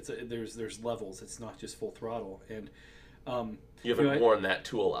 There's levels. It's not just full throttle. And you haven't worn that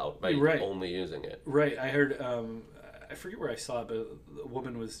tool out by only using it. Right. I heard, I forget where I saw it, but a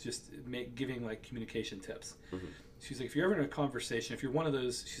woman was just giving like communication tips. She's like, if you're ever in a conversation, if you're one of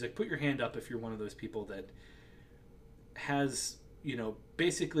those, she's like, put your hand up if you're one of those people that has,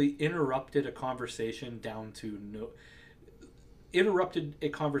 basically interrupted a conversation down to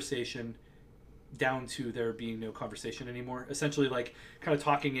there being no conversation anymore. Essentially, like, kind of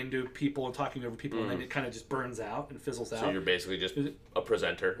talking into people and talking over people, and then it kind of just burns out and fizzles out. So you're basically just a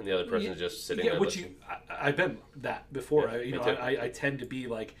presenter, and the other person's just sitting there listening. I've been that before. I tend to be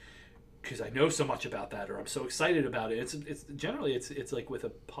like, because I know so much about that, or I'm so excited about it. It's generally it's like with a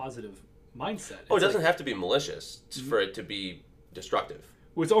positive mindset. It doesn't have to be malicious for it to be destructive.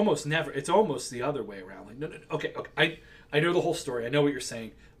 Well, it's almost never. It's almost the other way around. Like, no, okay. I know the whole story. I know what you're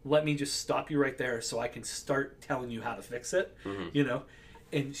saying. Let me just stop you right there so I can start telling you how to fix it,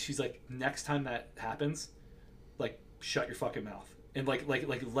 And she's like, next time that happens, like, shut your fucking mouth. And like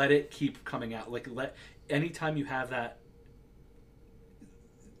let it keep coming out. Like, anytime you have that,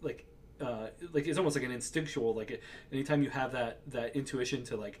 like it's almost like an instinctual, like, anytime you have that intuition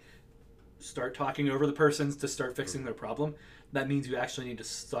to, like, start talking over the persons to start fixing their problem, that means you actually need to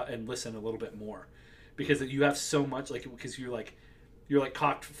stop and listen a little bit more. Because you have so much, like, because you're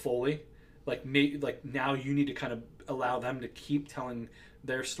cocked fully, like now you need to kind of allow them to keep telling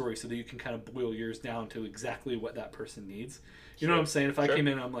their story so that you can kind of boil yours down to exactly what that person needs. You know what I'm saying? If I came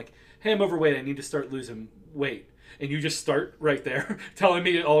in and I'm like, hey, I'm overweight, I need to start losing weight, and you just start right there telling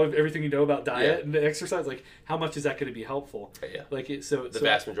me everything you know about diet and exercise, like, how much is that going to be helpful? Like, the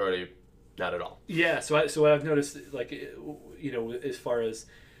vast majority, not at all. Yeah. So what I've noticed, like, as far as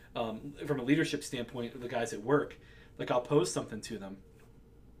from a leadership standpoint, the guys at work, like, I'll pose something to them,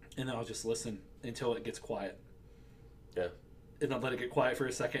 and then I'll just listen until it gets quiet. Yeah. And then let it get quiet for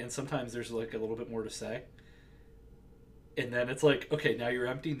a second, and sometimes there's, like, a little bit more to say. And then it's like, okay, now you're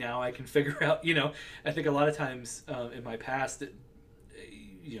empty. Now I can figure out, I think a lot of times in my past,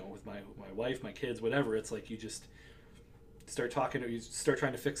 with my wife, my kids, whatever, it's like you just start talking, or you start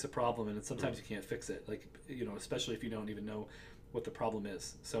trying to fix a problem, and sometimes you can't fix it. Like, especially if you don't even know what the problem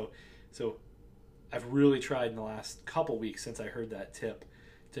is. So I've really tried in the last couple weeks since I heard that tip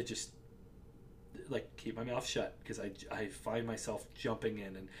to just, like, keep my mouth shut, because I find myself jumping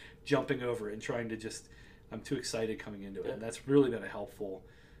in and jumping over it and trying to just, I'm too excited coming into it. And that's really been a helpful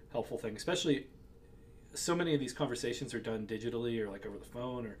thing, especially so many of these conversations are done digitally or like over the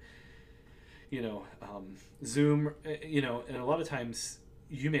phone or, Zoom, and a lot of times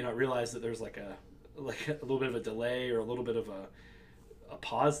you may not realize that there's like a little bit of a delay or a little bit of a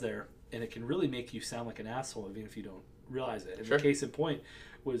pause there, and it can really make you sound like an asshole even if you don't realize it. And Sure. The case in point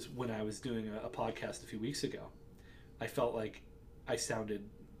was when I was doing a podcast a few weeks ago. I felt like I sounded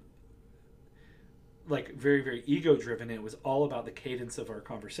like very, very ego driven. It was all about the cadence of our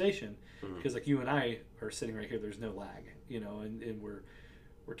conversation, because like you and I are sitting right here, there's no lag, and we're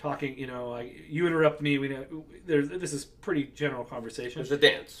talking, you interrupt me, this is pretty general conversation. There's a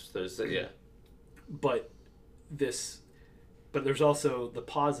dance. Yeah. But there's also the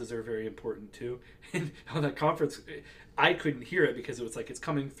pauses are very important too. And on that conference, I couldn't hear it because it was like it's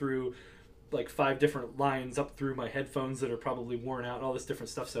coming through like 5 different lines up through my headphones that are probably worn out and all this different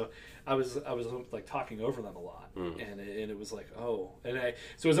stuff. So I was like talking over them a lot, and it was like, oh,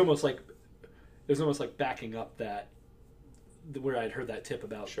 so it was almost like backing up that where I'd heard that tip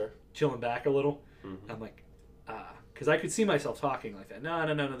about chilling back a little. I'm like, because I could see myself talking like that.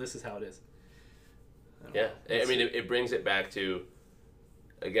 No, this is how it is. Yeah, I mean, it brings it back to,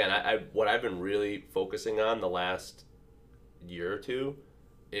 again, what I've been really focusing on the last year or two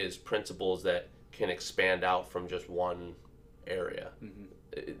is principles that can expand out from just one area.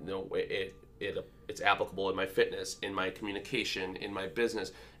 It's applicable in my fitness, in my communication, in my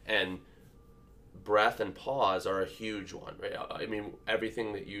business, and breath and pause are a huge one, right? I mean,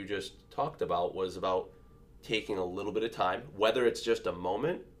 everything that you just talked about was about taking a little bit of time, whether it's just a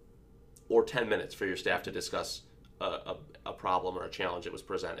moment or 10 minutes for your staff to discuss a problem or a challenge that was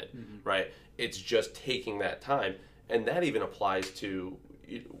presented, right? It's just taking that time. And that even applies to,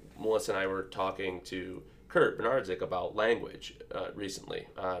 Melissa and I were talking to Kurt Bernardzik about language recently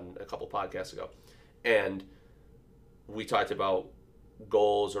on a couple podcasts ago. And we talked about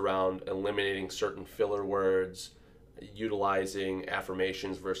goals around eliminating certain filler words, utilizing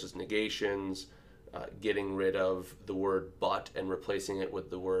affirmations versus negations, getting rid of the word but and replacing it with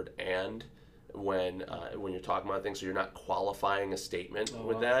the word and when you're talking about things, so you're not qualifying a statement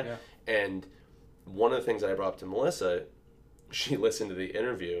with that. Yeah. And one of the things that I brought up to Melissa, she listened to the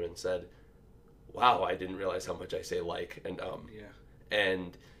interview and said, wow, I didn't realize how much I say like and Yeah.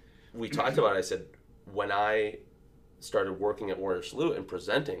 And we talked about it. I said, when I started working at Warrior Salute and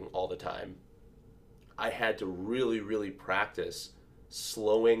presenting all the time, I had to really, really practice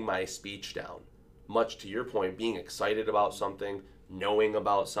slowing my speech down. Much to your point, being excited about something, knowing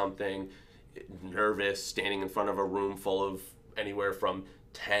about something, nervous, standing in front of a room full of anywhere from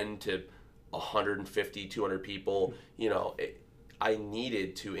 10 to 150, 200 people, I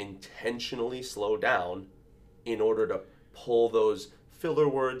needed to intentionally slow down in order to pull those filler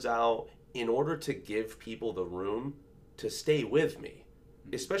words out, in order to give people the room to stay with me,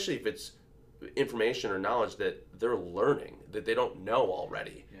 especially if it's information or knowledge that they're learning, that they don't know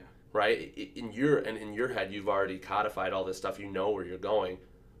already. Yeah. Right? In your head, you've already codified all this stuff. You know where you're going,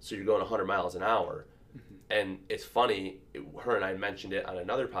 so you're going 100 miles an hour. And it's funny, her and I mentioned it on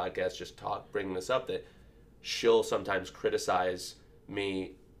another podcast, bringing this up, that she'll sometimes criticize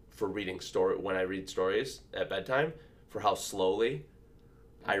me for reading when I read stories at bedtime, for how slowly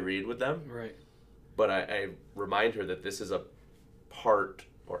I read with them. Right. But I remind her that this is a part,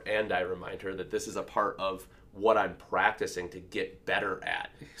 and I remind her that this is a part of what I'm practicing to get better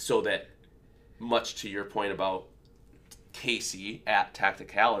at, so that, much to your point about Casey at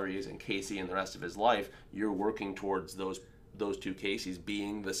Tacticalories and Casey and the rest of his life, you're working towards those two Caseys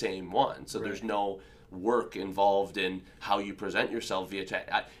being the same one. So There's no work involved in how you present yourself via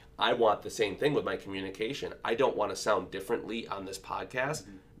chat. I want the same thing with my communication. I don't want to sound differently on this podcast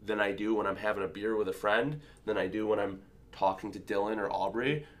than I do when I'm having a beer with a friend, than I do when I'm talking to Dylan or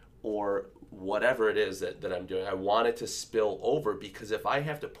Aubrey or whatever it is that I'm doing. I want it to spill over, because if I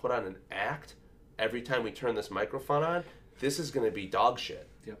have to put on an act every time we turn this microphone on, this is going to be dog shit.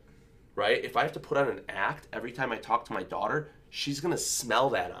 Yep. Right? If I have to put on an act every time I talk to my daughter, she's going to smell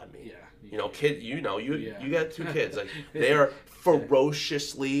that on me. Yeah. Kid, you got 2 kids. Like, they are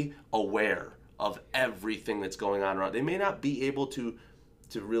ferociously aware of everything that's going on around. They may not be able to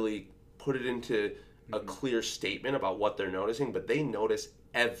really put it into a clear statement about what they're noticing, but they notice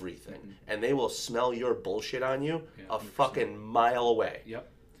everything. And they will smell your bullshit on you a 100%. Fucking mile away. Yep.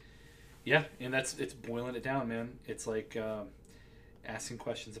 Yeah, and it's boiling it down, man. It's like asking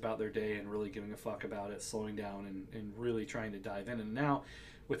questions about their day and really giving a fuck about it, slowing down and really trying to dive in. And now,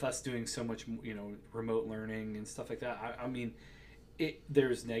 with us doing so much, remote learning and stuff like that, I mean,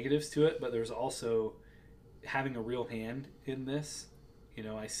 there's negatives to it, but there's also having a real hand in this.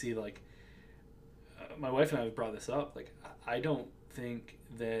 I see, like, my wife and I have brought this up. Like, I don't think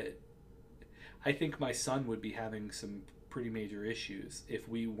that I think my son would be having some pretty major issues if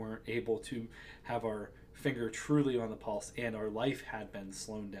we weren't able to have our finger truly on the pulse and our life had been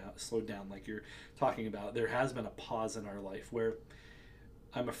slowed down like you're talking about. There has been a pause in our life where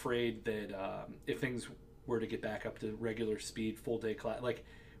I'm afraid that if things were to get back up to regular speed, full day class, like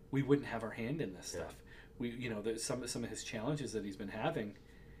we wouldn't have our hand in this stuff. We, some of his challenges that he's been having,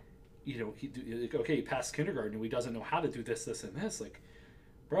 he passed kindergarten and he doesn't know how to do this, and this. Like,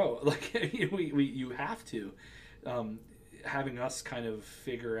 bro, like you have to. Having us kind of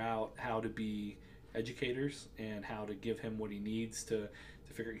figure out how to be educators and how to give him what he needs to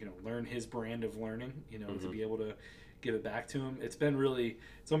figure, learn his brand of learning, to be able to give it back to him. It's been really,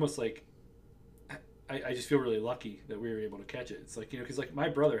 it's almost like, I just feel really lucky that we were able to catch it. It's like, because like my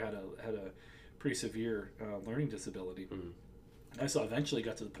brother had a pretty severe learning disability. I saw eventually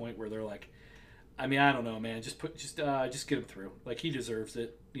got to the point where they're like, I mean, I don't know, man. Just get him through. Like, he deserves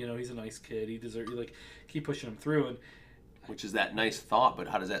it. He's a nice kid. He deserves. Like, keep pushing him through. And which is that nice thought, but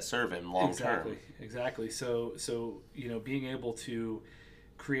how does that serve him long term? Exactly. So being able to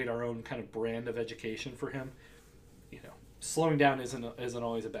create our own kind of brand of education for him, slowing down isn't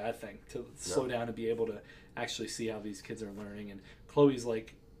always a bad thing. To slow down and be able to actually see how these kids are learning. And Chloe's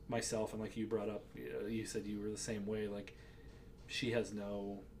like myself, and like you brought up, you said you were the same way. Like, she has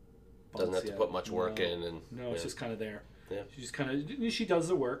no. Doesn't have to put much work in, and it's just kind of there. Yeah, she just kind of she does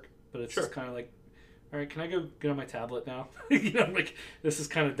the work, but it's just kind of like, all right, can I go get on my tablet now? Like this is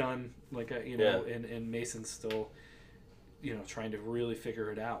kind of done. Like and Mason's still, trying to really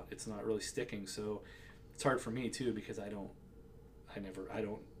figure it out. It's not really sticking, so it's hard for me too because I don't.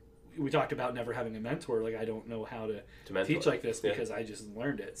 We talked about never having a mentor. Like, I don't know how to teach like this because I just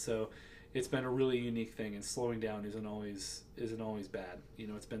learned it. So it's been a really unique thing, and slowing down isn't always bad.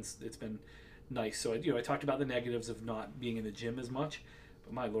 It's been nice. So I talked about the negatives of not being in the gym as much,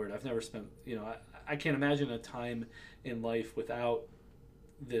 but my Lord, I've never spent. I can't imagine a time in life without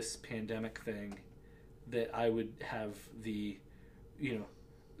this pandemic thing that I would have the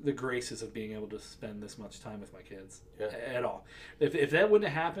graces of being able to spend this much time with my kids at all. If that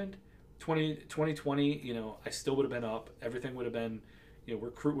wouldn't have happened, 2020, I still would have been up. Everything would have been.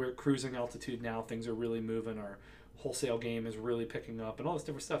 We're at cruising altitude now. Things are really moving. Our wholesale game is really picking up, and all this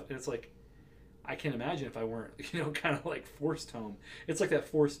different stuff. And it's like, I can't imagine if I weren't, kind of like forced home. It's like that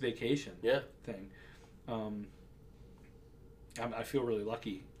forced vacation thing. I feel really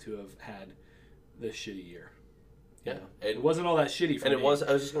lucky to have had this shitty year. Yeah, it wasn't all that shitty for me. And I was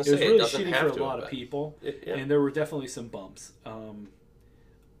just going to say, it was really shitty for a lot of people, and there were definitely some bumps.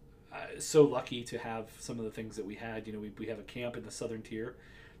 So lucky to have some of the things that we had. We have a camp in the southern tier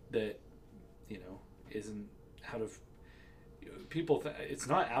that isn't out of people. It's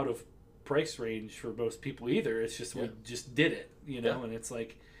not out of price range for most people either. It's just we just did it, and it's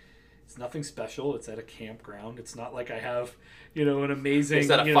like it's nothing special. It's at a campground. It's not like I have an amazing. It's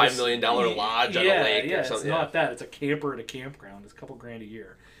not a $5 million lodge on a lake or something. It's not that. It's a camper at a campground. It's a couple grand a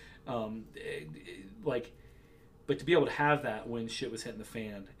year. But to be able to have that when shit was hitting the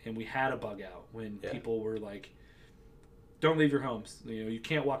fan and we had a bug out, when people were like, don't leave your homes. You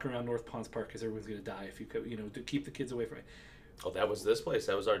can't walk around North Ponds Park because everyone's going to die if you to keep the kids away from it. Oh, that was this place.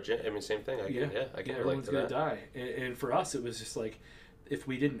 That was our gym. I mean, same thing. I can relate to that. Everyone's going to die. And for us, it was just like, if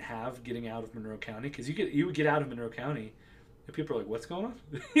we didn't have getting out of Monroe County, because you would get out of Monroe County and people are like, what's going on?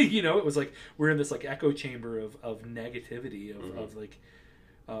 It was like we're in this like echo chamber of negativity of like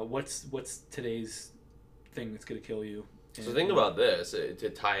what's today's thing that's going to kill you. And, so think about this to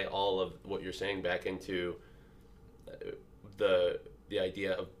tie all of what you're saying back into the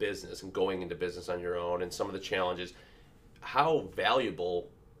idea of business and going into business on your own and some of the challenges. How valuable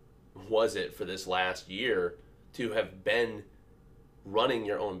was it for this last year to have been running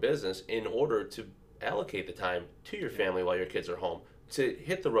your own business in order to allocate the time to your family while your kids are home, to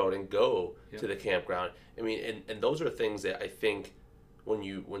hit the road and go to the campground? I mean, and those are things that I think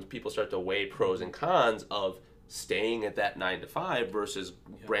when people start to weigh pros and cons of staying at that 9 to 5 versus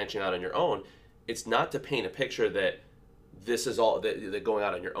branching out on your own, it's not to paint a picture that this is all that going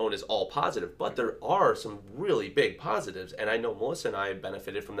out on your own is all positive, but there are some really big positives, and I know Melissa and I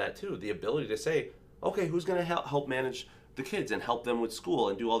benefited from that too. The ability to say, okay, who's going to help manage the kids and help them with school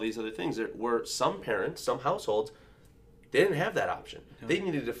and do all these other things? There were some parents, some households, they didn't have that option. No. They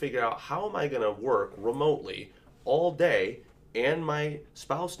needed to figure out, how am I going to work remotely all day, and my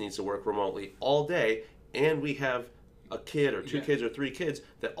spouse needs to work remotely all day, and we have a kid or two kids or three kids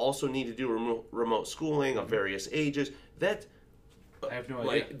that also need to do remote schooling of various ages. That I have no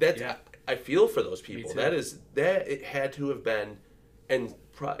idea. I feel for those people. That it had to have been, and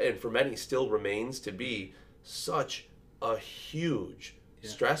for many still remains to be, such a huge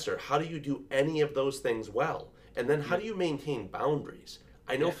stressor. How do you do any of those things well? And then how do you maintain boundaries?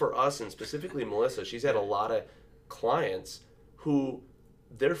 I know for us, and specifically Melissa, she's had a lot of clients who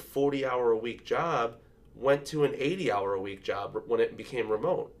their 40-hour-a-week job went to an 80-hour-a-week job when it became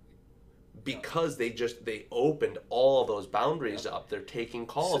remote. Because they opened all those boundaries up. They're taking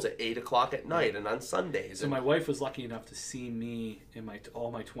calls at 8 o'clock at night and on Sundays. So my wife was lucky enough to see me in all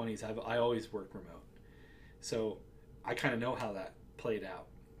my 20s. I always worked remote. So I kind of know how that played out.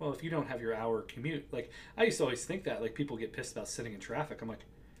 Well, if you don't have your hour commute, like I used to always think that, like people get pissed about sitting in traffic. I'm like,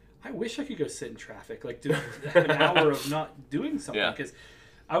 I wish I could go sit in traffic, like have an hour of not doing something. Because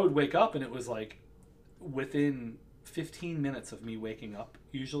I would wake up and it was like within 15 minutes of me waking up,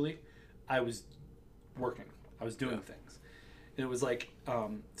 usually, I was working. I was doing things. And it was like,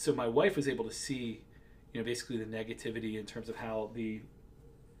 so my wife was able to see, basically the negativity in terms of how the,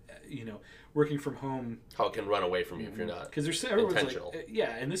 working from home. How it can run away from you if you're not because there's intentional. Like,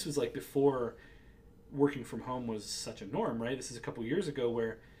 and this was like before working from home was such a norm, right? This is a couple years ago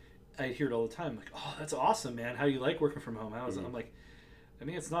where I hear it all the time, like, oh, that's awesome, man. How do you like working from home? I'm like, I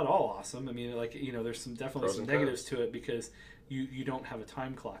mean, it's not all awesome. I mean, like, there's definitely some negatives to it because you don't have a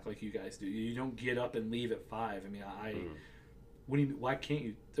time clock like you guys do. You don't get up and leave at 5. I mean, what do you? Why can't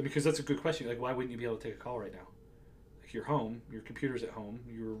you? Because that's a good question. Like, why wouldn't you be able to take a call right now? Like, you're home, your computer's at home,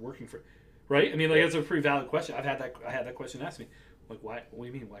 you're working for, right? I mean, like, that's a pretty valid question. I had that question asked me. Like, why? What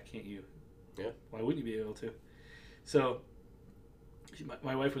do you mean? Why can't you? Yeah. Why wouldn't you be able to? So,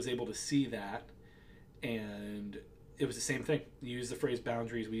 my wife was able to see that, and it was the same thing. You use the phrase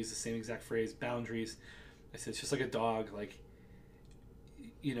boundaries. We use the same exact phrase, boundaries. I said, it's just like a dog. Like,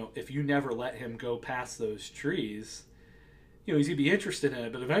 if you never let him go past those trees, he's going to be interested in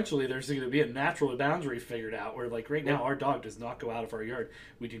it. But eventually there's going to be a natural boundary figured out where, like, right now, our dog does not go out of our yard.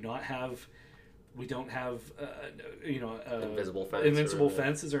 We don't have invincible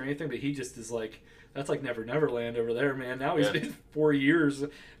fences or anything, but he just is like, that's like Never Land over there, man. Now he's been 4 years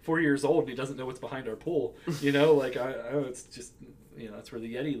old and he doesn't know what's behind our pool. Like, it's just, that's where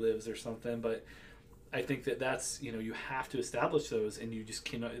the Yeti lives or something. But I think that's, you have to establish those, and you just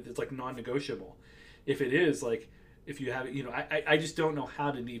cannot, it's like non-negotiable. If it is, like, if you have, I just don't know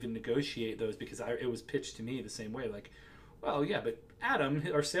how to even negotiate those because it was pitched to me the same way. Like, well, yeah, but Adam,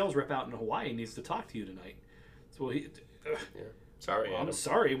 our sales rep out in Hawaii, needs to talk to you tonight. So, Sorry, well, Adam. I'm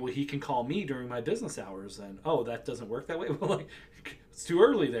sorry. Well, he can call me during my business hours. And that doesn't work that way. Well, like, it's too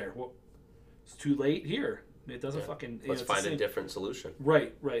early there. Well, it's too late here. It doesn't fucking. Let's find a different solution.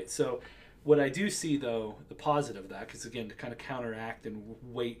 Right. So, what I do see though, the positive of that, because again, to kind of counteract and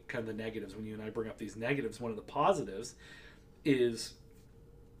weight kind of the negatives when you and I bring up these negatives, one of the positives is,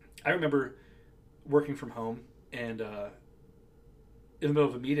 I remember working from home and in the middle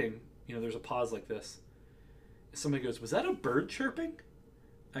of a meeting, there's a pause like this. Somebody goes, "Was that a bird chirping?"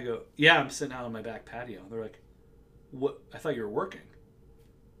 I go, "Yeah, I'm sitting out on my back patio." They're like, "What? I thought you were working."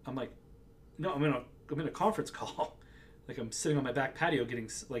 I'm like, "No, I'm in a conference call. Like, I'm sitting on my back patio I'm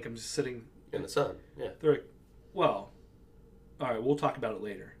just sitting in the sun." Yeah. They're like, "Well, all right, we'll talk about it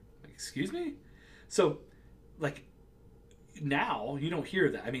later." Like, excuse me? So, like, now you don't hear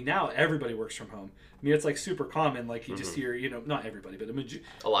that. I mean, now everybody works from home. I mean, it's like super common. Like, you just hear, not everybody, but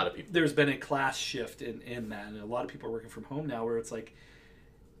a lot of people. There's been a class shift in that, and a lot of people are working from home now, where it's like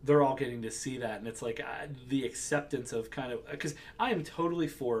they're all getting to see that, and it's like the acceptance of kind of, because I am totally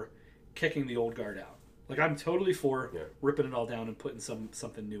for kicking the old guard out. Like, I'm totally for ripping it all down and putting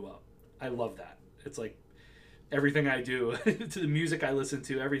something new up. I love that. It's like everything I do, to the music I listen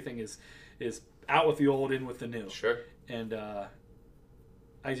to, everything is out with the old, in with the new. Sure. And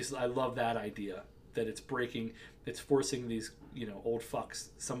I love that idea, that it's forcing these old fucks,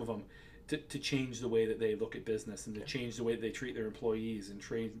 some of them, to change the way that they look at business and to change the way that they treat their employees and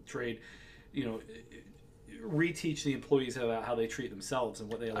trade reteach the employees about how they treat themselves and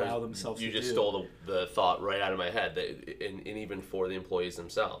what they allow themselves to do. You just stole the thought right out of my head, that and even for the employees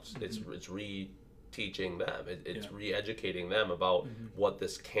themselves, it's reteaching them, it's re-educating them about what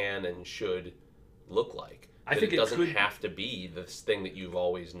this can and should look like. I think it doesn't have to be this thing that you've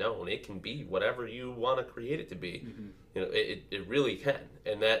always known. It can be whatever you want to create it to be. It really can,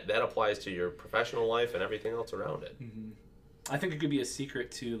 and that applies to your professional life and everything else around it. I think it could be a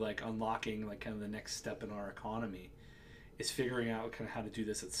secret to, like, unlocking, like, kind of the next step in our economy is figuring out kind of how to do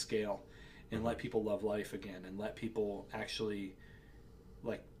this at scale and let people love life again, and let people actually,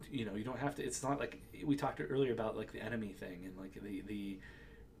 like, you don't have to, it's not like we talked earlier about, like, the enemy thing, and like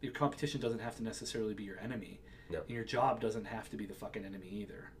your competition doesn't have to necessarily be your enemy. No. And your job doesn't have to be the fucking enemy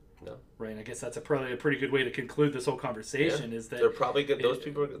either. No. Right. And I guess that's probably a pretty good way to conclude this whole conversation. Is that they're probably good.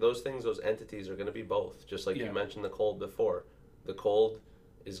 Those entities are going to be both. Just like you mentioned the cold before. The cold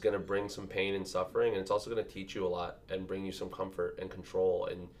is going to bring some pain and suffering, and it's also going to teach you a lot and bring you some comfort and control,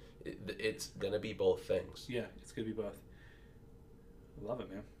 and it's going to be both things. Yeah, it's going to be both. I love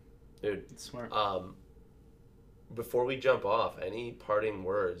it, man. Dude, It's smart. Before we jump off, any parting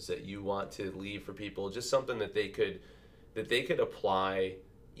words that you want to leave for people, just something that they could apply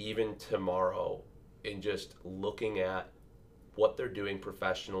even tomorrow in just looking at what they're doing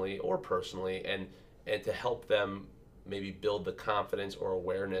professionally or personally, and to help them maybe build the confidence or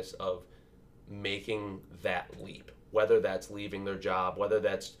awareness of making that leap, whether that's leaving their job, whether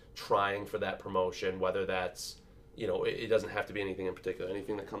that's trying for that promotion, whether that's, it doesn't have to be anything in particular.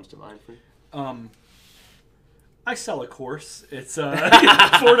 Anything that comes to mind for you? I sell a course. It's sort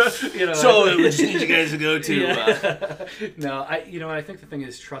of, So we just need you guys to go to. Yeah. No, I think the thing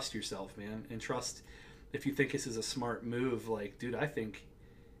is trust yourself, man, and trust. If you think this is a smart move, like, dude, I think,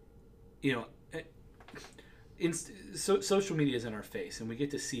 social media is in our face, and we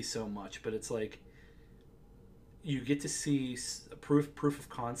get to see so much, but it's like you get to see proof of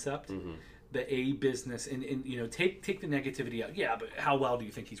concept. Mm-hmm. The A business, and take the negativity out. Yeah, but how well do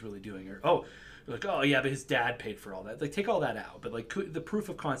you think he's really doing? Or yeah, but his dad paid for all that. Like, take all that out. But like, the proof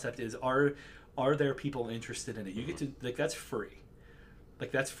of concept is, are there people interested in it? You get to, like, that's free.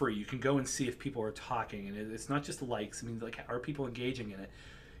 Like, that's free. You can go and see if people are talking, and it's not just likes. I mean, like, are people engaging in it?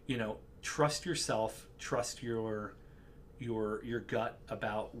 Trust yourself. Trust your gut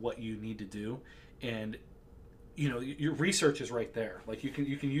about what you need to do, and your research is right there. Like, you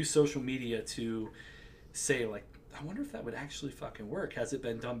can use social media to say, like, I wonder if that would actually fucking work. Has it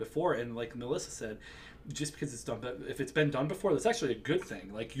been done before? And like Melissa said, just because it's done, but if it's been done before, that's actually a good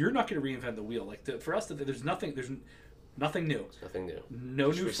thing. Like, you're not going to reinvent the wheel. Like, for us, there's nothing new. Nothing new.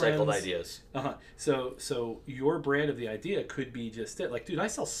 No just new recycled friends. Ideas. So your brand of the idea could be just it. Like, dude, I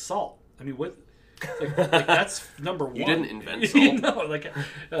sell salt. I mean, what? Like that's number one. You didn't invent salt.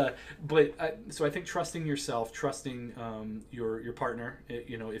 So I think trusting yourself, trusting your partner,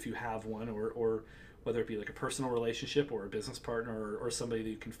 if you have one, or whether it be like a personal relationship or a business partner or somebody that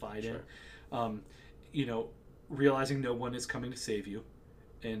you confide in, realizing no one is coming to save you,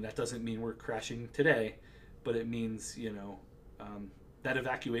 and that doesn't mean we're crashing today, but it means that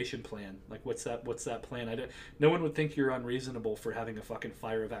evacuation plan. Like, what's that plan? No one would think you're unreasonable for having a fucking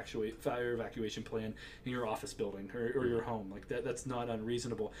fire evacuation plan in your office building or your home. Like, that's not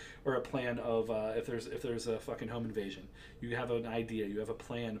unreasonable. Or a plan of if there's a fucking home invasion, you have an idea, you have a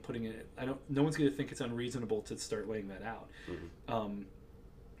plan, putting it. No one's gonna think it's unreasonable to start laying that out. Mm-hmm.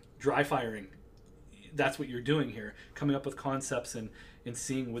 Dry firing. That's what you're doing here, coming up with concepts and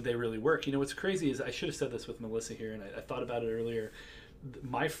seeing would they really work. What's crazy is, I should have said this with Melissa here, and I thought about it earlier.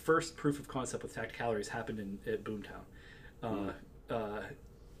 My first proof of concept with Tactic Calories happened at Boomtown. I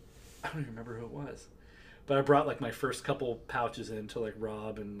don't even remember who it was, but I brought like my first couple pouches in to like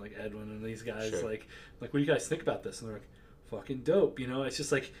Rob and like Edwin and these guys. Sure. like what do you guys think about this? And they're like, fucking dope. It's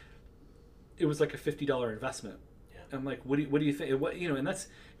just like, it was like a $50 investment. Yeah. I'm like, what do you think? And that's,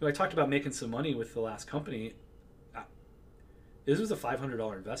 I talked about making some money with the last company. This was a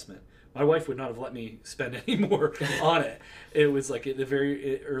 $500 investment. My wife would not have let me spend any more on it. It was like at the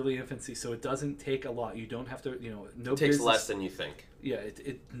very early infancy, so it doesn't take a lot. You don't have to, no. It takes less than you think. Yeah,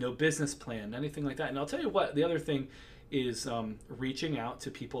 no business plan, anything like that. And I'll tell you what, the other thing is reaching out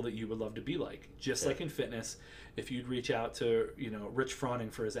to people that you would love to be like. Just like in fitness, if you'd reach out to Rich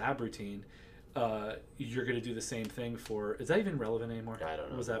Froning for his ab routine, you're going to do the same thing for. Is that even relevant anymore? I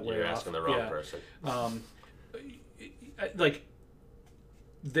don't know. Was that way You're off? asking the wrong person.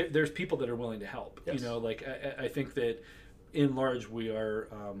 There's people that are willing to help. Yes. I think that in large we are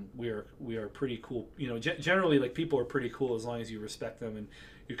pretty cool. Generally, like, people are pretty cool as long as you respect them and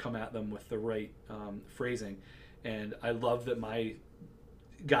you come at them with the right phrasing. And I love that my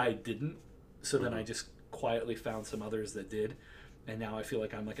guy didn't. So then I just quietly found some others that did, and now I feel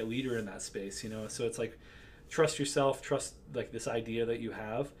like I'm like a leader in that space. So it's like, trust yourself, trust like this idea that you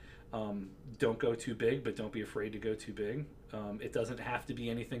have. Don't go too big, but don't be afraid to go too big. It doesn't have to be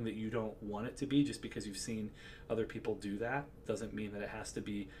anything that you don't want it to be. Just because you've seen other people do that doesn't mean that it has to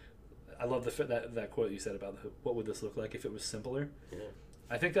be. I love that quote you said about what would this look like if it was simpler. Yeah.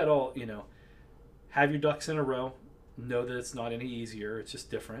 I think that all, have your ducks in a row. Know that it's not any easier. It's just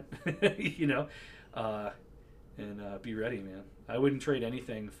different, and be ready, man. I wouldn't trade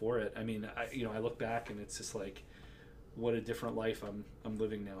anything for it. I mean, I look back and it's just like, what a different life I'm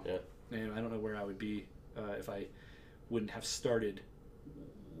living now. Yeah. And I don't know where I would be if I wouldn't have started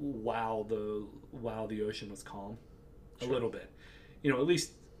while the ocean was calm. Sure. A little bit, at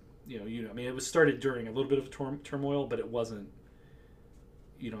least, I mean, it was started during a little bit of turmoil, but it wasn't,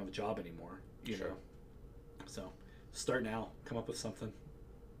 you don't have a job anymore, Sure. So start now, come up with something.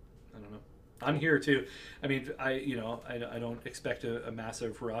 I don't know. I'm here too. I mean, I don't expect a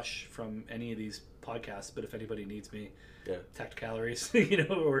massive rush from any of these podcasts, but if anybody needs me, Tech Calories,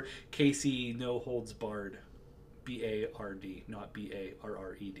 or Casey No Holds Barred, BARD, not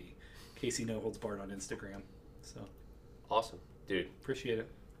BARRED. Casey No Holds Barred on Instagram. So awesome, dude. Appreciate it.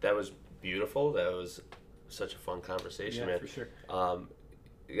 That was beautiful. That was such a fun conversation, man. For sure.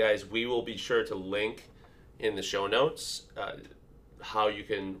 Guys, we will be sure to link in the show notes how you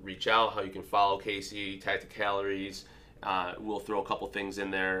can reach out, how you can follow Casey, Tactic Calories. We'll throw a couple things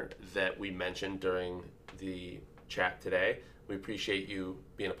in there that we mentioned during the chat today. We appreciate you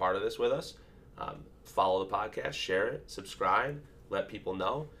being a part of this with us. Follow the podcast, share it, subscribe, let people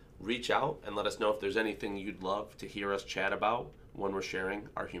know. Reach out and let us know if there's anything you'd love to hear us chat about when we're sharing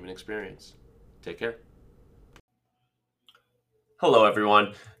our human experience. Take care. Hello,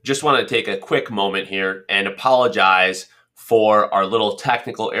 everyone. Just want to take a quick moment here and apologize for our little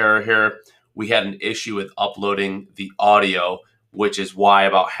technical error here. We had an issue with uploading the audio, which is why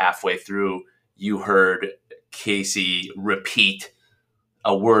about halfway through you heard Casey repeat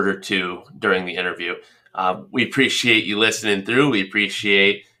a word or two during the interview. We appreciate you listening through. We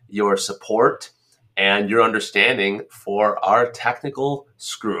appreciate your support and your understanding for our technical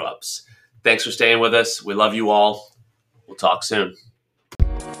screw-ups. Thanks for staying with us. We love you all. We'll talk soon.